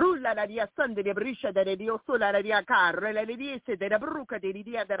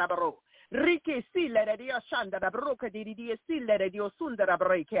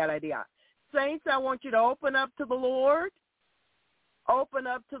 Saints, I want you to open up to the Lord. Open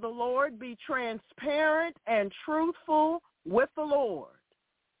up to the Lord. Be transparent and truthful with the Lord.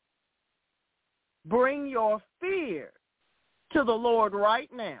 Bring your fear to the Lord right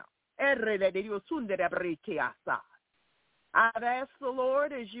now. I've asked the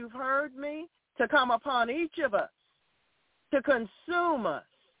Lord, as you've heard me, to come upon each of us, to consume us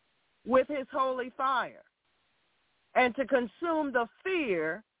with his holy fire, and to consume the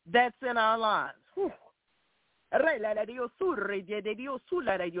fear that's in our lives. Whew.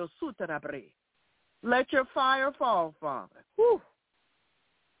 Let your fire fall, Father. Whew.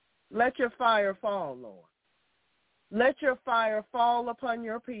 Let your fire fall, Lord. Let your fire fall upon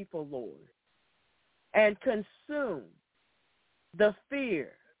your people, Lord, and consume the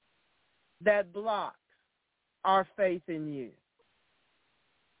fear that blocks our faith in you.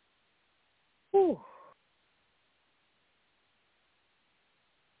 Whew.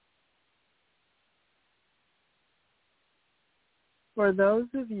 For those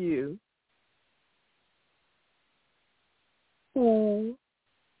of you who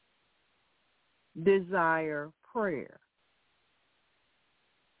desire prayer,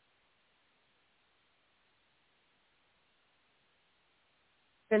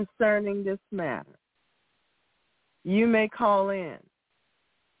 concerning this matter, you may call in.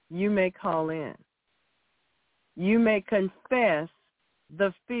 You may call in. You may confess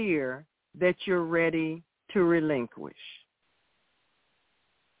the fear that you're ready to relinquish.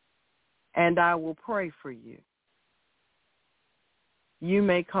 And I will pray for you. You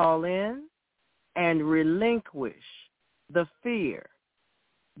may call in and relinquish the fear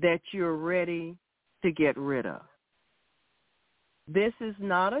that you're ready to get rid of. This is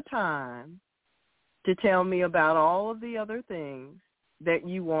not a time to tell me about all of the other things that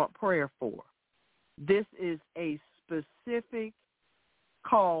you want prayer for. This is a specific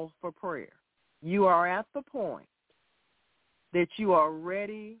call for prayer. You are at the point that you are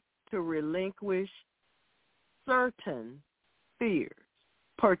ready to relinquish certain fears,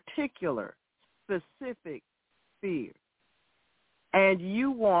 particular, specific fears, and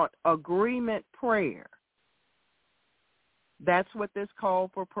you want agreement prayer. That's what this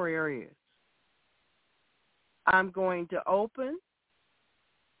call for prayer is. I'm going to open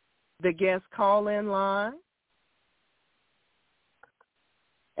the guest call-in line,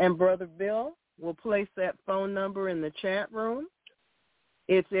 and Brother Bill will place that phone number in the chat room.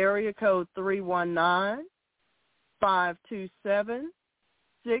 It's area code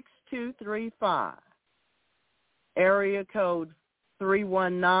 319-527-6235. Area code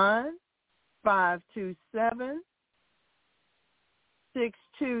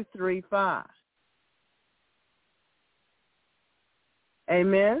 319-527-6235.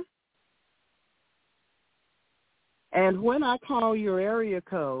 Amen. And when I call your area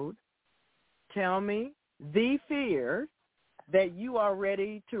code, tell me the fear that you are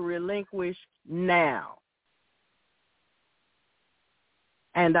ready to relinquish now.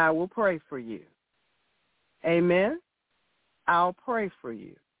 And I will pray for you. Amen. I'll pray for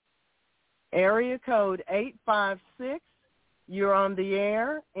you. Area code 856, you're on the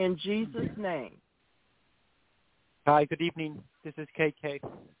air in Jesus' name. Hi, good evening. This is KK.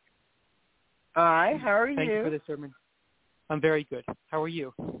 All right, how are you? Thank you for the sermon. I'm very good. How are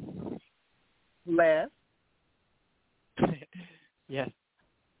you? Blessed. Yes.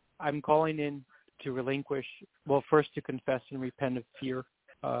 I'm calling in to relinquish, well, first to confess and repent of fear,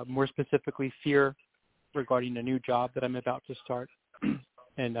 more specifically fear regarding a new job that I'm about to start,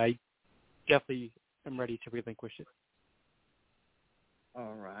 and I definitely am ready to relinquish it.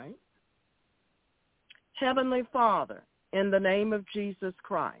 All right. Heavenly Father, in the name of Jesus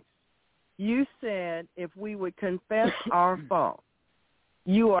Christ, you said if we would confess our fault,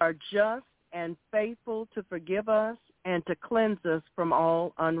 you are just and faithful to forgive us and to cleanse us from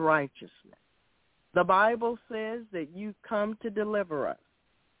all unrighteousness. The Bible says that you come to deliver us.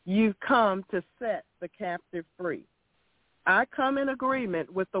 You come to set the captive free. I come in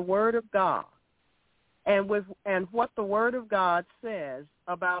agreement with the Word of God and what the Word of God says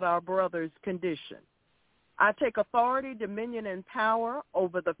about our brother's condition. I take authority, dominion, and power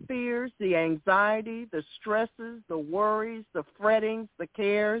over the fears, the anxiety, the stresses, the worries, the frettings, the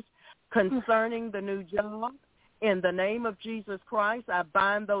cares concerning the new job. In the name of Jesus Christ, I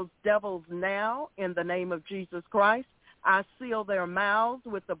bind those devils now in the name of Jesus Christ. I seal their mouths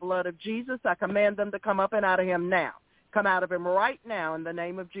with the blood of Jesus. I command them to come up and out of him now. Come out of him right now in the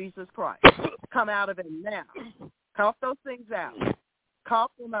name of Jesus Christ. Come out of him now. Cough those things out.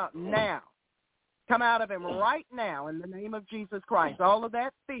 Cough them out now. Come out of him right now in the name of Jesus Christ. All of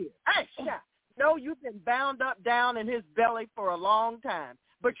that fear. Hey, no, you've been bound up down in his belly for a long time,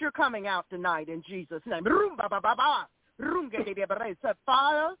 but you're coming out tonight in Jesus' name. Fire,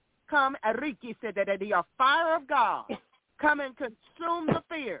 come, a fire of God. Come and consume the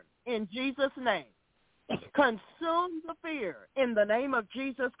fear in Jesus' name. Consume the fear in the name of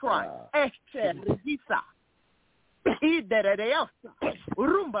Jesus Christ.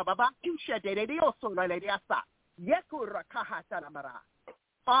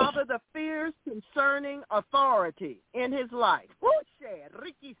 Father, the fears concerning authority in his life.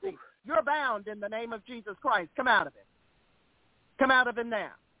 You're bound in the name of Jesus Christ. Come out of it. Come out of it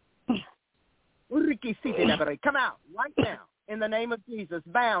now. Come out right now in the name of Jesus.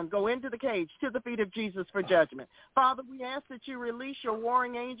 Bound. Go into the cage to the feet of Jesus for judgment. Father, we ask that you release your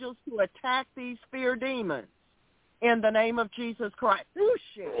warring angels to attack these fear demons in the name of Jesus Christ.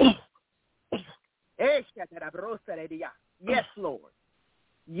 Yes, Lord.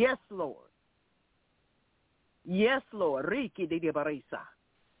 Yes, Lord. Yes, Lord.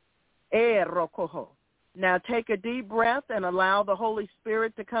 Now take a deep breath and allow the Holy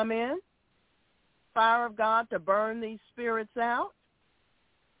Spirit to come in. Fire of God to burn these spirits out.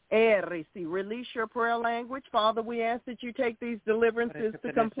 Release your prayer language. Father, we ask that you take these deliverances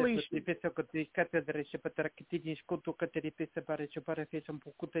to completion.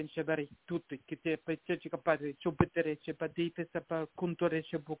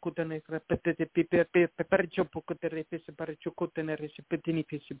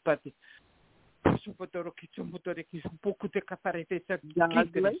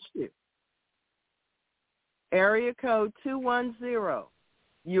 God bless you. Area code 210.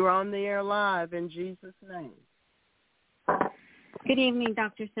 You're on the air live in Jesus' name. Good evening,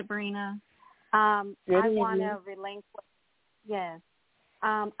 Dr. Sabrina. I want to relinquish. Yes.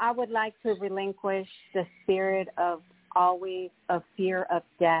 I would like to relinquish the spirit of always a fear of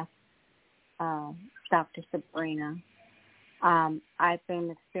death, Dr. Sabrina. I've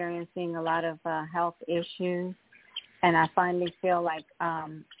been experiencing a lot of health issues, and I finally feel like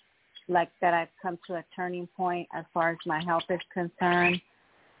that I've come to a turning point as far as my health is concerned.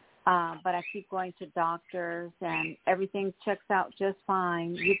 But I keep going to doctors, and everything checks out just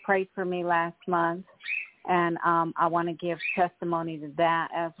fine. You prayed for me last month, and I want to give testimony to that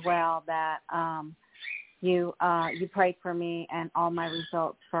as well, that you prayed for me, and all my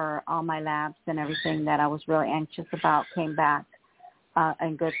results for all my labs and everything that I was really anxious about came back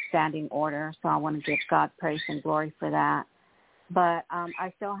in good standing order. So I want to give God praise and glory for that. But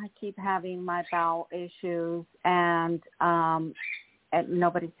I still keep having my bowel issues, and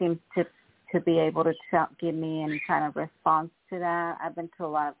nobody seems to be able to give me any kind of response to that. I've been to a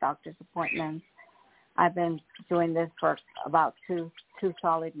lot of doctor's appointments. I've been doing this for about two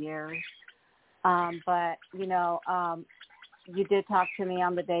solid years. But, you did talk to me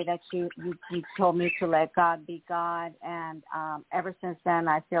on the day that you told me to let God be God. And ever since then,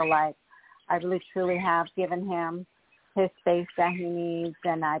 I feel like I really, truly have given him his space that he needs,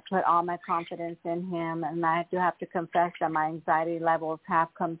 and I put all my confidence in him. And I do have to confess that my anxiety levels have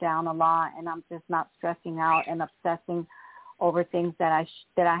come down a lot, and I'm just not stressing out and obsessing over things that I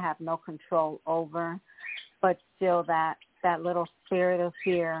have no control over. But still, that little spirit of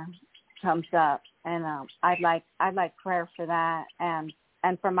fear comes up, and I'd like prayer for that, and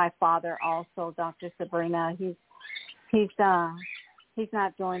for my father also, Dr. Sabrina. He's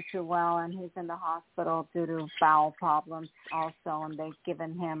not doing too well, and he's in the hospital due to bowel problems also, and they've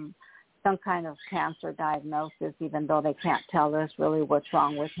given him some kind of cancer diagnosis, even though they can't tell us really what's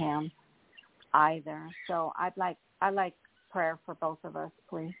wrong with him either. So I'd like prayer for both of us,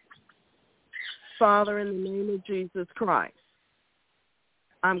 please. Father, in the name of Jesus Christ,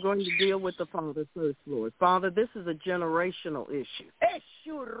 I'm going to deal with the father first, Lord. Father, this is a generational issue.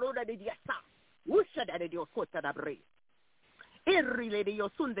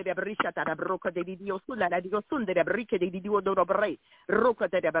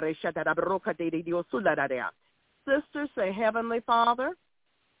 Sisters, say, Heavenly Father.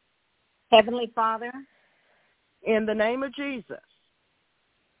 Heavenly Father. In the name of Jesus.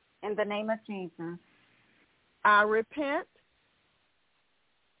 In the name of Jesus. I repent.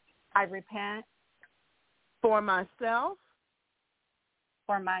 I repent. For myself.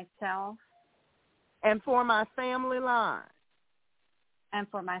 For myself. And for my family line. And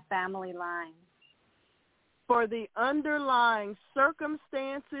for my family line. For the underlying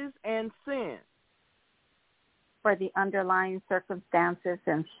circumstances and sins. For the underlying circumstances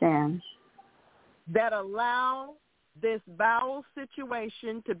and sins. That allow this bowel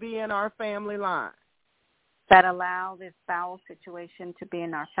situation to be in our family line. That allow this bowel situation to be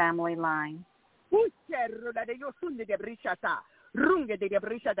in our family line. Runga de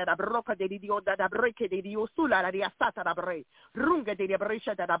brisha da broca de dio da breke de dio sulla la riassata da bre. Runga de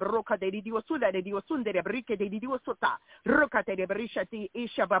brisha da broca de dio sulla de dio sunde de brike de dio sota. Roca de brisha ti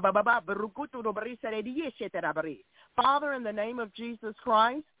isha baba baba brukutu do brisa de yeshe da bre. Father, in the name of Jesus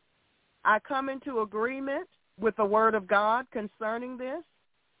Christ, I come into agreement with the word of God concerning this,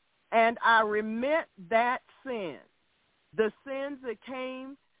 and I remit that sin, the sins that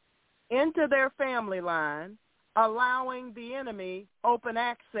came into their family line, allowing the enemy open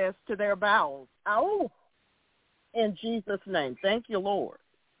access to their bowels. Oh, in Jesus' name. Thank you, Lord.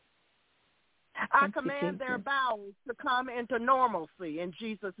 I command their bowels to come into normalcy in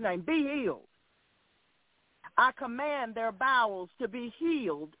Jesus' name. Be healed. I command their bowels to be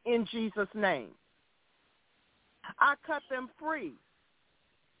healed in Jesus' name. I cut them free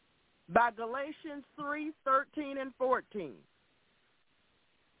by Galatians 3:13 and 14.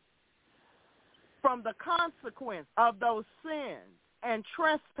 From the consequence of those sins and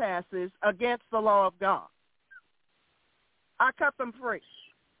trespasses against the law of God. I cut them free.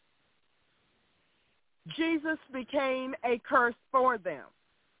 Jesus became a curse for them.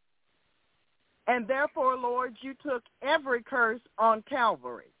 And therefore, Lord, you took every curse on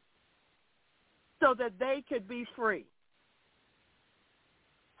Calvary so that they could be free.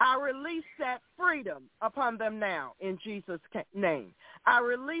 I release that freedom upon them now in Jesus' name. I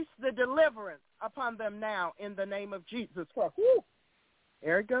release the deliverance upon them now in the name of Jesus Christ. Woo!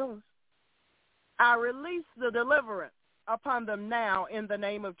 There it goes. I release the deliverance upon them now in the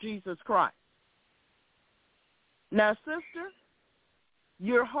name of Jesus Christ. Now, sister,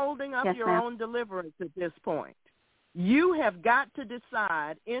 you're holding up your own deliverance at this point. You have got to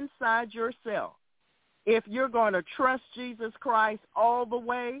decide inside yourself if you're going to trust Jesus Christ all the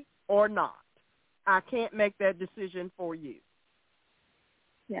way or not. I can't make that decision for you.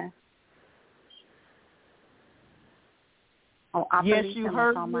 Yes. Oh, I yes, believe you him heard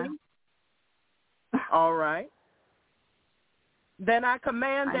with all me. my... All right. Then I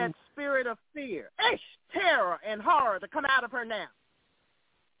command that spirit of fear, terror, and horror to come out of her now.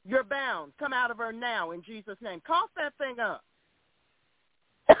 You're bound. Come out of her now in Jesus' name. Cough that thing up.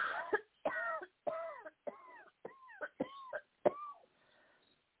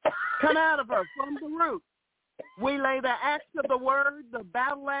 Come out of her from the root. We lay the axe of the word, the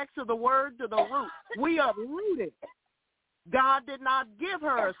battle axe of the word to the root. We uproot it. God did not give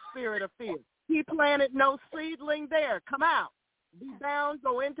her a spirit of fear. He planted no seedling there. Come out. Be bound.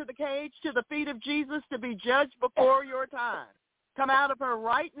 Go into the cage to the feet of Jesus to be judged before your time. Come out of her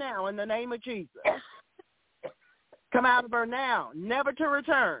right now in the name of Jesus. Come out of her now, never to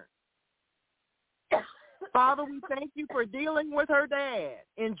return. Father, we thank you for dealing with her dad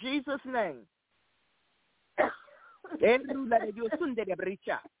in Jesus' name.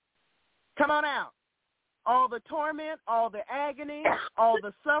 Come on out. All the torment, all the agony, all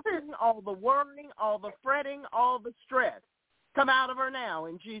the suffering, all the worrying, all the fretting, all the stress. Come out of her now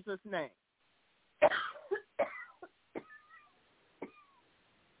in Jesus' name.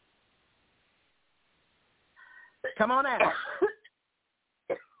 Come on out.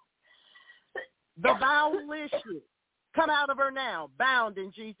 The bowel issue. Come out of her now, bound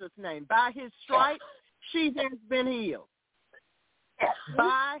in Jesus' name. By his stripes, she has been healed.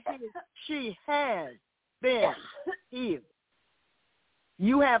 She has been healed.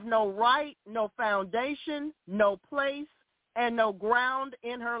 You have no right, no foundation, no place, and no ground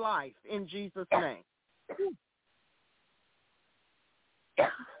in her life in Jesus' name.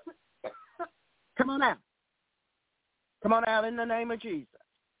 Come on out. Come on out in the name of Jesus.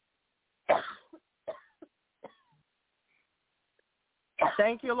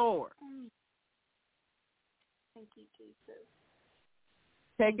 Thank you, Lord. Thank you, Jesus.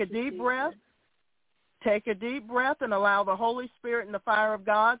 Take a deep breath. Take a deep breath and allow the Holy Spirit and the fire of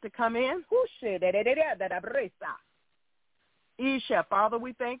God to come in. Isha, Father,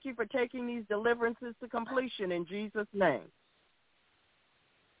 we thank you for taking these deliverances to completion in Jesus' name.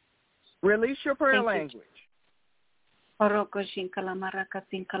 Release your prayer language. Horoko shinkala maraka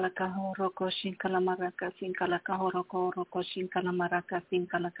sinkala ka horoko shinkala maraka sinkala ka horoko horoko shinkala maraka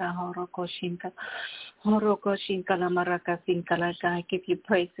sinkala ka horoko shinkala maraka sinkala ka. I give you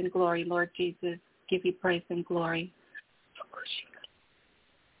praise and glory, Lord Jesus. Give you praise and glory.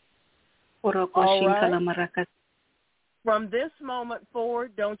 Horoko shinkala maraka. From this moment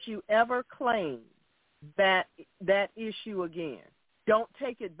forward, don't you ever claim that issue again. Don't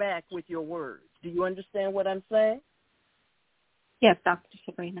take it back with your words. Do you understand what I'm saying? Yes, Dr.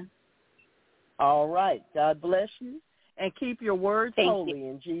 Sabrina. All right. God bless you. And keep your words Thank holy you.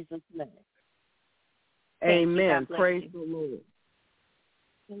 in Jesus' name. Thank Amen. you. Praise the Lord.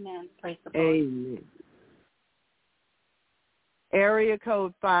 Amen. Praise the Lord. Amen. Area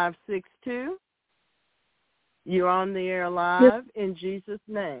code 562. You're on the air live in Jesus'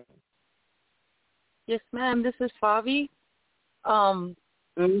 name. Yes, ma'am. This is Favi. I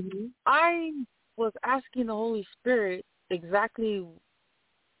was asking the Holy Spirit exactly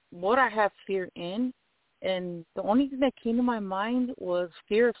what I have fear in, and the only thing that came to my mind was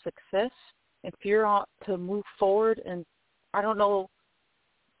fear of success and fear to move forward, and I don't know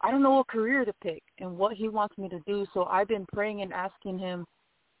what career to pick and what he wants me to do. So I've been praying and asking him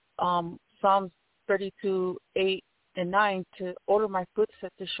Psalms 32, 8, and 9 to order my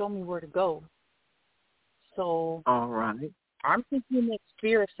footsteps to show me where to go. So all right. I'm thinking it's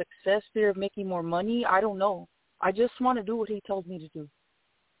fear of success, fear of making more money. I don't know. I just want to do what he told me to do.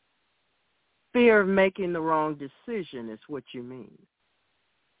 Fear of making the wrong decision is what you mean.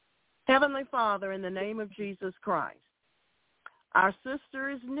 Heavenly Father, in the name of Jesus Christ, our sister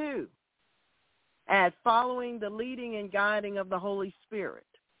is new at following the leading and guiding of the Holy Spirit.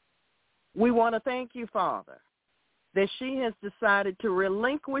 We want to thank you, Father, that she has decided to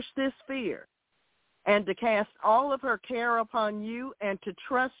relinquish this fear and to cast all of her care upon you and to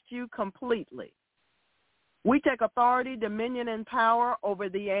trust you completely. We take authority, dominion, and power over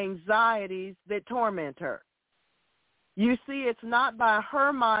the anxieties that torment her. You see, it's not by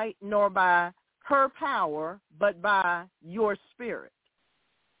her might nor by her power, but by your spirit.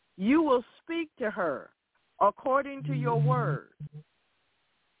 You will speak to her according to your word,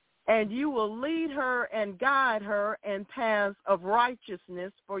 and you will lead her and guide her in paths of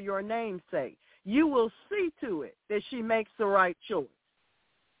righteousness for your name's sake. You will see to it that she makes the right choice.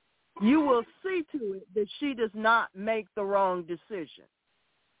 You will see to it that she does not make the wrong decision.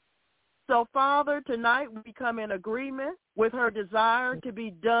 So, Father, tonight we come in agreement with her desire to be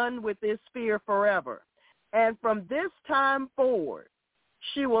done with this fear forever. And from this time forward,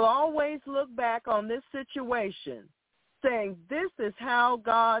 she will always look back on this situation saying, this is how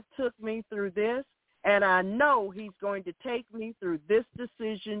God took me through this, and I know he's going to take me through this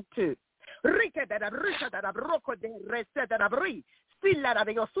decision too. Come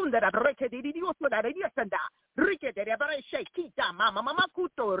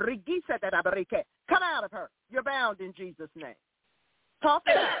out of her. You're bound in Jesus' name. Cough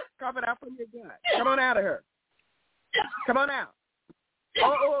it out. Cough it out from your gut. Come on out of her. Come on out.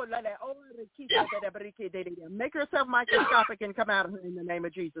 Make yourself microscopic and come out of her in the name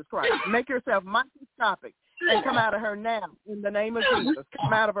of Jesus Christ. Make yourself microscopic and come out of her now in the name of Jesus.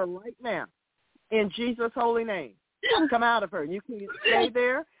 Come out of her right now in Jesus' holy name. Come out of her. You can't stay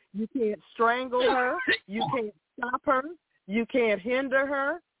there. You can't strangle her. You can't stop her. You can't hinder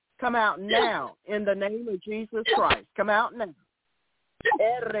her. Come out now in the name of Jesus Christ. Come out now.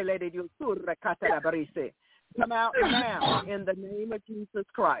 Come out now in the name of Jesus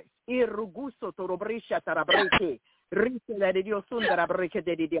Christ.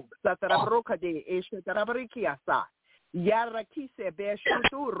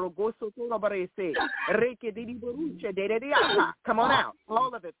 Come on out,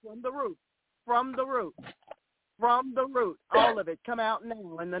 all of it from the root, from the root, from the root, all of it. Come out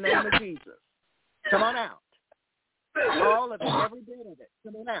now in the name of Jesus. Come on out. All of it, every bit of it,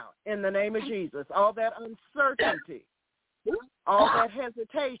 coming out in the name of Jesus. All that uncertainty, all that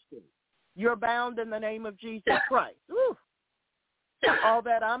hesitation, you're bound in the name of Jesus Christ. Woo. All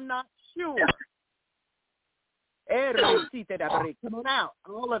that I'm not sure. Come on out,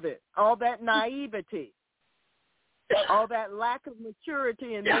 all of it. All that naivety, all that lack of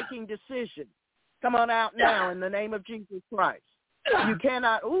maturity in making decisions. Come on out now in the name of Jesus Christ. You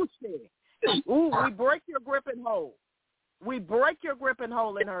cannot, we break your grip and hold. We break your grip and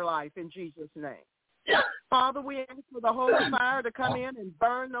hold in her life in Jesus' name. Father, we ask for the Holy Fire to come in and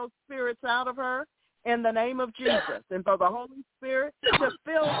burn those spirits out of her in the name of Jesus. And for the Holy Spirit to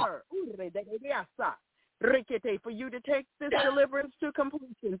fill her. For you to take this deliverance to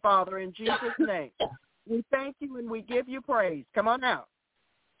completion, Father, in Jesus' name. We thank you and we give you praise. Come on out.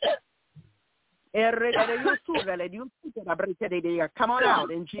 Come on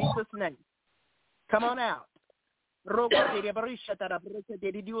out in Jesus' name. Come on out. Come on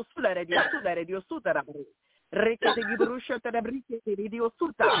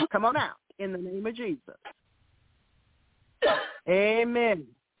out in the name of Jesus. Amen.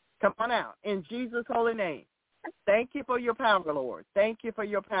 Come on out in Jesus' holy name. Thank you for your power, Lord. Thank you for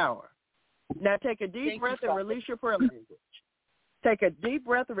your power. Now take a deep breath and release your prayer language. Take a deep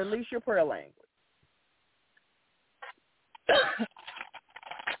breath and release your prayer language.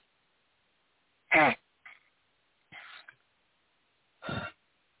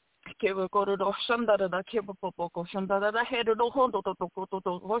 Keva Gorodo Shandada, Keva Popo, Shandada, head of the Hondo,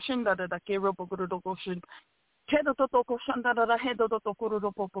 Washington, the Keva Bogoro Goshin, head of the Toko Shandada, head of the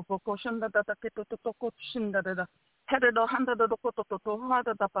Tokoro Popo, Shandada, Keto Toko Shindada, head of the Handa the Koto,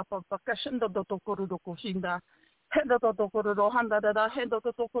 Hada the Papa, Kashanda the Tokoro Koshinda, head of the Tokoro Handa, head of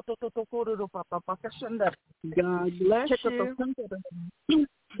the Tokoro Papa, Kashanda. God bless you.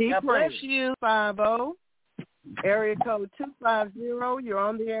 God bless you. 50. Area code 250. You're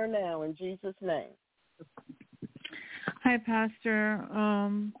on the air now in Jesus' name. Hi, Pastor.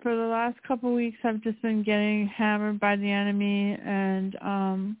 For the last couple of weeks, I've just been getting hammered by the enemy, and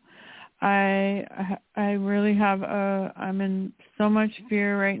I really have I'm in so much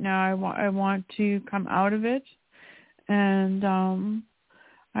fear right now. I want to come out of it, and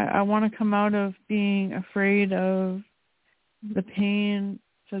I want to come out of being afraid of the pain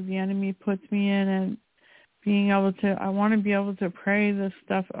that the enemy puts me in, and I want to be able to pray this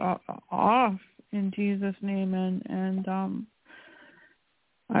stuff off in Jesus' name, and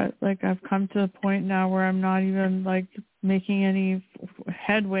I've come to the point now where I'm not even making any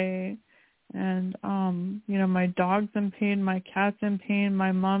headway, and my dog's in pain, my cat's in pain,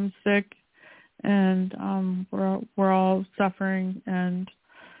 my mom's sick, and we're all suffering, and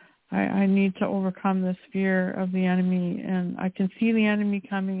I need to overcome this fear of the enemy, and I can see the enemy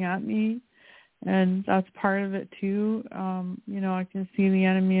coming at me. And that's part of it too. I can see the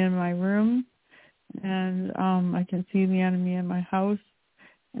enemy in my room, and I can see the enemy in my house,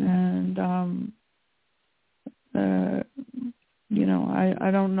 and I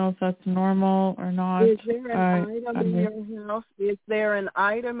don't know if that's normal or not. Is there an item in your house? Is there an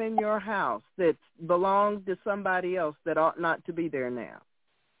item in your house that belongs to somebody else that ought not to be there now?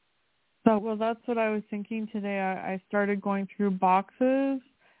 Well, that's what I was thinking today. I started going through boxes,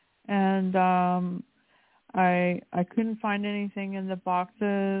 and I couldn't find anything in the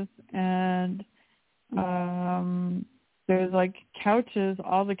boxes, and there's like couches.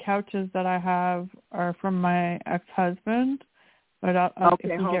 All the couches that I have are from my ex-husband, but if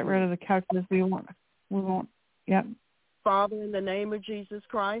we get rid of the couches, we won't. Yep. Father, in the name of Jesus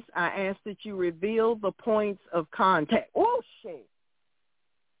Christ, I ask that you reveal the points of contact. Oh, shit.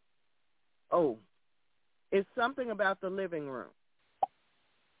 Oh, it's something about the living room.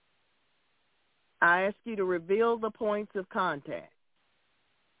 I ask you to reveal the points of contact.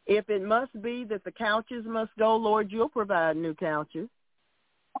 If it must be that the couches must go, Lord, you'll provide new couches.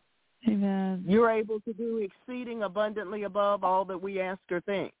 Amen. You're able to do exceeding abundantly above all that we ask or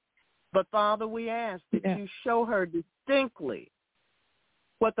think. But, Father, we ask that you show her distinctly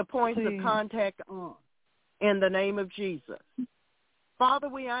what the points of contact are in the name of Jesus. Father,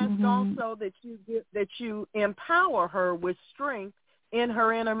 we ask also that you empower her with strength in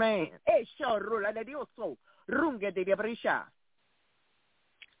her inner man.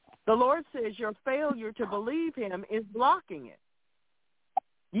 The Lord says your failure to believe him is blocking it.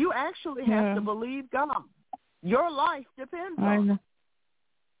 You actually have to believe God. Your life depends on it.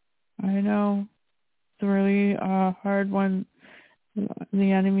 I know. It's really hard when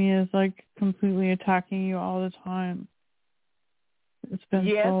the enemy is like completely attacking you all the time. It's been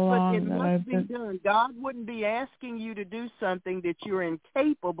so long but it must be done. God wouldn't be asking you to do something that you're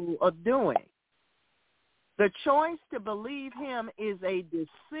incapable of doing. The choice to believe him is a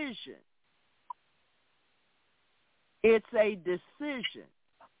decision. It's a decision.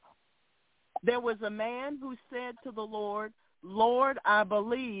 There was a man who said to the Lord, Lord, I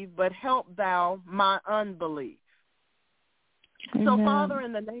believe, but help thou my unbelief. Amen. So, Father,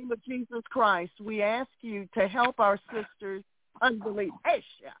 in the name of Jesus Christ, we ask you to help our sister's unbelief.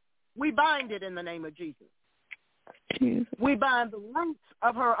 We bind it in the name of Jesus. We bind the roots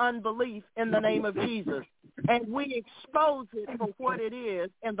of her unbelief in the name of Jesus, and we expose it for what it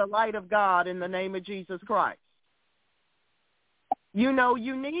is in the light of God in the name of Jesus Christ. You know,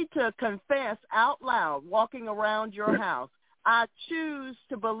 you need to confess out loud, walking around your house, I choose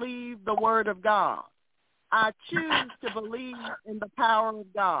to believe the word of God. I choose to believe in the power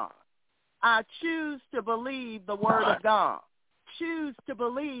of God. I choose to believe the word of God. Choose to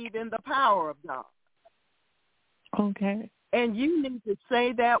believe in the power of God. Okay. And you need to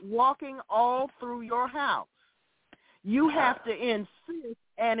say that walking all through your house. You have to insist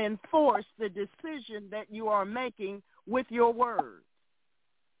and enforce the decision that you are making with your words.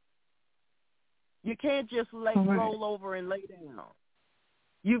 You can't just roll over and lay down.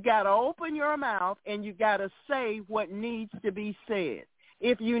 You've got to open your mouth and you've got to say what needs to be said.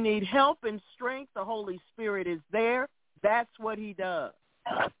 If you need help and strength, the Holy Spirit is there. That's what he does.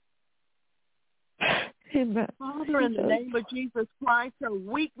 Amen. Father, in the name of Jesus Christ, her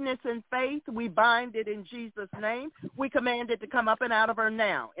weakness in faith, we bind it in Jesus' name. We command it to come up and out of her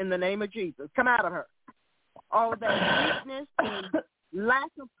now in the name of Jesus. Come out of her. All of that weakness and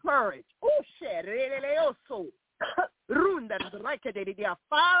lack of courage.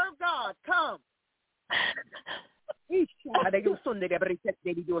 Fire of God, come.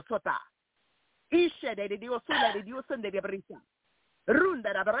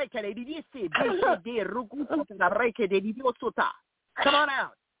 Come on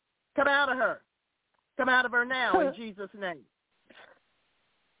out. Come out of her. Come out of her now in Jesus' name.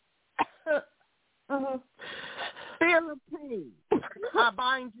 Fear of pain, I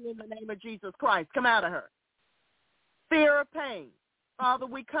bind you in the name of Jesus Christ. Come out of her. Fear of pain. Father,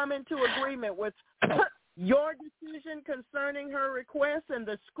 we come into agreement with your decision concerning her request and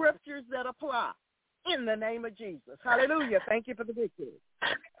the scriptures that apply in the name of Jesus. Hallelujah. Thank you for the victory.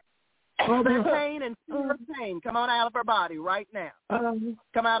 All that pain and fear of pain, come on out of her body right now.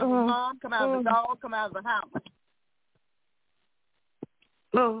 Come out of the mom, come out of the dog, come out of the house.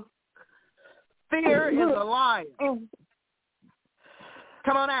 Fear is a liar.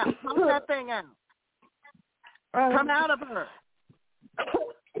 Come on out. Pump that thing out. Come out of her.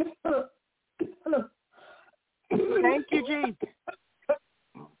 Thank you, Jesus.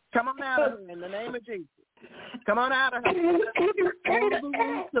 Come on out of her in the name of Jesus. Come on out of her. All the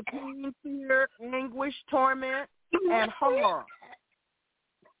roots of pain, fear, anguish, torment, and horror.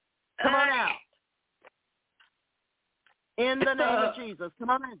 Come on out. In the name of Jesus. Come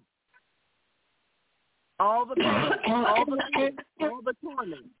on out. All the pain, all the fear, all the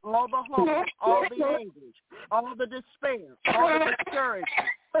torment, all the horror, all the anguish, all the despair, all the discouragement,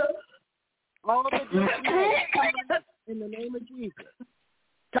 all the dismay, in the name of Jesus.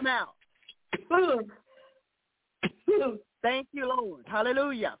 Come out. Thank you, Lord.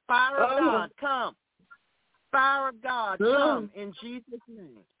 Hallelujah. Fire of God, come. Fire of God, come in Jesus'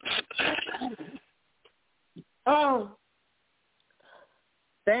 name. Oh.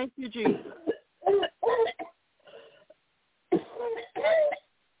 Thank you, Jesus.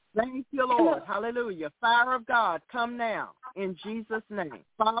 Thank you, Lord. Hallelujah. Fire of God, come now in Jesus' name.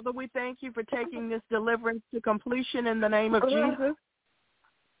 Father, we thank you for taking this deliverance to completion in the name of Jesus.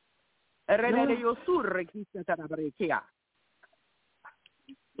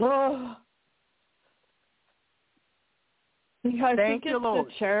 Oh. Yeah, I think it's the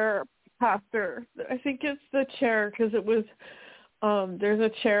chair, Pastor. I think it's the chair because it was. There's a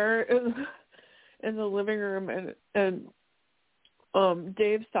chair in the living room, and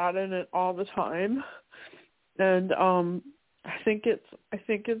Dave sat in it all the time, and I think it's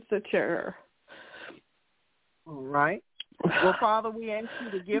the chair. All right. Well, Father, we ask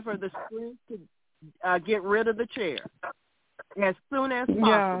you to give her the strength to get rid of the chair as soon as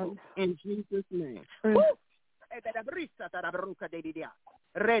possible in Jesus' name.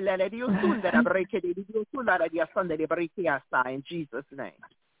 In Jesus' name.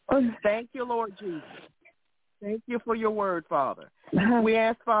 Thank you, Lord Jesus. Thank you for your word, Father. We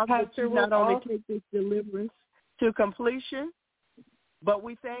ask, Father, that you not only take this deliverance to completion, but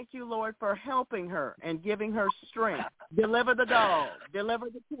we thank you, Lord, for helping her and giving her strength. Deliver the dog. Deliver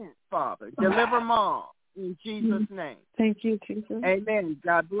the tent, Father. Deliver Mom in Jesus' name. Thank you, Jesus. Amen.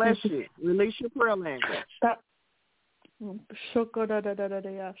 God bless you. Release your prayer language.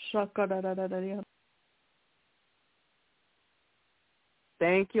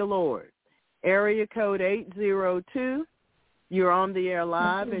 Thank you, Lord. Area code 802. You're on the air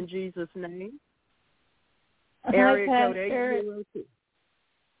live in Jesus' name. Area code 802.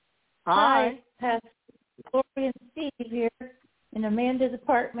 Hi, Pastor Lori and Steve here in Amanda's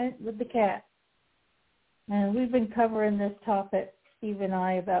apartment with the cat. And we've been covering this topic, Steve and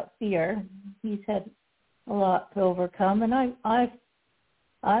I, about fear. He's had a lot to overcome, and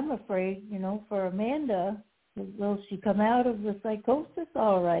I'm afraid, for Amanda, will she come out of the psychosis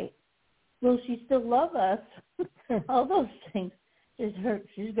all right? Will she still love us? All those things just hurt.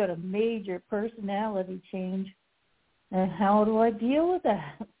 She's got a major personality change. And how do I deal with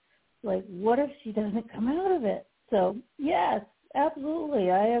that? Like, what if she doesn't come out of it? So, yes,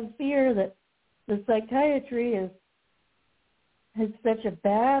 absolutely. I have fear that the psychiatry is such a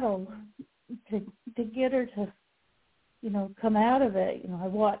battle to get her to, come out of it. I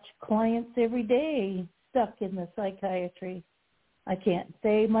watch clients every day stuck in the psychiatry. I can't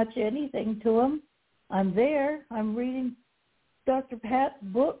say much anything to them. I'm there. I'm reading Dr. Pat's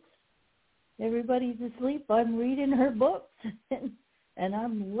books. Everybody's asleep. I'm reading her books, and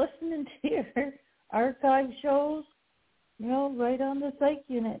I'm listening to her archive shows, right on the psych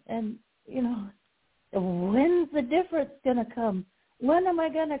unit. And, when's the difference going to come? When am I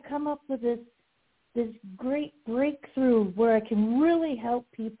going to come up with this great breakthrough where I can really help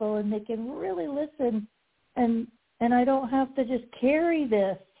people and they can really listen and I don't have to just carry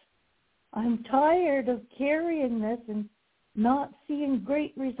this? I'm tired of carrying this and not seeing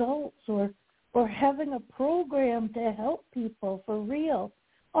great results or having a program to help people for real.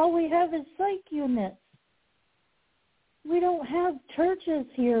 All we have is psych units. We don't have churches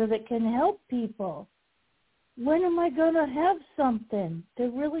here that can help people. When am I going to have something to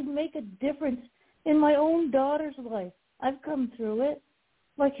really make a difference in my own daughter's life? I've come through it.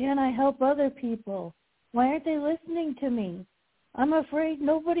 Why can't I help other people? Why aren't they listening to me? I'm afraid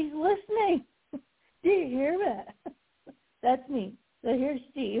nobody's listening. Do you hear that? That's me. So here's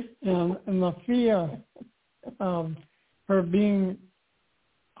Steve. And the fear of her being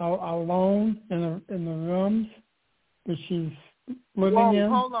alone in the rooms that she's living in.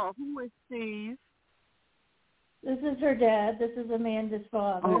 Hold on. Who is Steve? This is her dad. This is Amanda's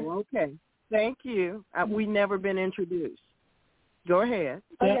father. Oh, okay. Thank you. We've never been introduced. Go ahead.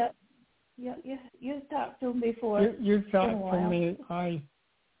 Oh, yeah. Yeah, you've talked to him before. You've talked to me.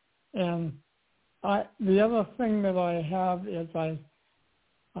 The other thing that I have is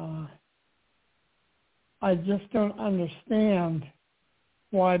I just don't understand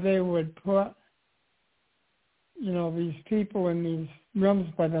why they would put, these people in these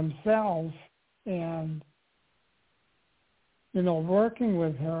rooms by themselves and, working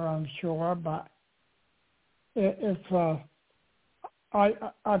with her, I'm sure, but I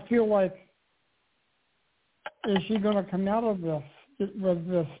feel like, is she going to come out of this with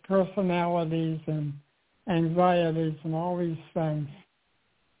this personalities and anxieties and all these things?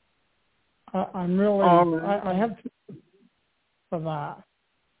 I'm really, I have to for that.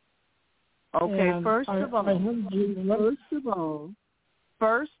 Okay, and first of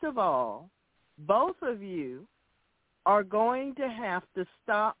all, both of you are going to have to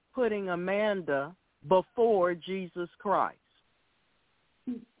stop putting Amanda before Jesus Christ.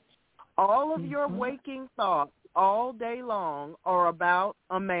 All of your waking thoughts all day long are about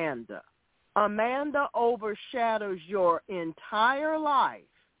Amanda. Amanda overshadows your entire life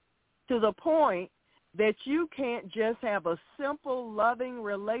to the point that you can't just have a simple, loving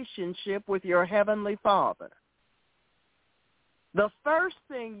relationship with your Heavenly Father. The first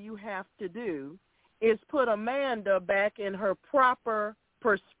thing you have to do is put Amanda back in her proper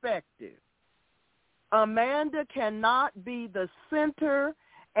perspective. Amanda cannot be the center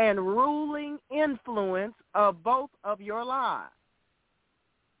and ruling influence of both of your lives.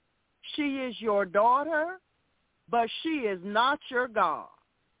 She is your daughter, but she is not your God.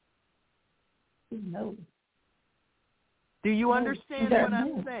 No. Do you understand what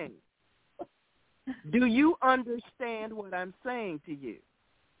I'm saying? Do you understand what I'm saying to you?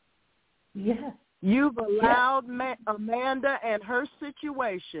 Yes. You've allowed Amanda and her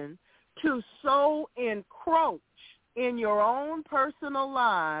situation to so encroach in your own personal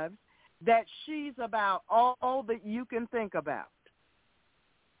lives that she's about all that you can think about.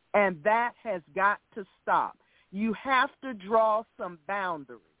 And that has got to stop. You have to draw some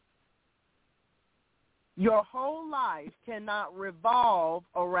boundaries. Your whole life cannot revolve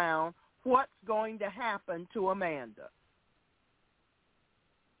around what's going to happen to Amanda.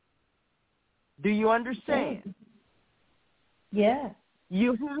 Do you understand? Yes.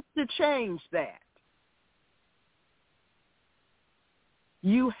 You have to change that.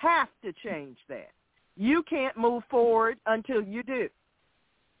 You have to change that. You can't move forward until you do.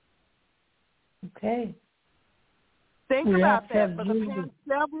 Okay. Think about that.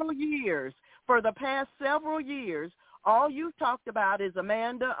 For the past several years, all you've talked about is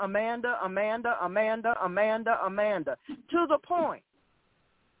Amanda, Amanda, Amanda, Amanda, Amanda, Amanda, to the point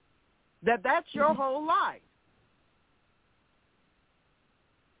that that's your whole life.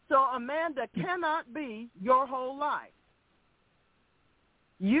 So Amanda cannot be your whole life.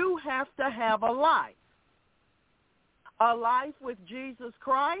 You have to have a life with Jesus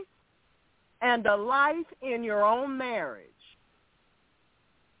Christ, and a life in your own marriage.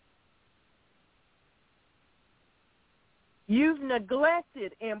 You've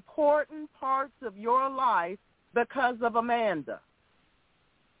neglected important parts of your life because of Amanda.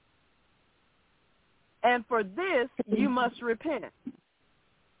 And for this, you must repent.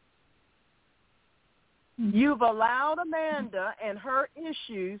 You've allowed Amanda and her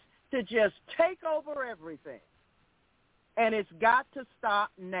issues to just take over everything. And it's got to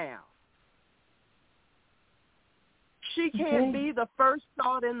stop now. She can't be the first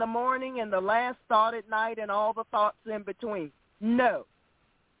thought in the morning and the last thought at night and all the thoughts in between. No.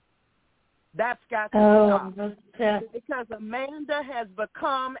 That's got to stop. Because Amanda has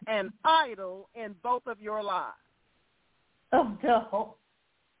become an idol in both of your lives. Oh, no.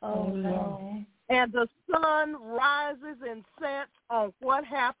 Oh, no. And the sun rises and sets on what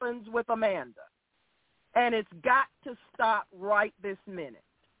happens with Amanda. And it's got to stop right this minute.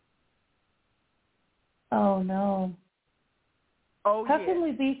 Oh, no. Oh, how can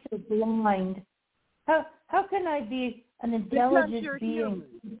we be so blind? How can I be an intelligent being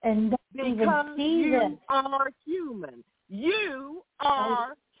and not even see this? Because you are human. You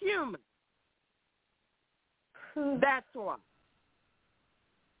are human. That's why.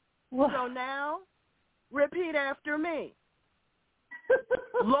 What? So now, repeat after me.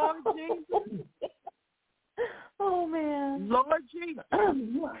 Lord Jesus. Oh, man. Lord Jesus.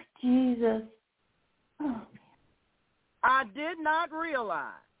 Lord Jesus. Oh, man. I did not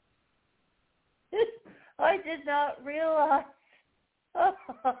realize. I did not realize.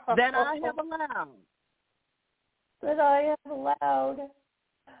 That I have allowed. That I have allowed.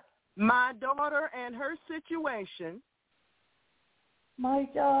 My daughter and her situation. My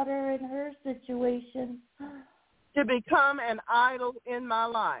daughter and her situation. To become an idol in my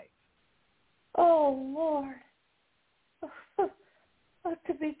life. Oh, Lord.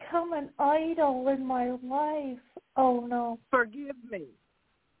 To become an idol in my life. Oh, no. Forgive me.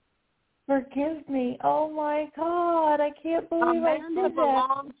 Forgive me. Oh, my God. I can't believe I did that. Amanda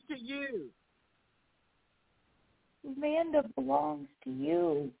belongs to you. Amanda belongs to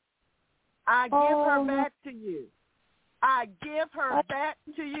you. I give her back to you. I give her back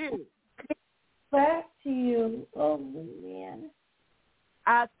to you. Back to you. Oh, man.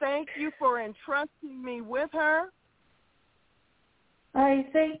 I thank you for entrusting me with her. I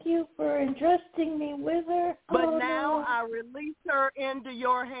thank you for entrusting me with her. But now I release her into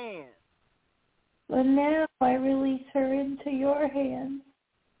your hands. But now I release her into your hands.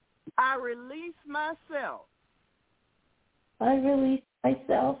 I release myself. I release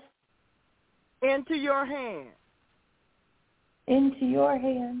myself into your hands. into your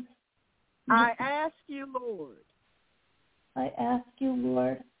hands. I ask you, Lord. I ask you,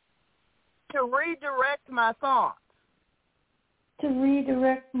 Lord, to redirect my thoughts. To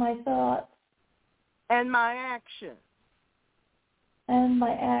redirect my thoughts. And my actions. And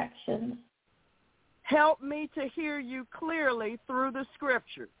my actions. Help me to hear you clearly through the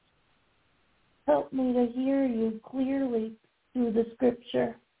Scriptures. Help me to hear you clearly through the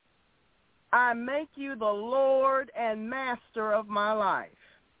Scripture. I make you the Lord and Master of my life.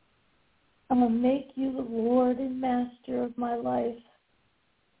 I'm going to make you the Lord and Master of my life.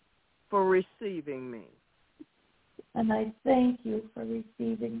 For receiving me. And I thank you for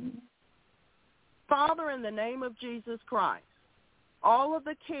receiving me. Father, in the name of Jesus Christ, all of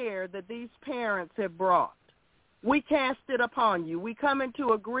the care that these parents have brought, we cast it upon you. We come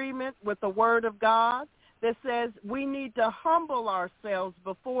into agreement with the Word of God that says we need to humble ourselves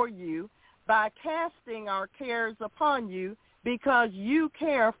before you by casting our cares upon you because you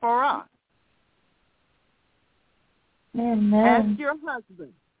care for us. Amen. Ask your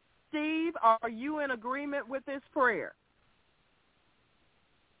husband. Steve, are you in agreement with this prayer?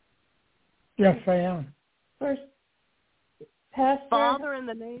 Yes, I am. First, Pastor. Father, in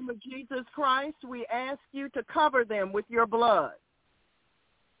the name of Jesus Christ, we ask you to cover them with your blood.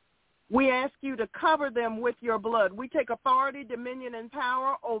 We ask you to cover them with your blood. We take authority, dominion, and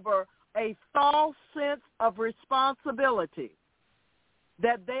power over a false sense of responsibility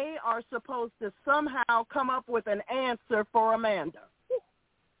that they are supposed to somehow come up with an answer for Amanda.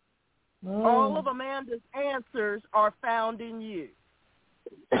 Oh. All of Amanda's answers are found in you.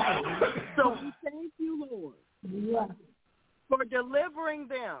 So we thank you, Lord, for delivering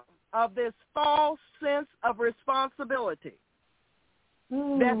them of this false sense of responsibility,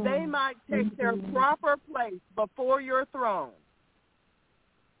 that they might take their proper place before your throne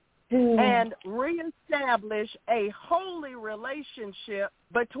and reestablish a holy relationship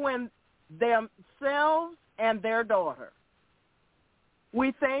between themselves and their daughter.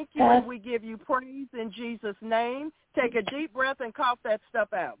 We thank you and we give you praise in Jesus' name. Take a deep breath and cough that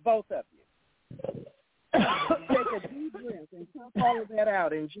stuff out, both of you. Take a deep breath and cough all of that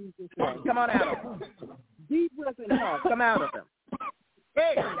out in Jesus' name. Come on out of them. Deep breath and cough. Come out of them.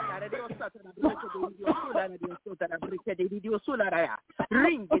 Hey, come on out,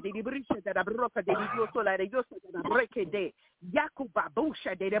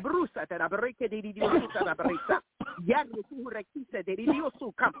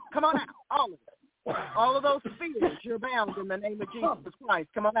 all of it. All of those fears, you're bound in the name of Jesus Christ.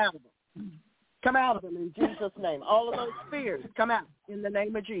 Come on out of them. Come out of them in Jesus' name. All of those fears, come out in the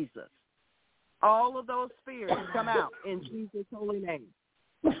name of Jesus. All of those fears, come out in Jesus' holy name.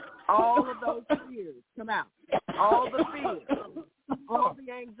 All of those fears, come out. All the fears, all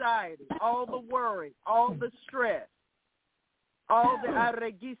the anxiety, all the worry, all the stress, all the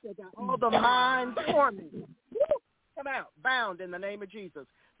mind torment, come out, bound in the name of Jesus.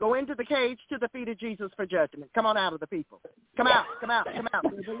 Go into the cage to the feet of Jesus for judgment. Come on out of the people. Come out, come out, come out.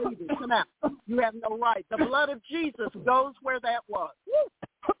 They're believers. Come out. You have no right. The blood of Jesus goes where that was.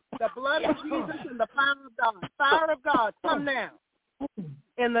 The blood of Jesus and the fire of God. Fire of God, come now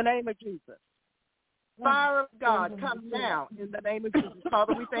in the name of Jesus. Fire of God, come now in the name of Jesus.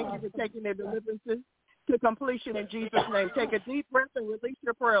 Father, we thank you for taking their deliverances to completion in Jesus' name. Take a deep breath and release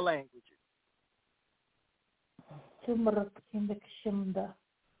your prayer languages.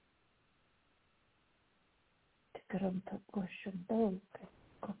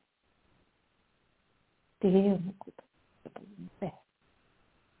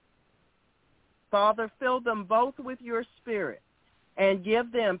 Father, fill them both with your spirit and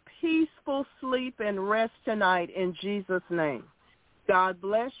give them peaceful sleep and rest tonight in Jesus' name. God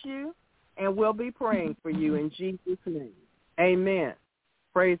bless you, and we'll be praying for you in Jesus' name. Amen.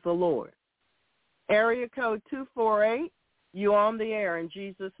 Praise the Lord. Area code 248, you on the air in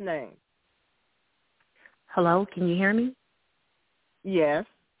Jesus' name. Hello, can you hear me? Yes.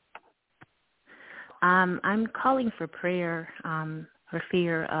 I'm calling for prayer for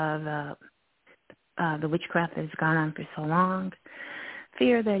fear of the witchcraft that has gone on for so long,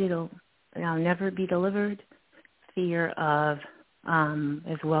 fear that I'll never be delivered, fear of,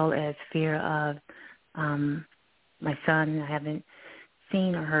 as well as fear of my son. I haven't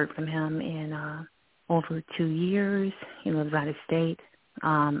seen or heard from him in over 2 years. He lives out of state,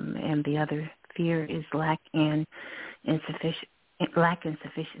 and the other fear is lack and insufficiency.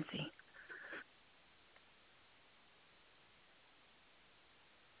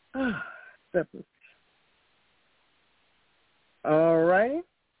 All right.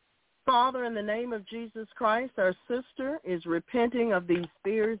 Father, in the name of Jesus Christ, our sister is repenting of these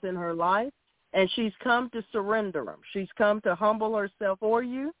fears in her life and she's come to surrender them. She's come to humble herself for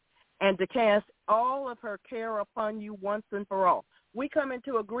you and to cast all of her care upon you once and for all. We come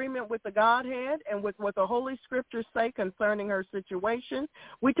into agreement with the Godhead and with what the Holy Scriptures say concerning her situation.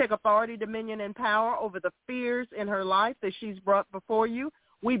 We take authority, dominion, and power over the fears in her life that she's brought before you.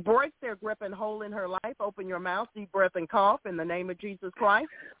 We break their grip and hold in her life. Open your mouth, deep breath, and cough in the name of Jesus Christ.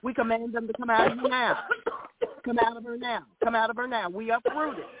 We command them to come out of you now. Come out of her now. Come out of her now. We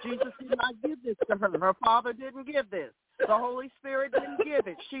uproot it. Jesus did not give this to her. Her Father didn't give this. The Holy Spirit didn't give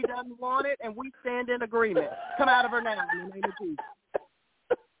it. She doesn't want it, and we stand in agreement. Come out of her now in the name of Jesus.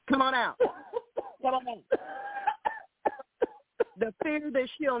 Come on out. Come on out. The fear that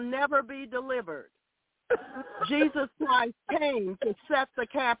she'll never be delivered. Jesus Christ came to set the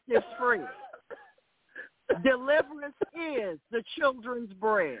captives free. Deliverance is the children's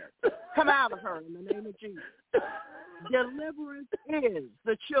bread. Come out of her in the name of Jesus. Deliverance is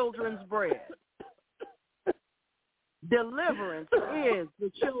the children's bread. Deliverance is the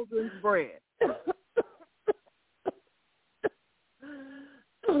children's bread.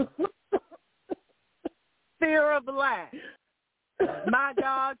 Fear of lack. My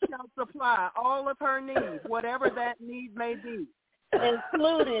God shall supply all of her needs, whatever that need may be,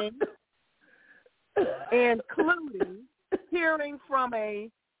 including hearing from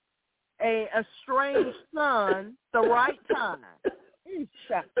a estranged son the right time.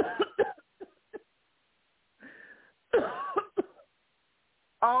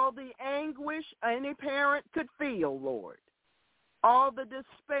 All the anguish any parent could feel, Lord. All the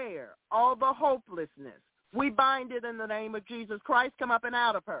despair, all the hopelessness. We bind it in the name of Jesus Christ. Come up and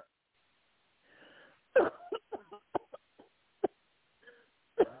out of her.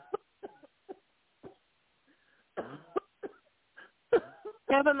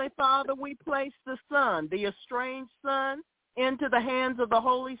 Heavenly Father, we place the son, the estranged son, into the hands of the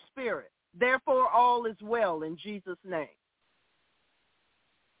Holy Spirit. Therefore, all is well in Jesus' name.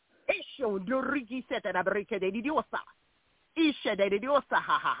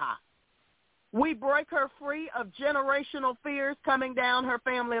 We break her free of generational fears coming down her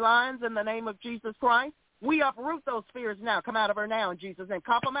family lines in the name of Jesus Christ. We uproot those fears now. Come out of her now in Jesus' name.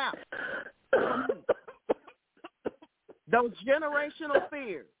 Cop them out. Those generational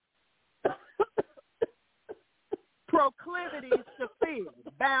fears, proclivities to fear,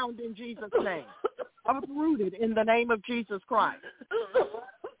 bound in Jesus' name. Uprooted in the name of Jesus Christ.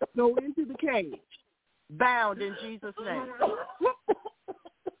 Go into the cage, bound in Jesus' name.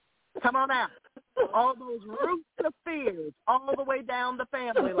 Come on out. All those roots of fears all the way down the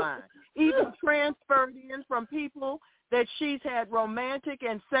family line, even transferred in from people that she's had romantic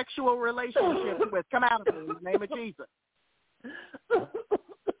and sexual relationships with. Come out of her in the name of Jesus.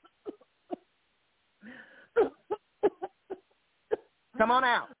 Come on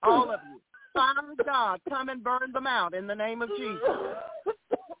out, all of you. Fire of God, come and burn them out in the name of Jesus.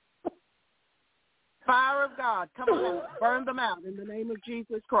 Fire of God, come on, burn them out in the name of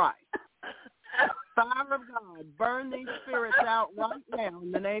Jesus Christ. Fire of God, burn these spirits out right now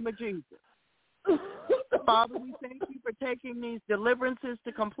in the name of Jesus. Father, we thank you for taking these deliverances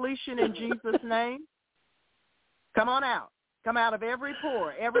to completion in Jesus' name. Come on out. Come out of every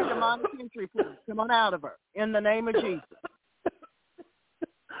pore, every demonic entry point. Come on out of her in the name of Jesus.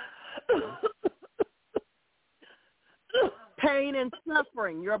 Pain and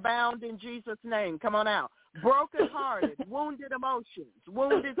suffering, you're bound in Jesus' name. Come on out. Broken-hearted, wounded emotions,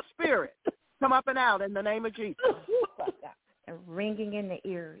 wounded spirit, come up and out in the name of Jesus. And ringing in the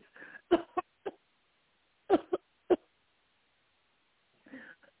ears.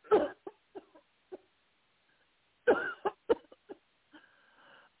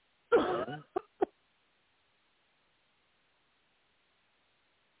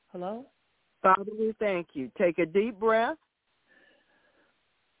 Hello? Father, we thank you. Take a deep breath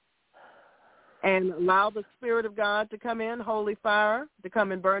and allow the Spirit of God to come in, holy fire, to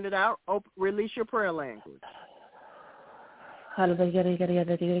come and burn it out. Release your prayer language.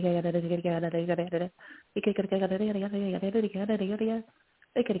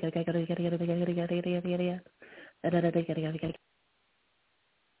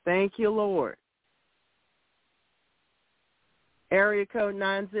 Thank you, Lord. Area code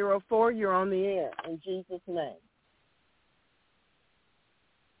 904, you're on the air in Jesus' name.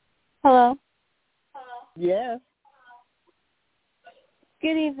 Hello. Yes.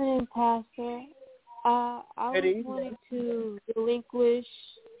 Good evening, Pastor. I wanted to relinquish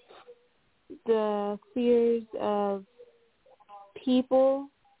the fears of people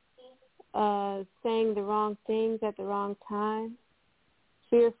saying the wrong things at the wrong time,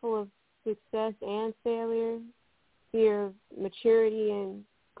 fearful of success and failure, fear of maturity and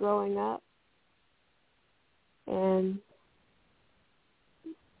growing up, and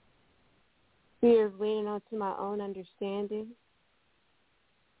fear of leaning onto my own understanding.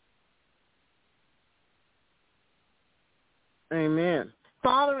 Amen.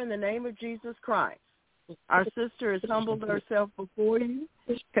 Father, in the name of Jesus Christ, our sister has humbled herself before you,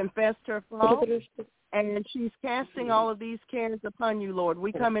 confessed her fault, and she's casting all of these cares upon you, Lord.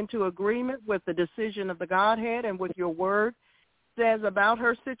 We come into agreement with the decision of the Godhead and with your word says about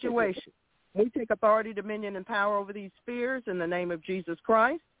her situation. We take authority, dominion, and power over these fears in the name of Jesus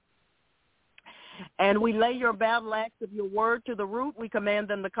Christ. And we lay your battle axe of your word to the root. We command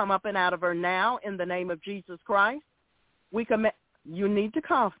them to come up and out of her now in the name of Jesus Christ. You need to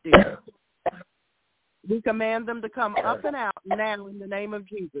cough, dear. We command them to come up and out now in the name of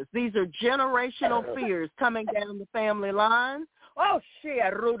Jesus. These are generational fears coming down the family line.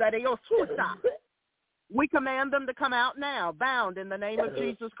 We command them to come out now, bound in the name of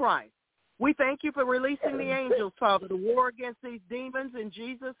Jesus Christ. We thank you for releasing the angels, Father, to war against these demons in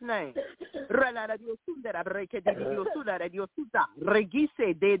Jesus' name.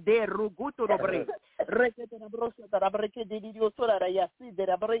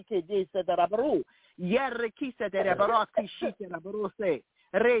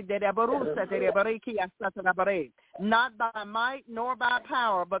 Not by might nor by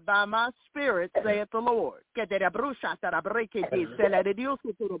power, but by my spirit, saith the Lord.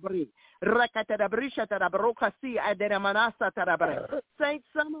 Saints,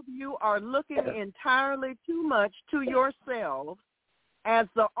 some of you are looking entirely too much to yourselves as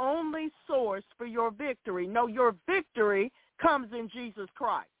the only source for your victory. No, your victory comes in Jesus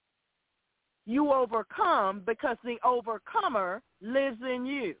Christ. You overcome because the overcomer lives in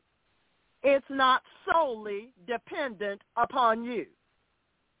you. It's not solely dependent upon you.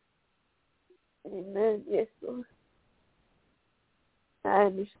 Amen. Yes, Lord. I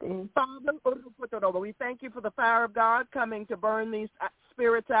understand. Father, we thank you for the fire of God coming to burn these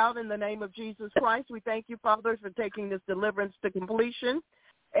spirits out in the name of Jesus Christ. We thank you, Father, for taking this deliverance to completion.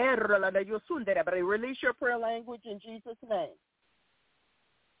 Release your prayer language in Jesus' name.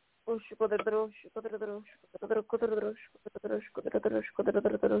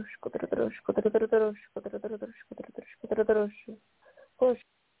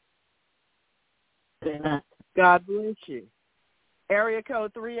 God bless you. Area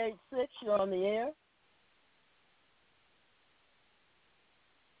code 386, you're on the air.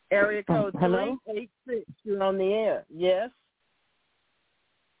 Area code 386, you're on the air. Yes?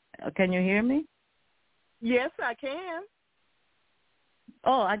 Can you hear me? Yes, I can.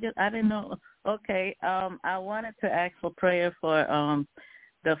 Oh, I didn't know. Okay. I wanted to ask for prayer for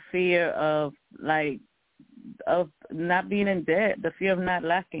the fear of not being in debt, the fear of not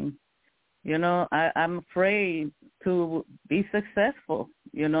lacking. You know, I'm afraid to be successful,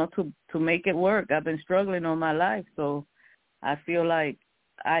 you know, to make it work. I've been struggling all my life, so I feel like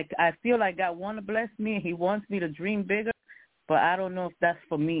God wants to bless me. He wants me to dream bigger, but I don't know if that's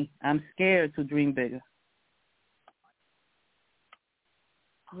for me. I'm scared to dream bigger.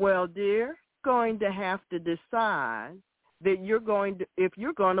 Well, dear, going to have to decide that if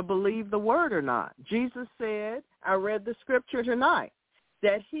you're going to believe the word or not. Jesus said, I read the scripture tonight,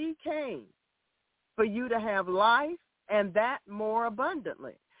 that he came for you to have life and that more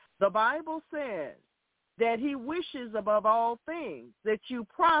abundantly. The Bible says that he wishes above all things that you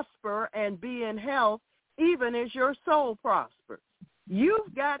prosper and be in health, even as your soul prospers.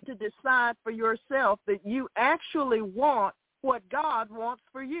 You've got to decide for yourself that you actually want what God wants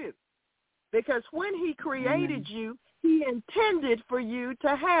for you. Because when he created you, he intended for you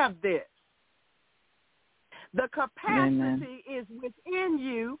to have this. The capacity is within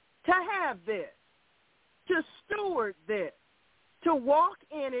you to have this, to steward this, to walk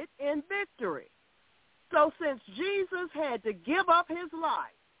in it in victory. So since Jesus had to give up his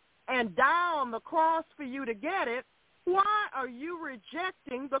life and die on the cross for you to get it, why are you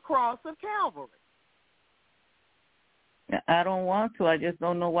rejecting the cross of Calvary? I don't want to. I just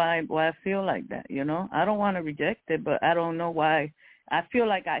don't know why I feel like that, you know. I don't want to reject it, but I don't know why. I feel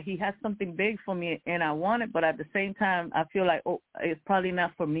like he has something big for me, and I want it, but at the same time, I feel like, it's probably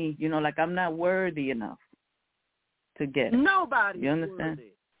not for me, you know, like I'm not worthy enough to get it. Nobody's you understand?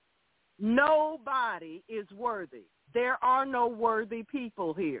 worthy. Nobody is worthy. There are no worthy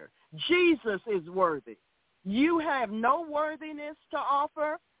people here. Jesus is worthy. You have no worthiness to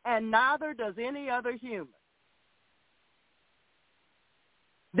offer, and neither does any other human.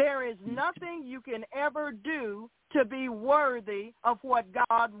 There is nothing you can ever do to be worthy of what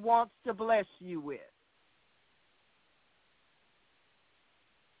God wants to bless you with.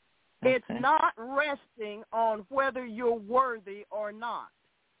 Okay. It's not resting on whether you're worthy or not.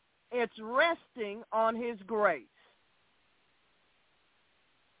 It's resting on his grace.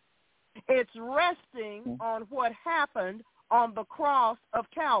 It's resting on what happened on the cross of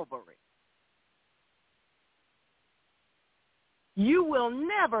Calvary. You will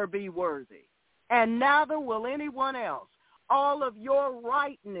never be worthy, and neither will anyone else. All of your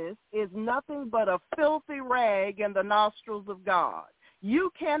rightness is nothing but a filthy rag in the nostrils of God.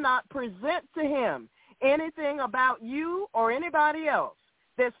 You cannot present to him anything about you or anybody else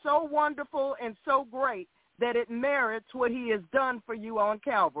that's so wonderful and so great that it merits what he has done for you on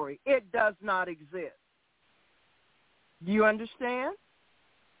Calvary. It does not exist. Do you understand?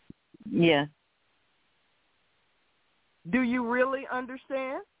 Yes. Do you really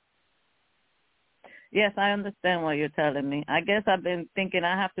understand? Yes, I understand what you're telling me. I guess I've been thinking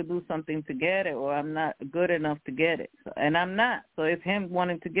I have to do something to get it, or I'm not good enough to get it. And I'm not. So it's him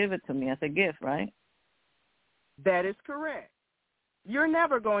wanting to give it to me as a gift, right? That is correct. You're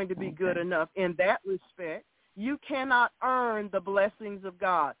never going to be good enough in that respect. You cannot earn the blessings of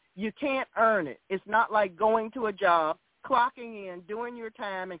God. You can't earn it. It's not like going to a job, clocking in, doing your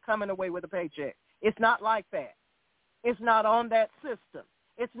time, and coming away with a paycheck. It's not like that. It's not on that system.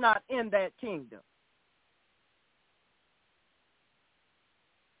 It's not in that kingdom.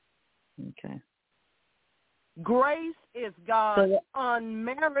 Okay. Grace is God's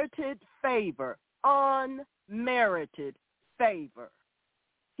unmerited favor. Unmerited favor.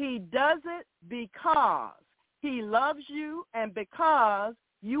 He does it because he loves you and because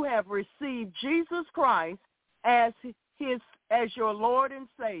you have received Jesus Christ as your Lord and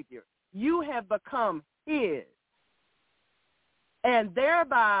Savior. You have become his. And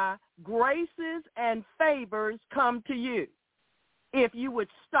thereby graces and favors come to you if you would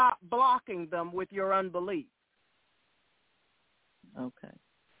stop blocking them with your unbelief. Okay.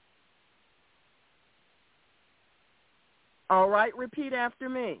 All right, repeat after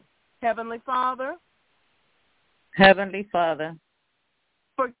me. Heavenly Father. Heavenly Father.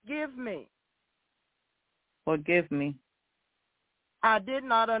 Forgive me. Forgive me. I did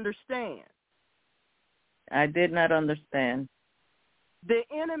not understand. I did not understand. The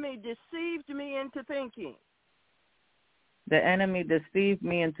enemy deceived me into thinking. The enemy deceived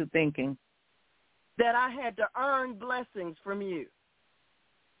me into thinking that I had to earn blessings from you.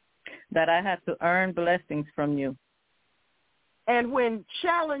 That I had to earn blessings from you. And when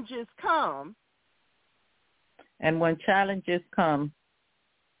challenges come, and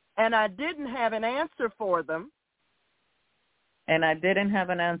I didn't have an answer for them,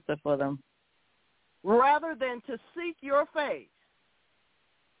 rather than to seek your face,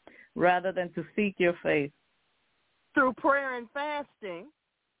 through prayer and fasting,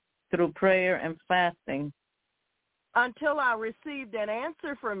 until I received an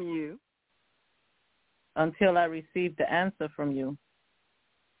answer from you,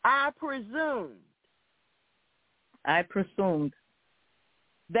 I presumed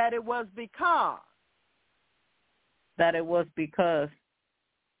that it was because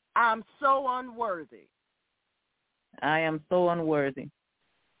I'm so unworthy. I am so unworthy.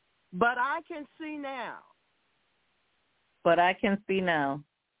 But I can see now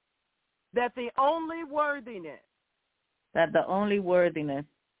that the only worthiness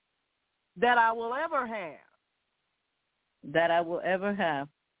that I will ever have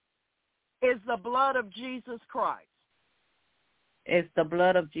is the blood of Jesus Christ.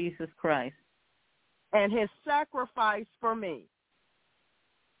 And his sacrifice for me.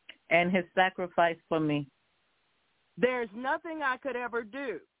 There's nothing I could ever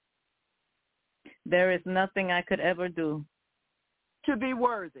do. To be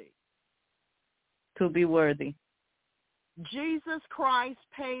worthy. Jesus Christ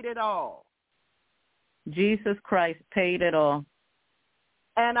paid it all.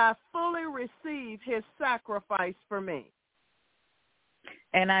 And I fully receive his sacrifice for me.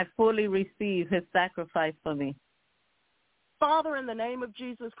 Father, in the name of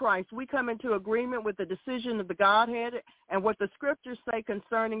Jesus Christ, we come into agreement with the decision of the Godhead and what the scriptures say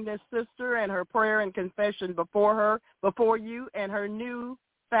concerning this sister and her prayer and confession before you, and her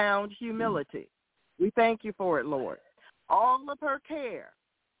newfound humility. We thank you for it, Lord. All of her care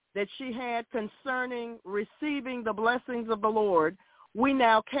that she had concerning receiving the blessings of the Lord, we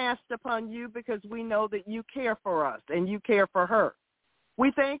now cast upon you because we know that you care for us and you care for her.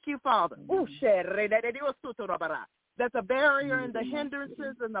 We thank you, Father, that the barrier and the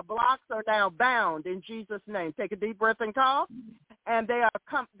hindrances and the blocks are now bound in Jesus' name. Take a deep breath and cough, and they've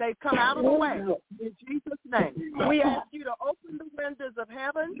come out of the way in Jesus' name. We ask you to open the windows of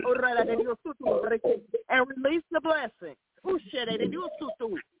heaven and release the blessing.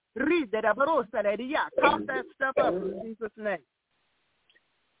 Cough that stuff up in Jesus' name.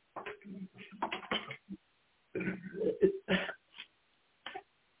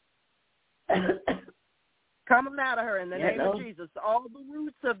 Come on out of her in the name of Jesus. All the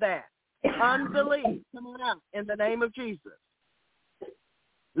roots of that. Unbelief, come on out in the name of Jesus.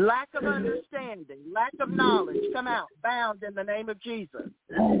 Lack of understanding, lack of knowledge, come out, bound in the name of Jesus.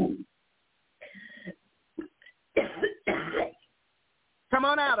 Come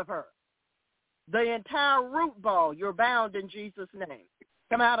on out of her. The entire root ball, you're bound in Jesus' name.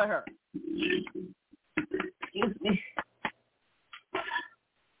 Come out of her. Excuse me.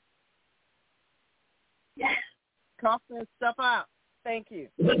 Cough that stuff out. Thank you.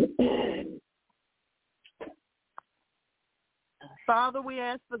 Father, we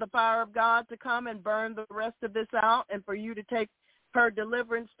ask for the fire of God to come and burn the rest of this out, and for you to take her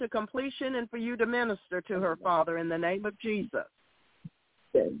deliverance to completion, and for you to minister to her, Father, in the name of Jesus.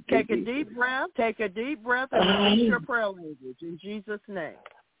 Take a deep breath, and release your prayer language in Jesus' name.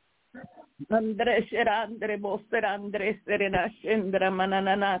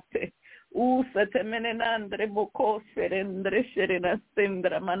 Usate menenandre boko serendre sherina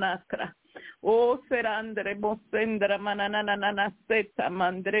sendra manakra. O serandre bosendra mananana seta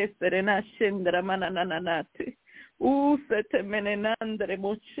mandre serena shendra manananate. Usate menenandre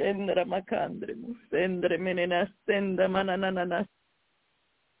boshendra makandre bosendre menena senda mananana.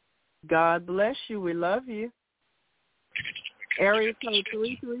 God bless you. We love you. Area code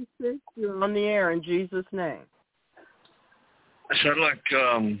 336. You're on the air in Jesus' name. I'd like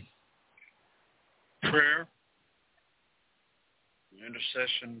prayer,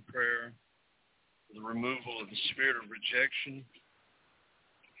 intercession prayer, for the removal of the spirit of rejection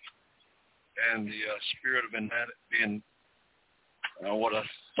and the spirit of being what I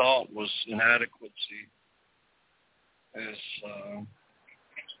thought was inadequacy.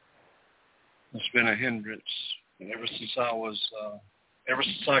 It's been a hindrance ever since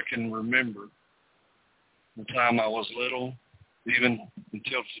I can remember, the time I was little, even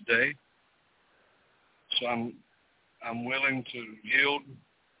until today. So I'm willing to yield.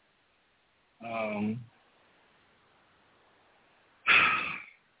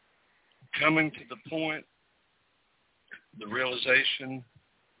 Coming to the point, the realization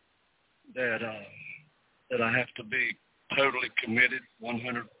that I have to be totally committed,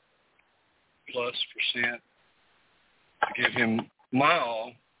 100+% to give him my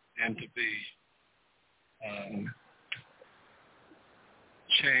all, and to be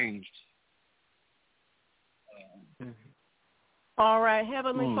changed. All right,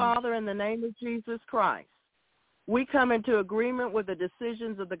 Heavenly Father, in the name of Jesus Christ, we come into agreement with the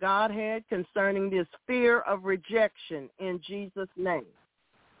decisions of the Godhead concerning this fear of rejection in Jesus' name.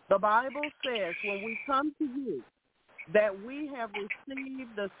 The Bible says when we come to you that we have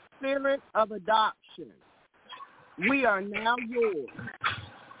received the spirit of adoption. We are now yours.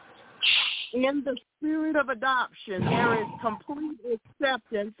 In the spirit of adoption, there is complete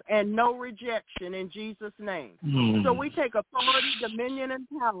acceptance and no rejection in Jesus' name. So we take authority, dominion, and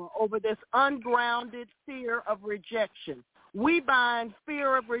power over this ungrounded fear of rejection. We bind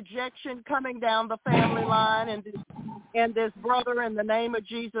fear of rejection coming down the family line and this brother in the name of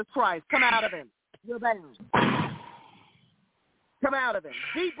Jesus Christ. Come out of him. You're bound. Come out of him.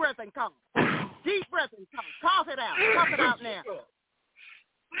 Deep breath and cough. Deep breath and cough. Cough it out. Cough it out now.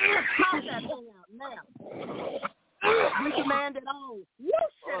 Cough that thing out now. We command it all. Whoosh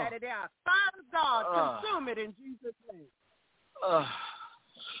it at it down. Fire of God, consume it in Jesus' name.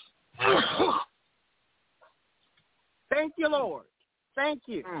 Thank you, Lord. Thank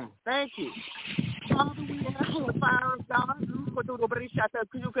you. Thank you. Father, we ask for the fire of God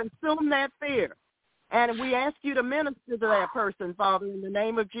to consume that fear. And we ask you to minister to that person, Father, in the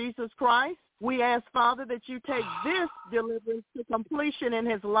name of Jesus Christ. We ask, Father, that you take this deliverance to completion in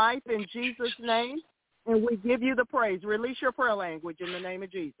his life in Jesus' name. And we give you the praise. Release your prayer language in the name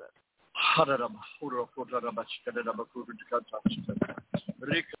of Jesus.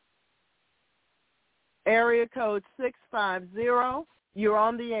 Area code 650. You're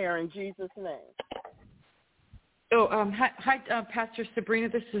on the air in Jesus' name. Hi, Pastor Sabrina.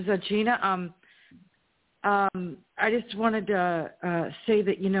 This is Gina. I just wanted to say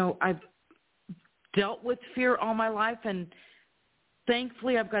that, I've dealt with fear all my life, and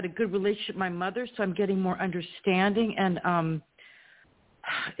thankfully I've got a good relationship with my mother, so I'm getting more understanding, and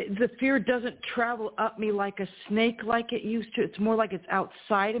the fear doesn't travel up me like a snake like it used to. It's more like it's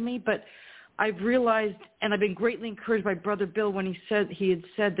outside of me, but I've realized, and I've been greatly encouraged by Brother Bill when he had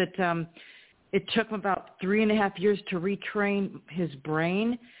said that it took him about 3.5 years to retrain his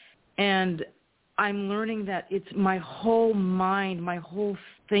brain, and I'm learning that it's my whole mind, my whole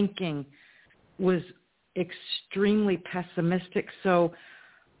thinking was extremely pessimistic. So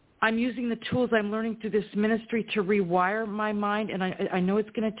I'm using the tools I'm learning through this ministry to rewire my mind, and I know it's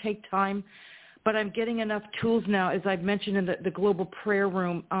going to take time, but I'm getting enough tools now, as I've mentioned in the global prayer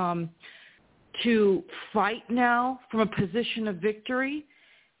room, to fight now from a position of victory.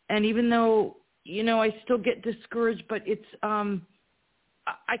 And even though, I still get discouraged, but it's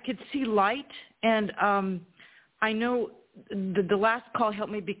I could see light, and I know the last call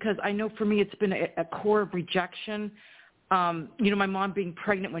helped me because I know for me it's been a core of rejection. My mom being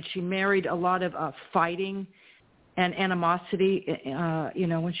pregnant when she married, a lot of fighting and animosity,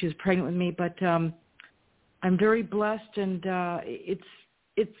 when she was pregnant with me. But I'm very blessed, and it's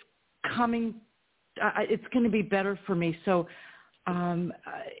coming. It's going to be better for me. So,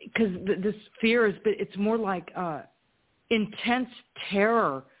 because this fear it's more like intense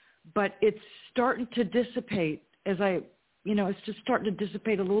terror, but it's starting to dissipate as it's just starting to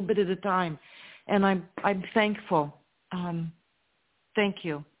dissipate a little bit at a time, and I'm thankful. Thank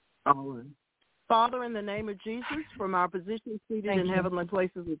you. All right. Father, in the name of Jesus, from our position seated in heavenly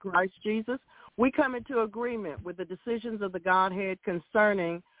places with Christ Jesus, we come into agreement with the decisions of the Godhead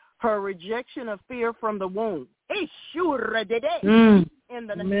concerning her rejection of fear from the womb. In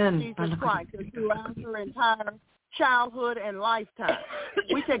the name of Jesus Christ, and throughout her entire childhood and lifetime.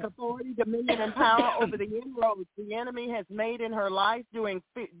 We take authority, dominion, and power over the inroads the enemy has made in her life due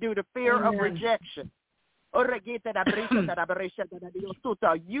to fear of rejection. You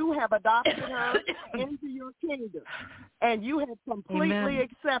have adopted her into your kingdom, and you have completely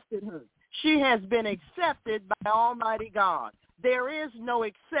accepted her. She has been accepted by Almighty God. There is no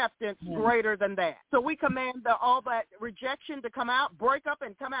acceptance greater than that. So we command all that rejection to come out, break up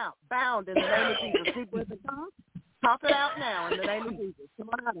and come out, bound in the name of Jesus. Deep breath and cough it out now in the name of Jesus. Come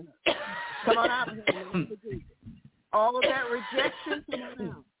on out of her. Come on out of her in the name of Jesus. All of that rejection, come on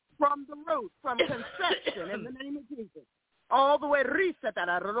out. From the root, from conception, in the name of Jesus. All the way, break up and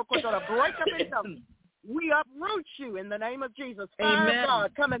come. We uproot you in the name of Jesus. Fire of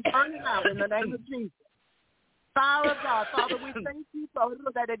God, come and burn it out in the name of Jesus. Fire of God, Father, we thank you for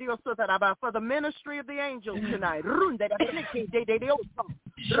the ministry of the angels tonight.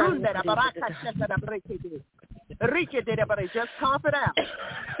 Just cough it out.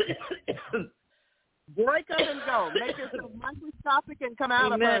 Break up and go. Make yourself microscopic and come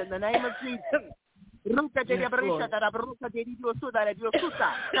out of her in the name of Jesus.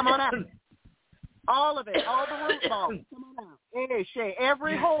 Come on out. All of it, all the root balls. Come on out.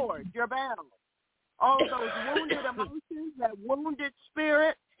 Every horde, your battle. All those wounded emotions, that wounded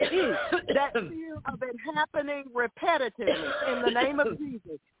spirit, that fear of it happening repetitively in the name of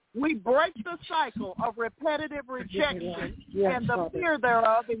Jesus. We break the cycle of repetitive rejection and the fear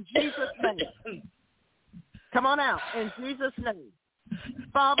thereof in Jesus' name. Come on out in Jesus' name.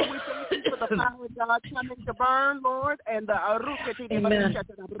 Father, we thank you for the power of God coming to burn, Lord, and the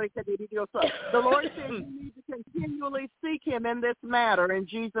Lord says you need to continually seek him in this matter in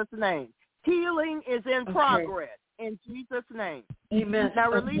Jesus' name. Healing is in progress in Jesus' name. Amen.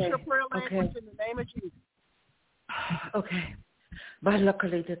 Now release your prayer language in the name of Jesus. Okay.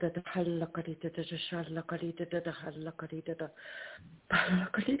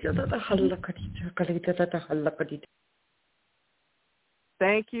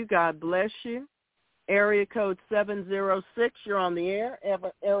 Thank you. God bless you. Area code 706, you're on the air.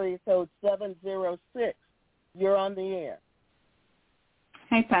 Area code 706, you're on the air.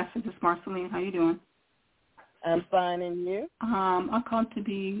 Hey, Pastor, this is Marceline. How you doing? I'm fine, and you? I come to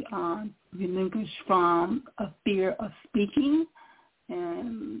be relinquished from a fear of speaking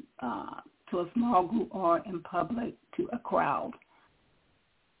and to a small group or in public to a crowd.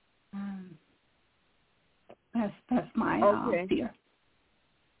 That's my fear.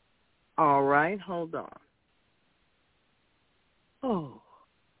 All right, hold on. Oh,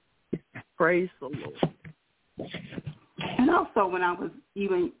 praise the Lord. And also, when I was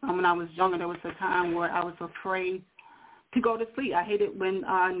younger, there was a time where I was afraid to go to sleep. I hated when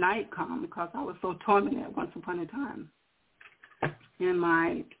night come because I was so tormented once upon a time in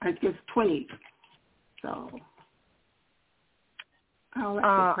my, 20s. So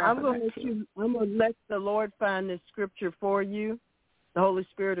I'm going to let the Lord find this scripture for you. The Holy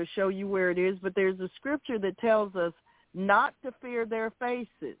Spirit will show you where it is. But there's a scripture that tells us not to fear their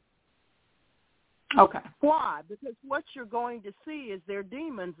faces. Okay. Why? Because what you're going to see is their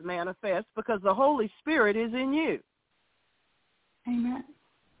demons manifest because the Holy Spirit is in you. Amen.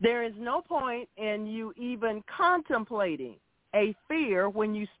 There is no point in you even contemplating a fear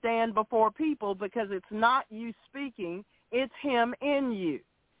when you stand before people because it's not you speaking, it's him in you.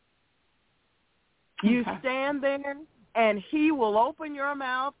 You stand there and he will open your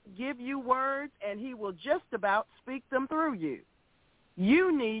mouth, give you words, and he will just about speak them through you.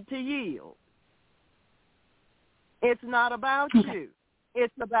 You need to yield. It's not about you.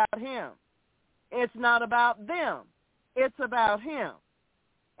 It's about him. It's not about them. It's about him.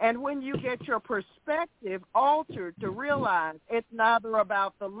 And when you get your perspective altered to realize it's neither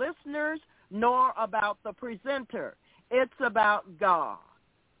about the listeners nor about the presenter, it's about God.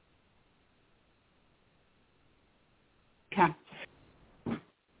 Okay.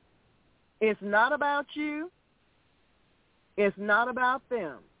 It's not about you. It's not about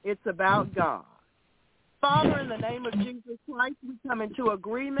them. It's about God. Father, in the name of Jesus Christ, we come into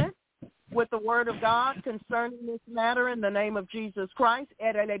agreement with the word of God concerning this matter in the name of Jesus Christ. We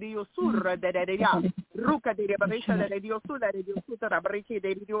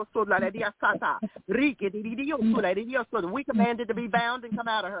command it to be bound and come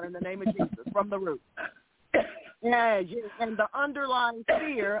out of her in the name of Jesus from the root. And the underlying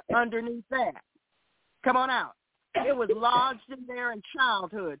fear underneath that. Come on out. It was lodged in there in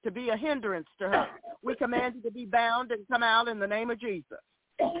childhood to be a hindrance to her. We command it to be bound and come out in the name of Jesus.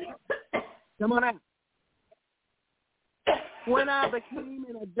 Come on out. When I became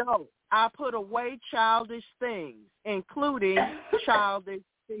an adult, I put away childish things, including childish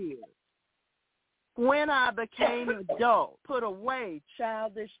fears. When I became an adult, put away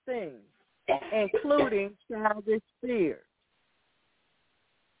childish things, including childish fears.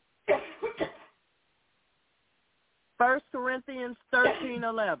 1 Corinthians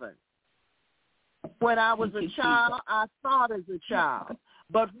 13:11. When I was a child, I thought as a child.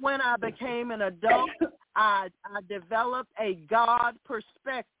 But when I became an adult, I developed a God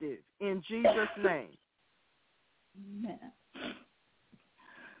perspective in Jesus' name. Amen.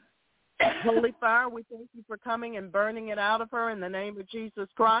 Holy fire, we thank you for coming and burning it out of her in the name of Jesus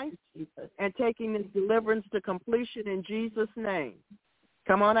Christ and taking this deliverance to completion in Jesus' name.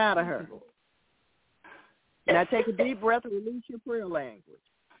 Come on out of her. Now take a deep breath and release your prayer language.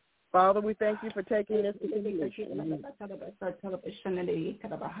 Father, we thank you for taking this to completion.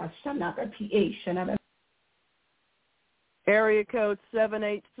 Area code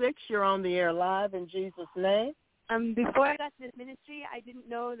 786, you're on the air live in Jesus' name. Before I got to this ministry, I didn't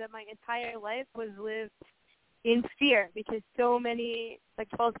know that my entire life was lived in fear because so many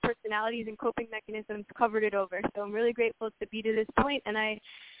false personalities and coping mechanisms covered it over. So I'm really grateful to be to this point, and I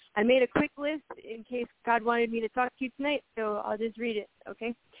made a quick list in case God wanted me to talk to you tonight, so I'll just read it,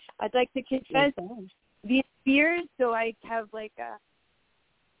 okay? I'd like to confess these fears so I have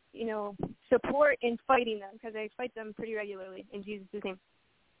support in fighting them because I fight them pretty regularly in Jesus' name.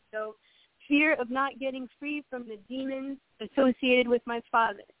 So fear of not getting free from the demons associated with my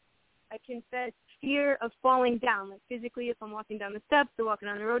father. I confess fear of falling down, like physically if I'm walking down the steps or walking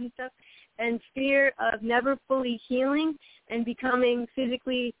on the road and stuff, and fear of never fully healing and becoming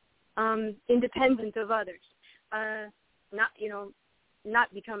physically independent of others.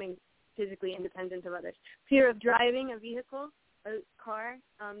 Not becoming physically independent of others. Fear of driving a vehicle, a car,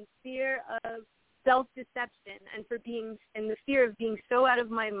 fear of self-deception and the fear of being so out of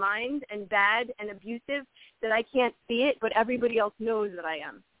my mind and bad and abusive that I can't see it, but everybody else knows that I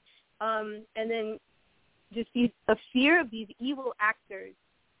am. And then just a fear of these evil actors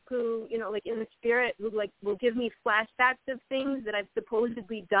who, in the spirit, who will give me flashbacks of things that I've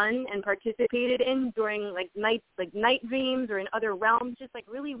supposedly done and participated in during night dreams or in other realms, just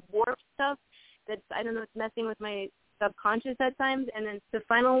really warped stuff that's, I don't know, it's messing with my subconscious at times. And then the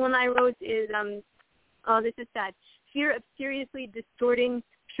final one I wrote is, this is sad, fear of seriously distorting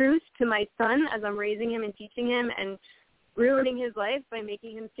truth to my son as I'm raising him and teaching him and ruining his life by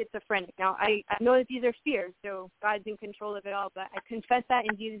making him schizophrenic. Now, I know that these are fears, so God's in control of it all, but I confess that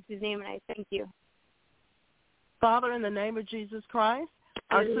in Jesus' name, and I thank you. Father, in the name of Jesus Christ,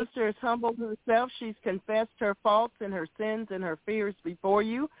 our sister has humbled herself. She's confessed her faults and her sins and her fears before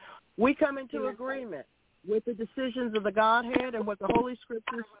you. We come into agreement with the decisions of the Godhead and with the Holy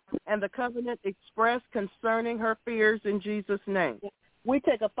Scriptures and the covenant expressed concerning her fears in Jesus' name. We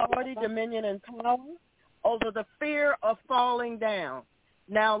take authority, dominion, and power over the fear of falling down.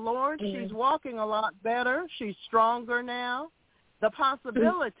 Now, Lord, she's walking a lot better. She's stronger now. The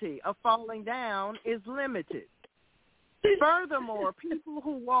possibility of falling down is limited. Furthermore, people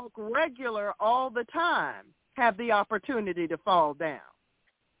who walk regular all the time have the opportunity to fall down.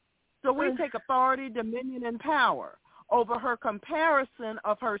 So we take authority, dominion, and power over her comparison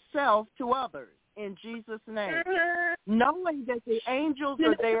of herself to others in Jesus' name, knowing that the angels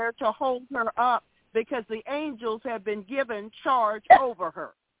are there to hold her up because the angels have been given charge over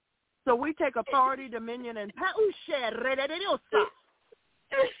her. So we take authority, dominion, and power.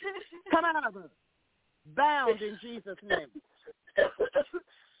 Come out of her. Bound in Jesus' name.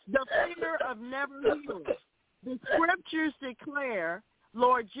 The fear of never healing The scriptures declare,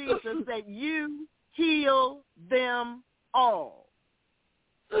 Lord Jesus, that you heal them all.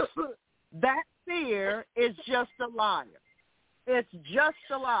 That fear is just a liar. It's just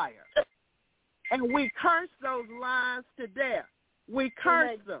a liar. And we curse those lies to death. We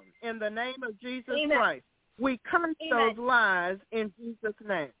curse them in the name of Jesus Christ. We curse those lies in Jesus'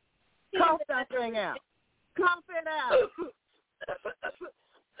 name. Cough that thing out. Cough it out.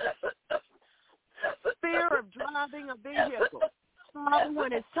 Fear of driving a vehicle. Father,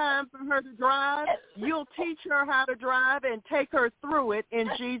 when it's time for her to drive, you'll teach her how to drive and take her through it in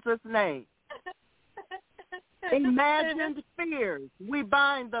Jesus' name. Imagined fears, we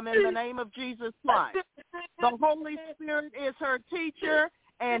bind them in the name of Jesus Christ. The Holy Spirit is her teacher,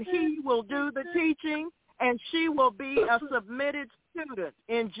 and he will do the teaching, and she will be a submitted student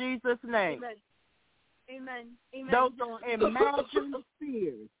in Jesus' name. Amen. Amen. Those are imagined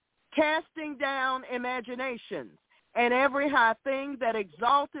fears, casting down imaginations, and every high thing that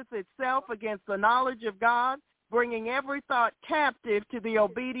exalteth itself against the knowledge of God, bringing every thought captive to the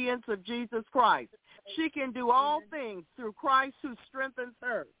obedience of Jesus Christ. She can do all things through Christ who strengthens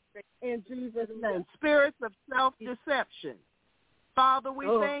her. In Jesus' name. Spirits of self-deception. Father, we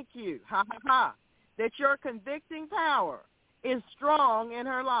thank you, that your convicting power is strong in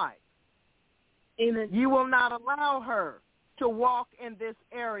her life. Amen. You will not allow her to walk in this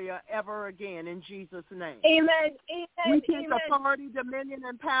area ever again in Jesus' name. Amen. We take authority, dominion,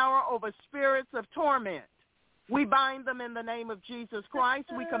 and power over spirits of torment. We bind them in the name of Jesus Christ.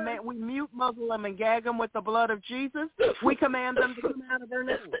 We mute, muzzle them, and gag them with the blood of Jesus. We command them to come out of her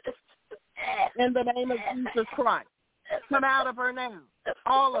now. In the name of Jesus Christ. Come out of her now.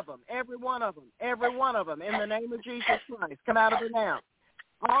 All of them, every one of them, in the name of Jesus Christ. Come out of her now.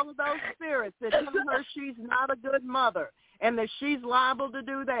 All of those spirits that tell her she's not a good mother and that she's liable to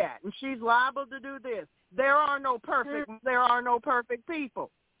do that and she's liable to do this. There are no perfect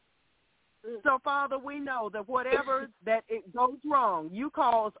people. So, Father, we know that whatever that it goes wrong, you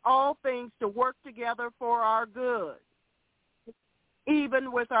cause all things to work together for our good,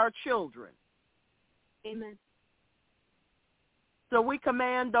 even with our children. Amen. So we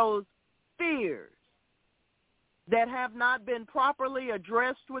command those fears that have not been properly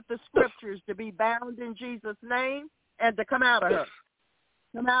addressed with the scriptures to be bound in Jesus' name and to come out of her.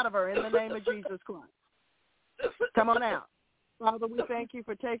 Come out of her in the name of Jesus Christ. Come on out. Father, we thank you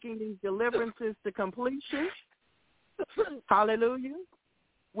for taking these deliverances to completion. Hallelujah.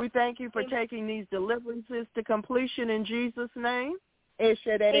 We thank you for taking these deliverances to completion in Jesus' name.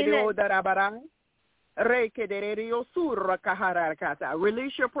 Amen.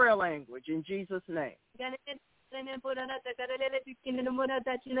 Release your prayer language in Jesus' name.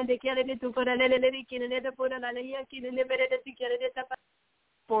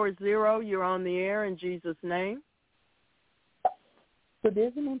 40, you're on the air in Jesus' name. Good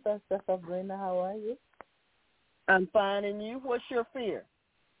evening, Pastor Sabrina. How are you? I'm fine, and you? What's your fear?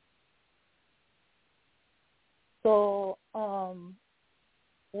 So,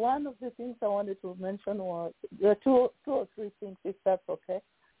 one of the things I wanted to mention was there are two or three things, if that's okay.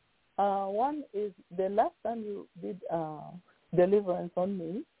 One is the last time you did deliverance on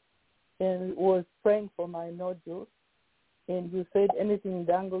me and was praying for my nodules, and you said anything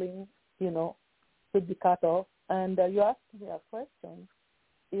dangling, could be cut off. And you asked me a question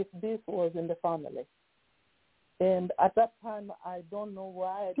if this was in the family. And at that time, I don't know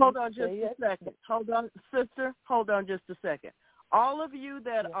why. Hold on just a second. Hold on, sister. Hold on just a second. All of you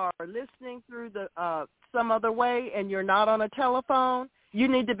that are listening through the some other way and you're not on a telephone, you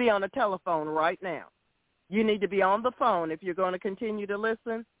need to be on a telephone right now. You need to be on the phone if you're going to continue to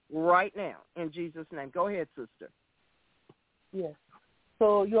listen right now in Jesus' name. Go ahead, sister. Yes.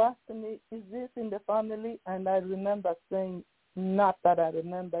 So you asked me, is this in the family? And I remember saying, not that I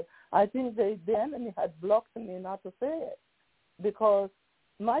remembered. I think the enemy had blocked me not to say it because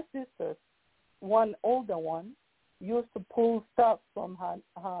my sisters, one older one, used to pull stuff from her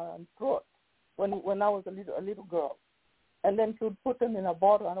throat when I was a little girl. And then she would put them in a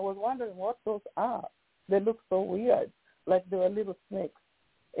bottle, and I was wondering what those are. They look so weird, like they were little snakes.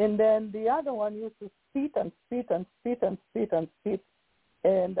 And then the other one used to spit and spit and spit and spit and spit.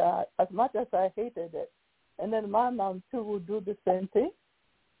 And as much as I hated it. And then my mom, too, would do the same thing.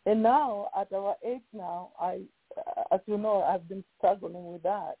 And now, at our age now, as you know, I've been struggling with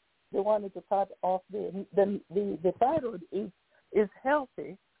that. They wanted to cut off the thyroid is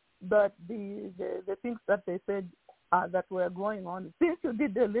healthy, but the things that they said that were going on, since you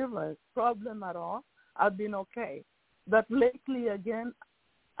did deliverance, problem at all, I've been okay. But lately, again,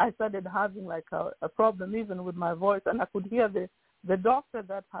 I started having like a problem even with my voice, and I could hear the doctor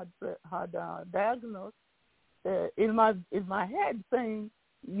that had diagnosed in my head saying,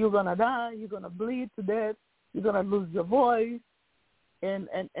 you're going to die, you're going to bleed to death, you're going to lose your voice, and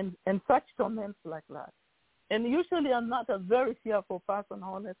such torments like that. And usually I'm not a very fearful person,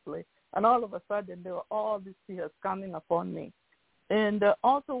 honestly. And all of a sudden there were all these fears coming upon me. And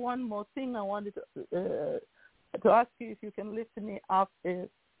also one more thing I wanted to ask you if you can lift me up is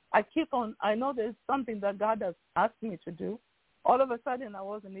I know there's something that God has asked me to do. All of a sudden I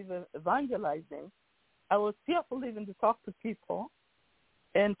wasn't even evangelizing. I was fearful even to talk to people.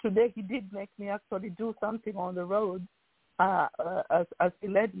 And today he did make me actually do something on the road as he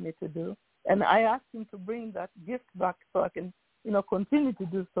led me to do. And I asked him to bring that gift back so I can, continue to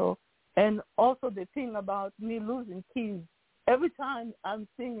do so. And also the thing about me losing keys. Every time I'm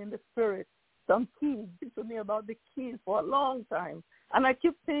seeing in the spirit some keys, speak to me about the keys for a long time. And I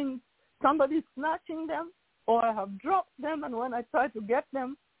keep seeing somebody snatching them or I have dropped them. And when I try to get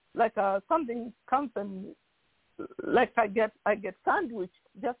them, like something comes and like I get sandwiched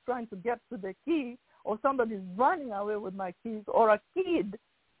just trying to get to the key, or somebody's running away with my keys, or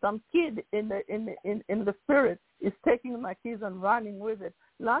some kid in the spirit is taking my keys and running with it.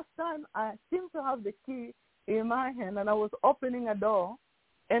 Last time I seemed to have the key in my hand and I was opening a door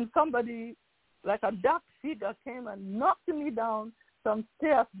and somebody, like a dark figure, came and knocked me down some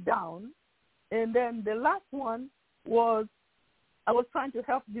stairs down. And then the last one was I was trying to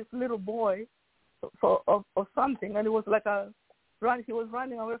help this little boy of something, and it was like he was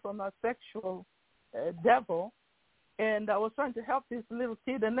running away from a sexual devil, and I was trying to help this little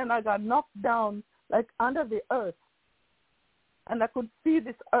kid, and then I got knocked down like under the earth, and I could see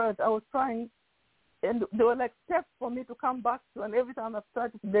this earth. I was trying, and there were like steps for me to come back to, and every time I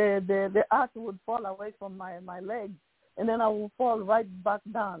started, the earth would fall away from my legs, and then I would fall right back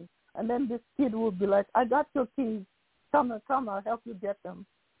down, and then this kid would be like, I got your keys, come, I'll help you get them.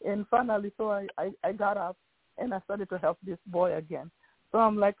 And finally, so I got up and I started to help this boy again. So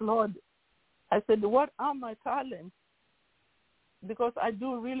I'm like, Lord, I said, what are my talents? Because I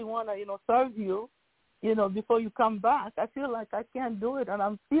do really want to, serve you, before you come back. I feel like I can't do it and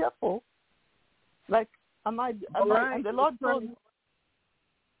I'm fearful. Like, and the Lord told me.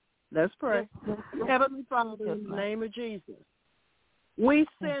 Let's pray. Heavenly Father, in the name of Jesus, we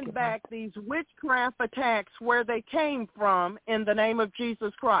send back these witchcraft attacks where they came from in the name of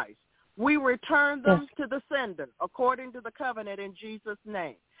Jesus Christ. We return them to the sender according to the covenant in Jesus'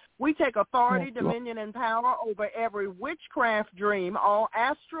 name. We take authority, dominion, and power over every witchcraft dream, all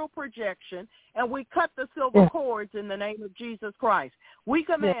astral projection, and we cut the silver cords in the name of Jesus Christ. We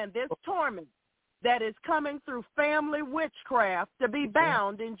command this torment that is coming through family witchcraft to be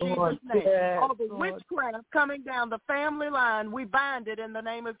bound in Jesus' name. All the witchcraft coming down the family line, we bind it in the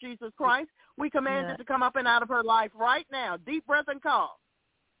name of Jesus Christ. We command it to come up and out of her life right now. Deep breath and cough.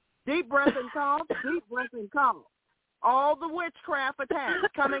 Deep breath and cough. Deep breath and cough. All the witchcraft attacks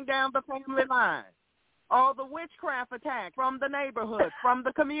coming down the family line. All the witchcraft attacks from the neighborhood, from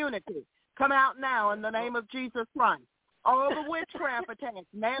the community, come out now in the name of Jesus Christ. All the witchcraft attacks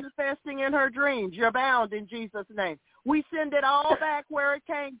manifesting in her dreams, you're bound in Jesus' name. We send it all back where it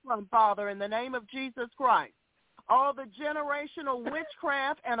came from, Father, in the name of Jesus Christ. All the generational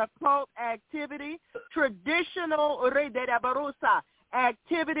witchcraft and occult activity, traditional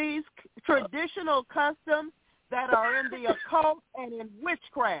activities, traditional customs that are in the occult and in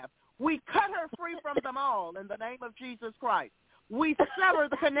witchcraft, we cut her free from them all in the name of Jesus Christ. We sever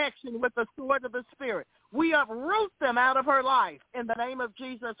the connection with the sword of the Spirit. We uproot them out of her life in the name of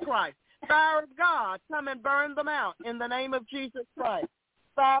Jesus Christ. Fire of God, come and burn them out in the name of Jesus Christ.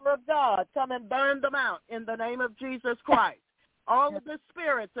 Fire of God, come and burn them out in the name of Jesus Christ. All of the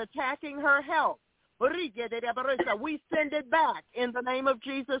spirits attacking her health, we send it back in the name of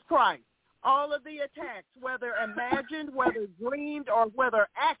Jesus Christ. All of the attacks, whether imagined, whether dreamed, or whether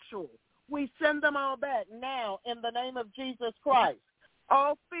actual, we send them all back now in the name of Jesus Christ.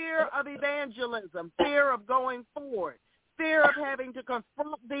 All fear of evangelism, fear of going forward, fear of having to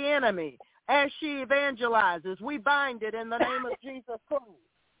confront the enemy as she evangelizes, we bind it in the name of Jesus Christ.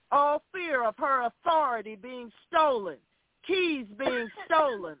 All fear of her authority being stolen, keys being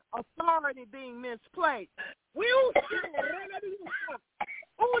stolen, authority being misplaced.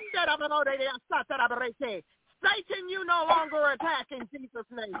 Satan, you no longer attack in Jesus'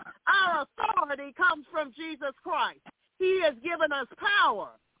 name. Our authority comes from Jesus Christ. He has given us power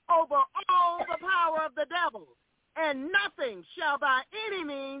over all the power of the devil, and nothing shall by any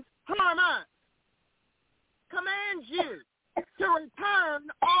means harm us. Command you to return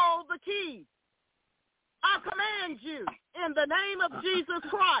all the keys. I command you in the name of Jesus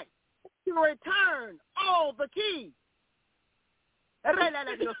Christ to return all the keys.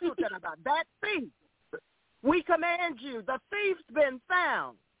 That thief We command you, the thief's been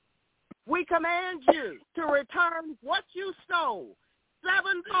found. We command you to return what you stole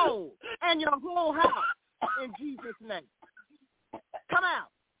sevenfold and your whole house in Jesus' name. Come out.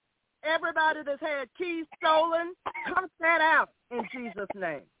 Everybody that's had keys stolen, cut that out in Jesus'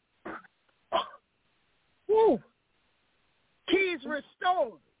 name. Woo. Keys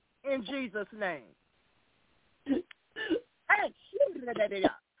restored in Jesus' name.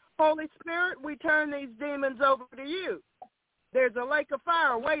 Holy Spirit, we turn these demons over to you. There's a lake of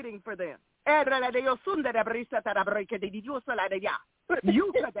fire waiting for them.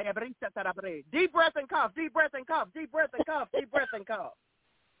 Deep breath and cough, deep breath and cough, deep breath and cough, deep breath and cough.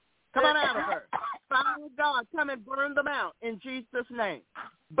 Come on out of her. Fire of God, come and burn them out in Jesus' name.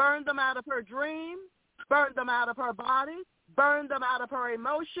 Burn them out of her dream, burn them out of her body, burn them out of her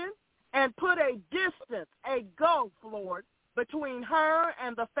emotion, and put a distance, a gulf, Lord, between her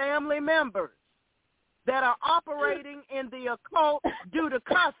and the family members that are operating in the occult due to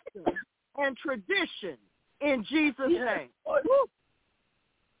custom and tradition in Jesus' name.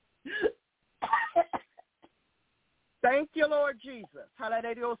 Thank you, Lord Jesus.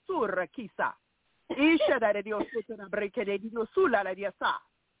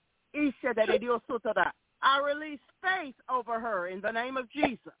 I release faith over her in the name of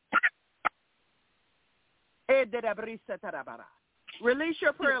Jesus. Release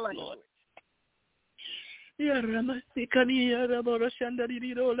your prayer language.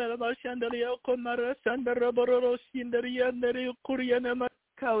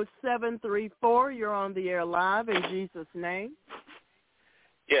 Code 734, you're on the air live in Jesus' name.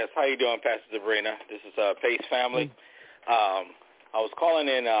 Yes, how you doing, Pastor Sabrina? This is Pace Family. I was calling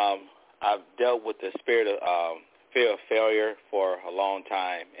in. I've dealt with the spirit of fear of failure for a long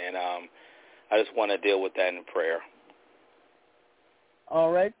time, and I just want to deal with that in prayer.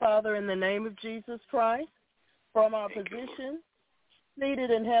 All right, Father, in the name of Jesus Christ, from our position, seated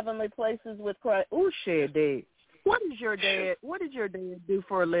in heavenly places with Christ. What did your dad do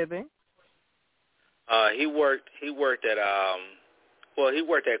for a living? He worked at he worked at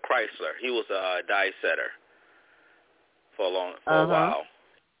Chrysler. He was a die setter for a while.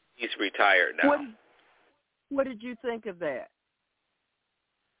 He's retired now. What did you think of that?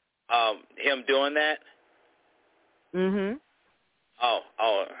 Him doing that? Mhm.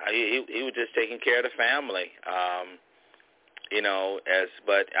 He was just taking care of the family.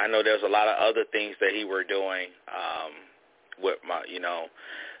 But I know there's a lot of other things that he were doing with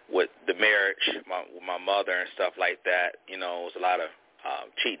with the marriage, with my mother and stuff like that. It was a lot of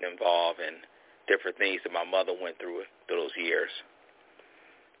cheating involved and different things that my mother went through those years.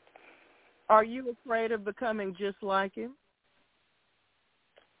 Are you afraid of becoming just like him?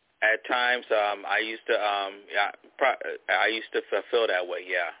 At times, I used to feel that way.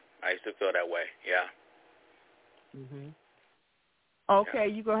 Yeah, I used to feel that way. Yeah. Mhm. Okay,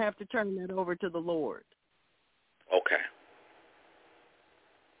 you're going to have to turn that over to the Lord. Okay.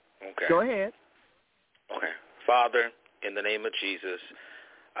 Go ahead. Okay. Father, in the name of Jesus,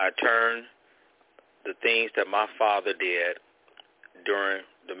 I turn the things that my father did during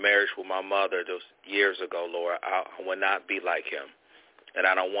the marriage with my mother those years ago, Lord. I will not be like him, and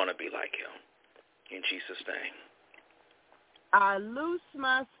I don't want to be like him. In Jesus' name. I loose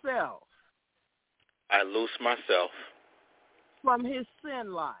myself. From his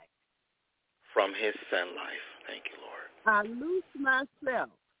sin life. Thank you, Lord. I loose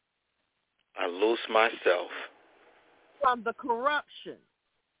myself. From the corruption.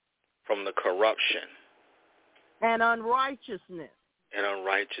 And unrighteousness.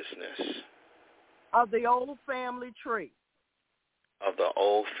 Of the old family tree.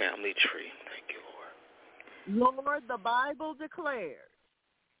 Thank you, Lord. Lord, the Bible declares.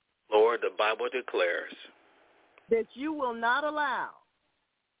 That you will not allow.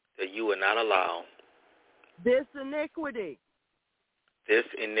 This iniquity.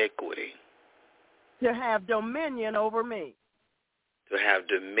 To have dominion over me.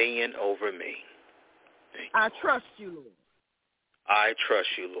 Thank I you, trust you, Lord. I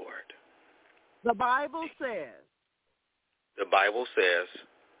trust you, Lord. The Bible says.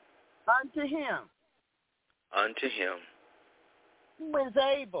 Unto him. Who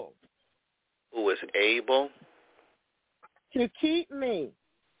is able. To keep me.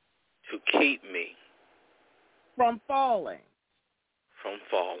 From falling.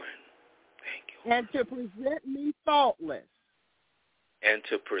 Thank you. And to present me faultless.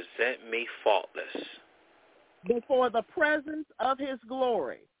 Before the presence of his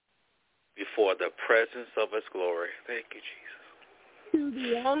glory. Thank you, Jesus. To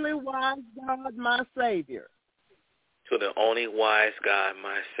the only wise God, my Savior.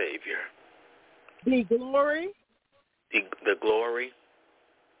 the glory, the glory,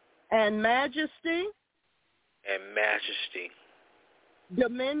 and majesty,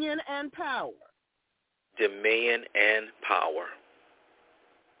 dominion and power,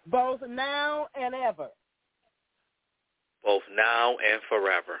 both now and ever, both now and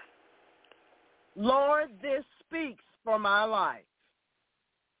forever. Lord, this speaks for my life.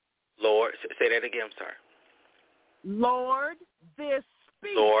 Lord, say that again, I'm sorry. Lord, this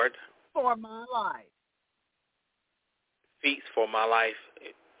speaks for my life. Speaks for my life.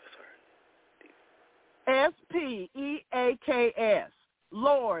 S-P-E-A-K-S.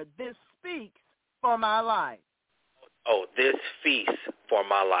 Lord, this speaks for my life. Oh, this feast for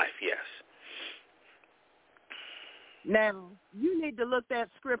my life, yes. Now, you need to look that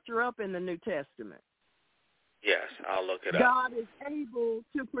scripture up in the New Testament. Yes, I'll look it up. God is able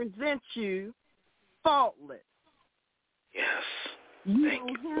to present you faultless. Yes. You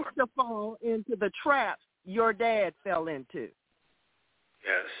don't have to fall into the traps your dad fell into.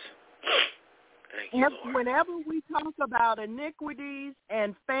 Yes. Thank you, Lord. Whenever we talk about iniquities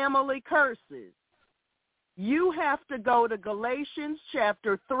and family curses, you have to go to Galatians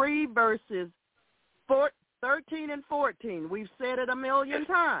chapter 3, verses 13 and 14. We've said it a million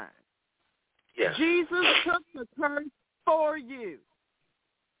times. Yes. Jesus took the curse for you.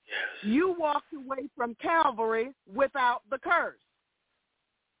 Yes. You walked away from Calvary without the curse.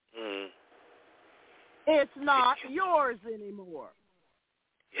 Mm. It's not yours anymore.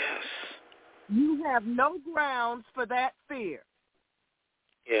 Yes. You have no grounds for that fear.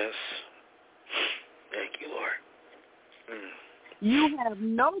 Yes. Thank you, Lord. Mm. You have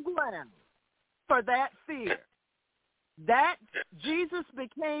no grounds for that fear. That Jesus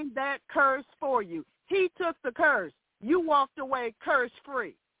became that curse for you. He took the curse. You walked away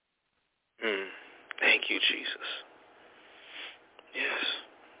curse-free. Thank you, Jesus. Yes.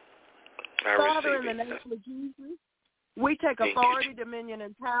 Father, in the name of Jesus, we take authority, dominion,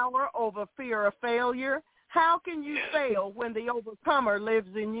 and power over fear of failure. How can you fail when the overcomer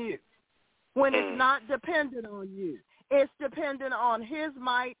lives in you? When it's not dependent on you. It's dependent on his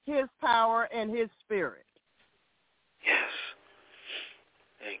might, his power, and his spirit. Yes.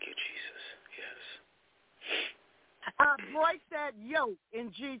 Thank you, Jesus. Yes. I break that yoke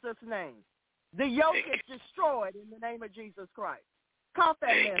in Jesus' name. The yoke is destroyed in the name of Jesus Christ. Cough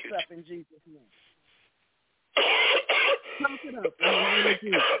that mess up in Jesus' name. Cough it up in the name of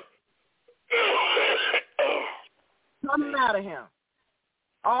Jesus. Come out of him.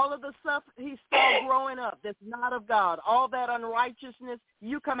 All of the stuff he saw growing up that's not of God, all that unrighteousness,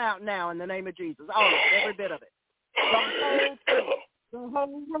 you come out now in the name of Jesus. All of it, every bit of it. The whole thing, the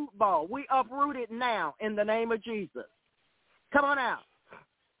whole root ball, we uproot it now in the name of Jesus. Come on out.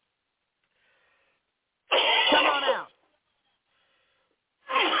 Come on out.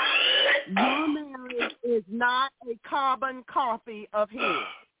 Your marriage is not a carbon copy of his.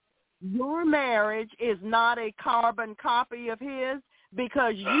 Your marriage is not a carbon copy of his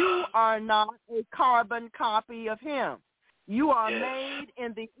because you are not a carbon copy of him. You are made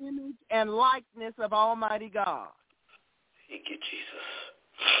in the image and likeness of Almighty God. Thank you, Jesus.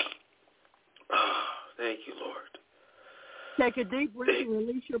 Oh, thank you, Lord. Take a deep breath and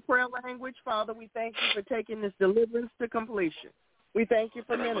release your prayer language. Father, we thank you for taking this deliverance to completion. We thank you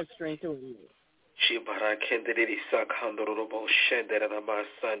for ministering to you.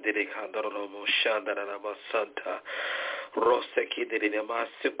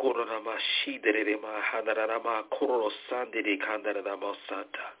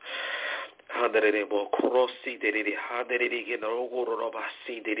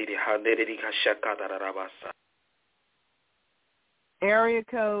 Area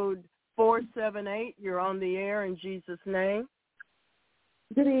code 478, you're on the air in Jesus' name.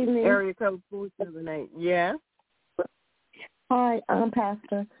 Good evening. Area code 478, yes. Hi, I'm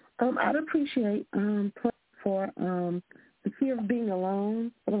Pastor. I'd appreciate praying for the fear of being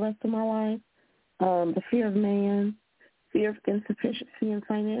alone for the rest of my life, the fear of man, fear of insufficiency in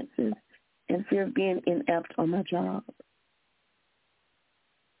finances, and fear of being inept on my job.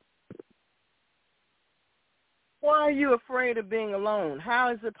 Why are you afraid of being alone? How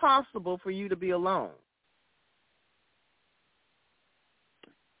is it possible for you to be alone?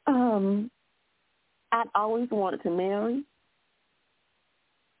 I'd always wanted to marry.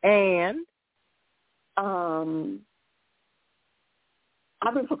 And? I've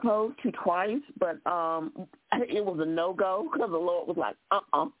been proposed to twice, but it was a no-go because the Lord was like,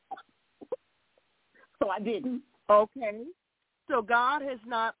 So I didn't. Okay. So God has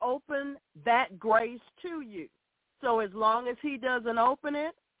not opened that grace to you. So as long as he doesn't open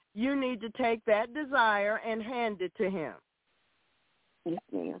it, you need to take that desire and hand it to him. Yes,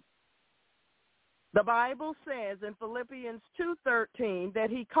 ma'am. The Bible says in Philippians 2:13 that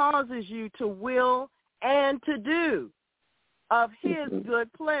he causes you to will and to do of his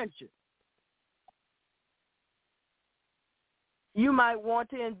good pleasure. You might want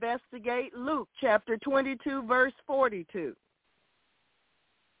to investigate Luke chapter 22, verse 42.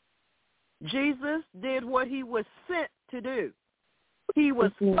 Jesus did what he was sent to do. He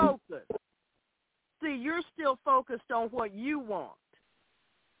was focused. See, you're still focused on what you want.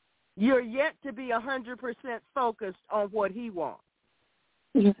 You're yet to be 100% focused on what he wants.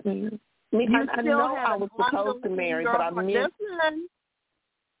 Yes, ma'am. I know I was supposed to marry, but I missed. Listen.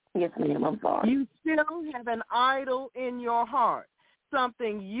 Yes, ma'am. I'm sorry. You still have an idol in your heart,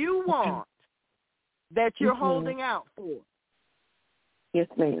 something you want that you're holding out for. Yes,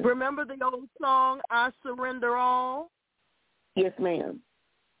 ma'am. Remember the old song, I Surrender All? Yes, ma'am.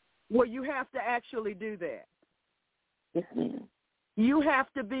 Well, you have to actually do that. Yes, ma'am. You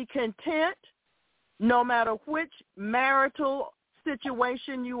have to be content no matter which marital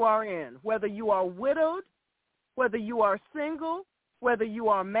situation you are in, whether you are widowed, whether you are single, whether you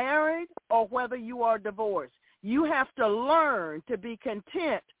are married, or whether you are divorced. You have to learn to be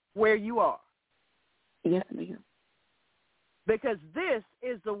content where you are. Yes, ma'am. Because this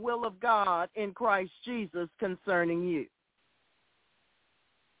is the will of God in Christ Jesus concerning you.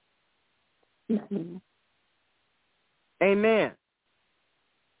 Yes, ma'am. Amen.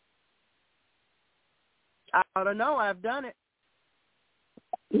 I ought to know I've done it.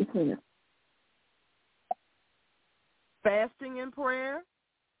 Yes, ma'am. Fasting in prayer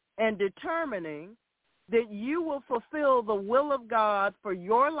and determining that you will fulfill the will of God for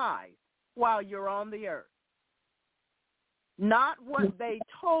your life while you're on the earth. Not what they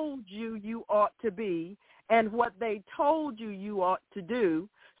told you you ought to be and what they told you you ought to do.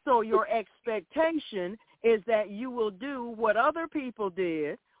 So your expectation is that you will do what other people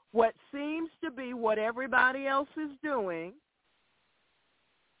did, what seems to be what everybody else is doing.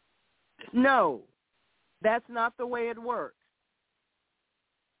 No, that's not the way it works.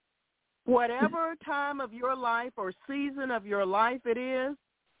 Whatever time of your life or season of your life it is,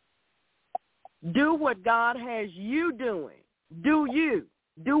 do what God has you doing. Do you.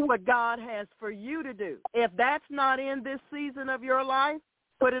 Do what God has for you to do. If that's not in this season of your life,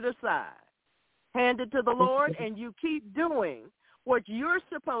 put it aside. Hand it to the Lord, and you keep doing what you're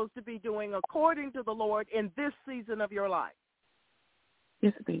supposed to be doing according to the Lord in this season of your life.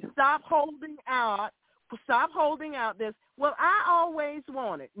 Yes, ma'am. Stop holding out this, well, I always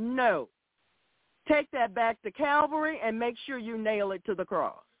want it. No. Take that back to Calvary and make sure you nail it to the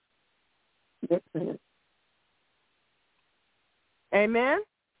cross. Yes, ma'am. Amen?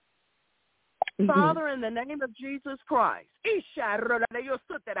 Mm-hmm. Father, in the name of Jesus Christ,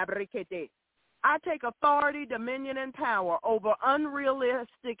 I take authority, dominion, and power over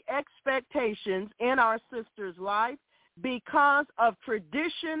unrealistic expectations in our sister's life because of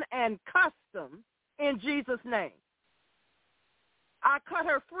tradition and custom in Jesus' name. I cut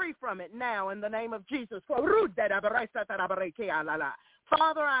her free from it now in the name of Jesus. Father,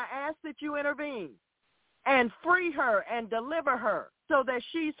 I ask that you intervene and free her and deliver her so that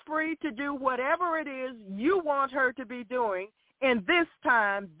she's free to do whatever it is you want her to be doing in this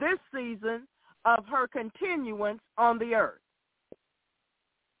time, this season of her continuance on the earth.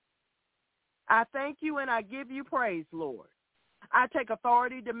 I thank you and I give you praise, Lord. I take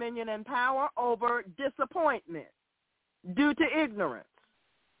authority, dominion, and power over disappointment due to ignorance,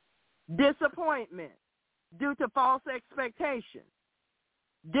 disappointment due to false expectation,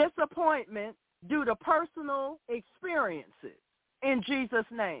 disappointment due to personal experiences in Jesus'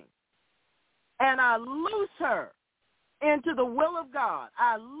 name. And I loose her into the will of God.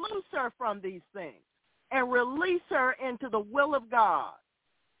 I loose her from these things and release her into the will of God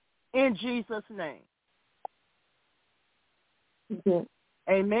in Jesus' name. Yes.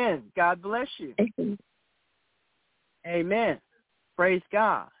 Amen. God bless you. Amen. Amen. Praise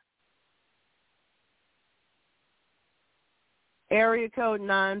God. Area code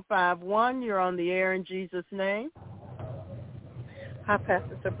 951, you're on the air in Jesus' name. Hi,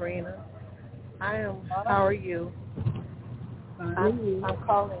 Pastor Sabrina. How are you? I'm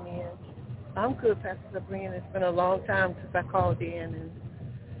calling in. I'm good, Pastor Sabrina. It's been a long time since I called in, and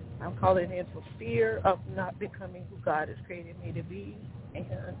I'm calling in for fear of not becoming who God has created me to be,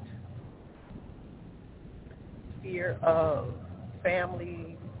 and fear of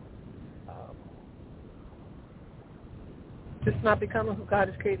family, just not becoming who God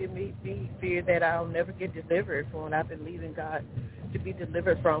has created me to be, fear that I'll never get delivered from what I've been believing God to be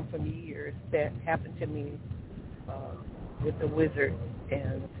delivered from years. That happened to me with the wizard,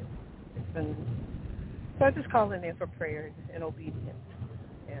 and it's been, so I'm just calling in for prayer and obedience.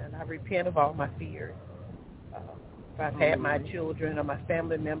 And I repent of all my fears. If I've had my children or my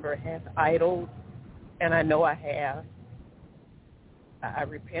family member has idols, and I know I have, I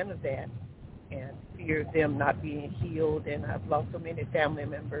repent of that and fear them not being healed. And I've lost so many family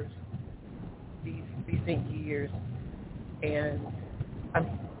members these recent years, and I'm,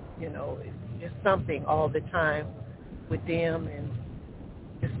 it's just something all the time with them, and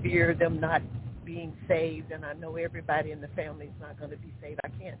just fear them not being saved. And I know everybody in the family is not going to be saved. I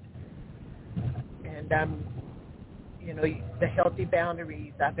can't. And I'm, the healthy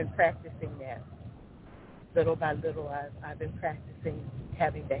boundaries, I've been practicing that. Little by little, I've been practicing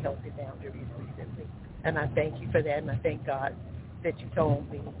having the healthy boundaries recently. And I thank you for that, and I thank God that you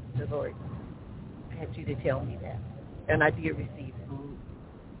told me, the Lord had you to tell me that. And I did receive it.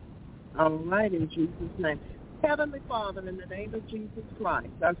 All right, in Jesus' name. Heavenly Father, in the name of Jesus Christ,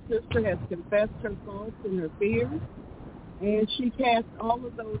 our sister has confessed her faults and her fears, and she casts all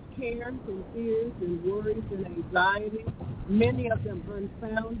of those cares and fears and worries and anxieties, many of them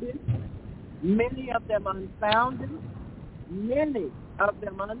unfounded, in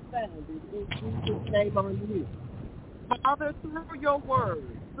Jesus' name on you. Father, through your word,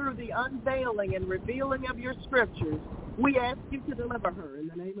 through the unveiling and revealing of your scriptures, we ask you to deliver her in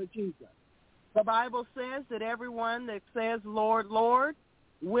the name of Jesus. The Bible says that everyone that says, Lord, Lord,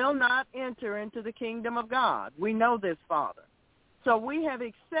 will not enter into the kingdom of God. We know this, Father. So we have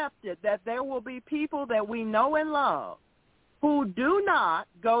accepted that there will be people that we know and love who do not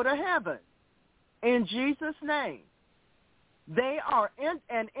go to heaven. In Jesus' name. They are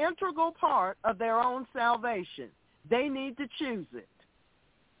an integral part of their own salvation. They need to choose it.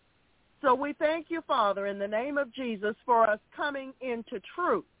 So we thank you, Father, in the name of Jesus, for us coming into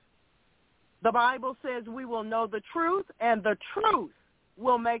truth. The Bible says we will know the truth, and the truth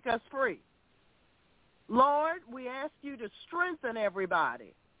will make us free. Lord, we ask you to strengthen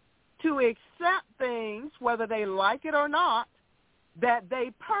everybody to accept things, whether they like it or not, that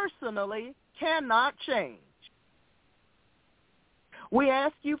they personally cannot change. We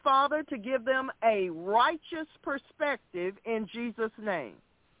ask you, Father, to give them a righteous perspective in Jesus' name.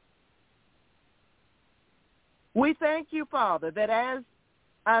 We thank you, Father, that as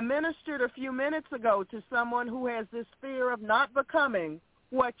I ministered a few minutes ago to someone who has this fear of not becoming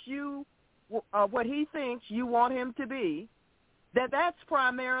what he thinks you want him to be, that's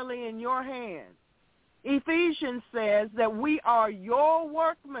primarily in your hands. Ephesians says that we are your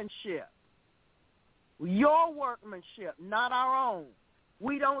workmanship, not our own.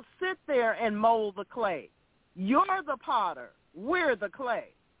 We don't sit there and mold the clay. You're the potter. We're the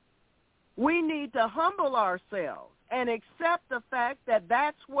clay. We need to humble ourselves and accept the fact that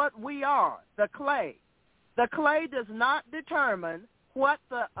that's what we are, the clay. The clay does not determine what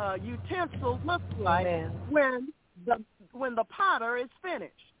the utensil looks like when the potter is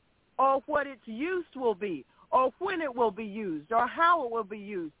finished, or what its use will be, or when it will be used, or how it will be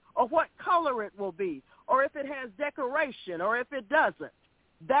used, or what color it will be, or if it has decoration, or if it doesn't.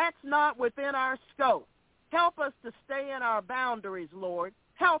 That's not within our scope. Help us to stay in our boundaries, Lord.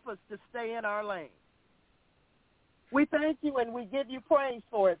 Help us to stay in our lane. We thank you and we give you praise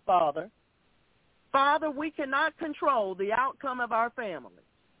for it, Father. Father, we cannot control the outcome of our families.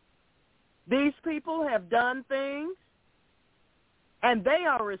 These people have done things, and they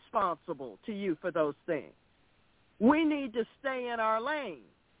are responsible to you for those things. We need to stay in our lane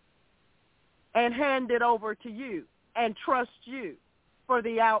and hand it over to you and trust you for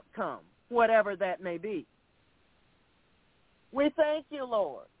the outcome, whatever that may be. We thank you,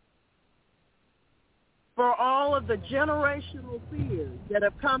 Lord, for all of the generational fears that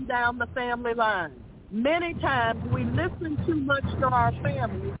have come down the family line. Many times we listen too much to our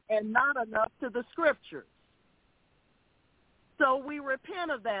families and not enough to the scriptures. So we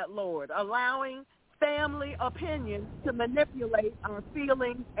repent of that, Lord, allowing family opinions to manipulate our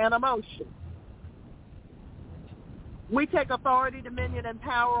feelings and emotions. We take authority, dominion, and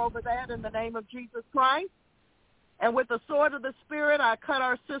power over that in the name of Jesus Christ. And with the sword of the Spirit, I cut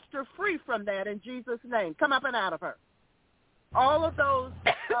our sister free from that in Jesus' name. Come up and out of her. All of those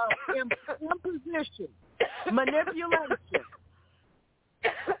impositions, manipulation,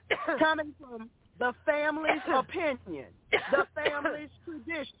 coming from the family's opinion, the family's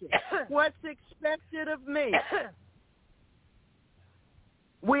tradition, what's expected of me.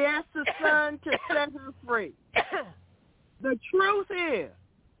 We ask the Son to set her free. The truth is,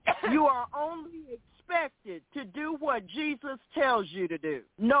 you are only expected to do what Jesus tells you to do.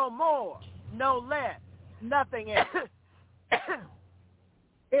 No more, no less, nothing else.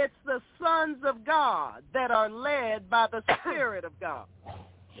 It's the sons of God that are led by the Spirit of God.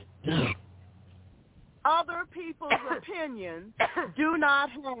 Other people's opinions do not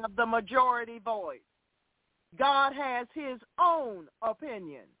have the majority voice. God has his own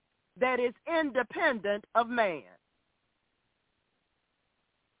opinion that is independent of man.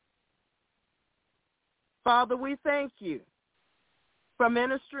 Father, we thank you for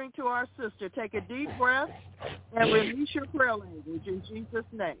ministering to our sister. Take a deep breath and release your prayer language in Jesus'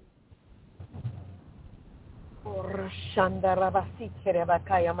 name.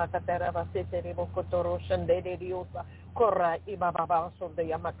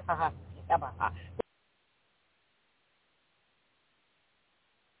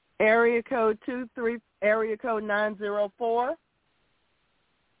 Area code 904.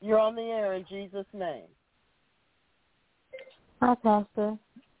 You're on the air in Jesus' name. Hi, Pastor.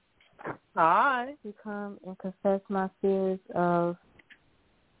 Hi. To come and confess my fears of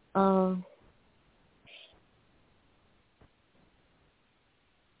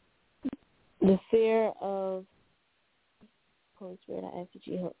the fear of Holy Spirit. I ask that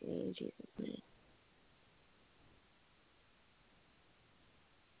you help me in Jesus' name.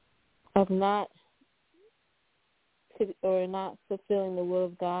 Of not fulfilling the will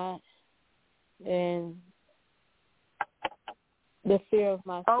of God, and the fear of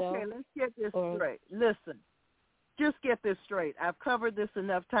myself. Okay, let's get this straight. Listen, just get this straight. I've covered this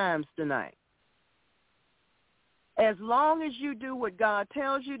enough times tonight. As long as you do what God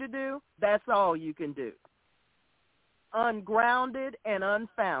tells you to do, that's all you can do. Ungrounded and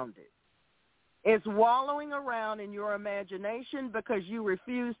unfounded. It's wallowing around in your imagination because you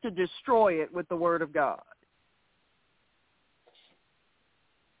refuse to destroy it with the Word of God.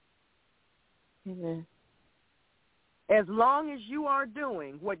 Amen. As long as you are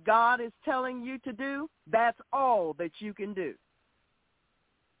doing what God is telling you to do, that's all that you can do.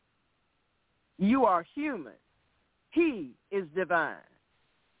 You are human. He is divine.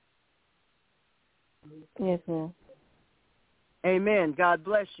 Yes, ma'am. Amen. God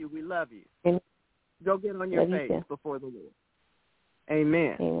bless you. We love you. Amen. Go get on your face before the Lord.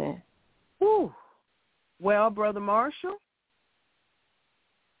 Amen. Amen. Whew. Well, Brother Marshall,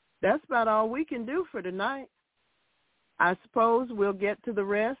 that's about all we can do for tonight. I suppose we'll get to the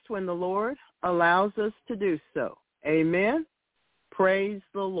rest when the Lord allows us to do so. Amen. Praise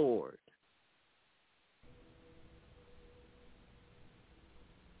the Lord.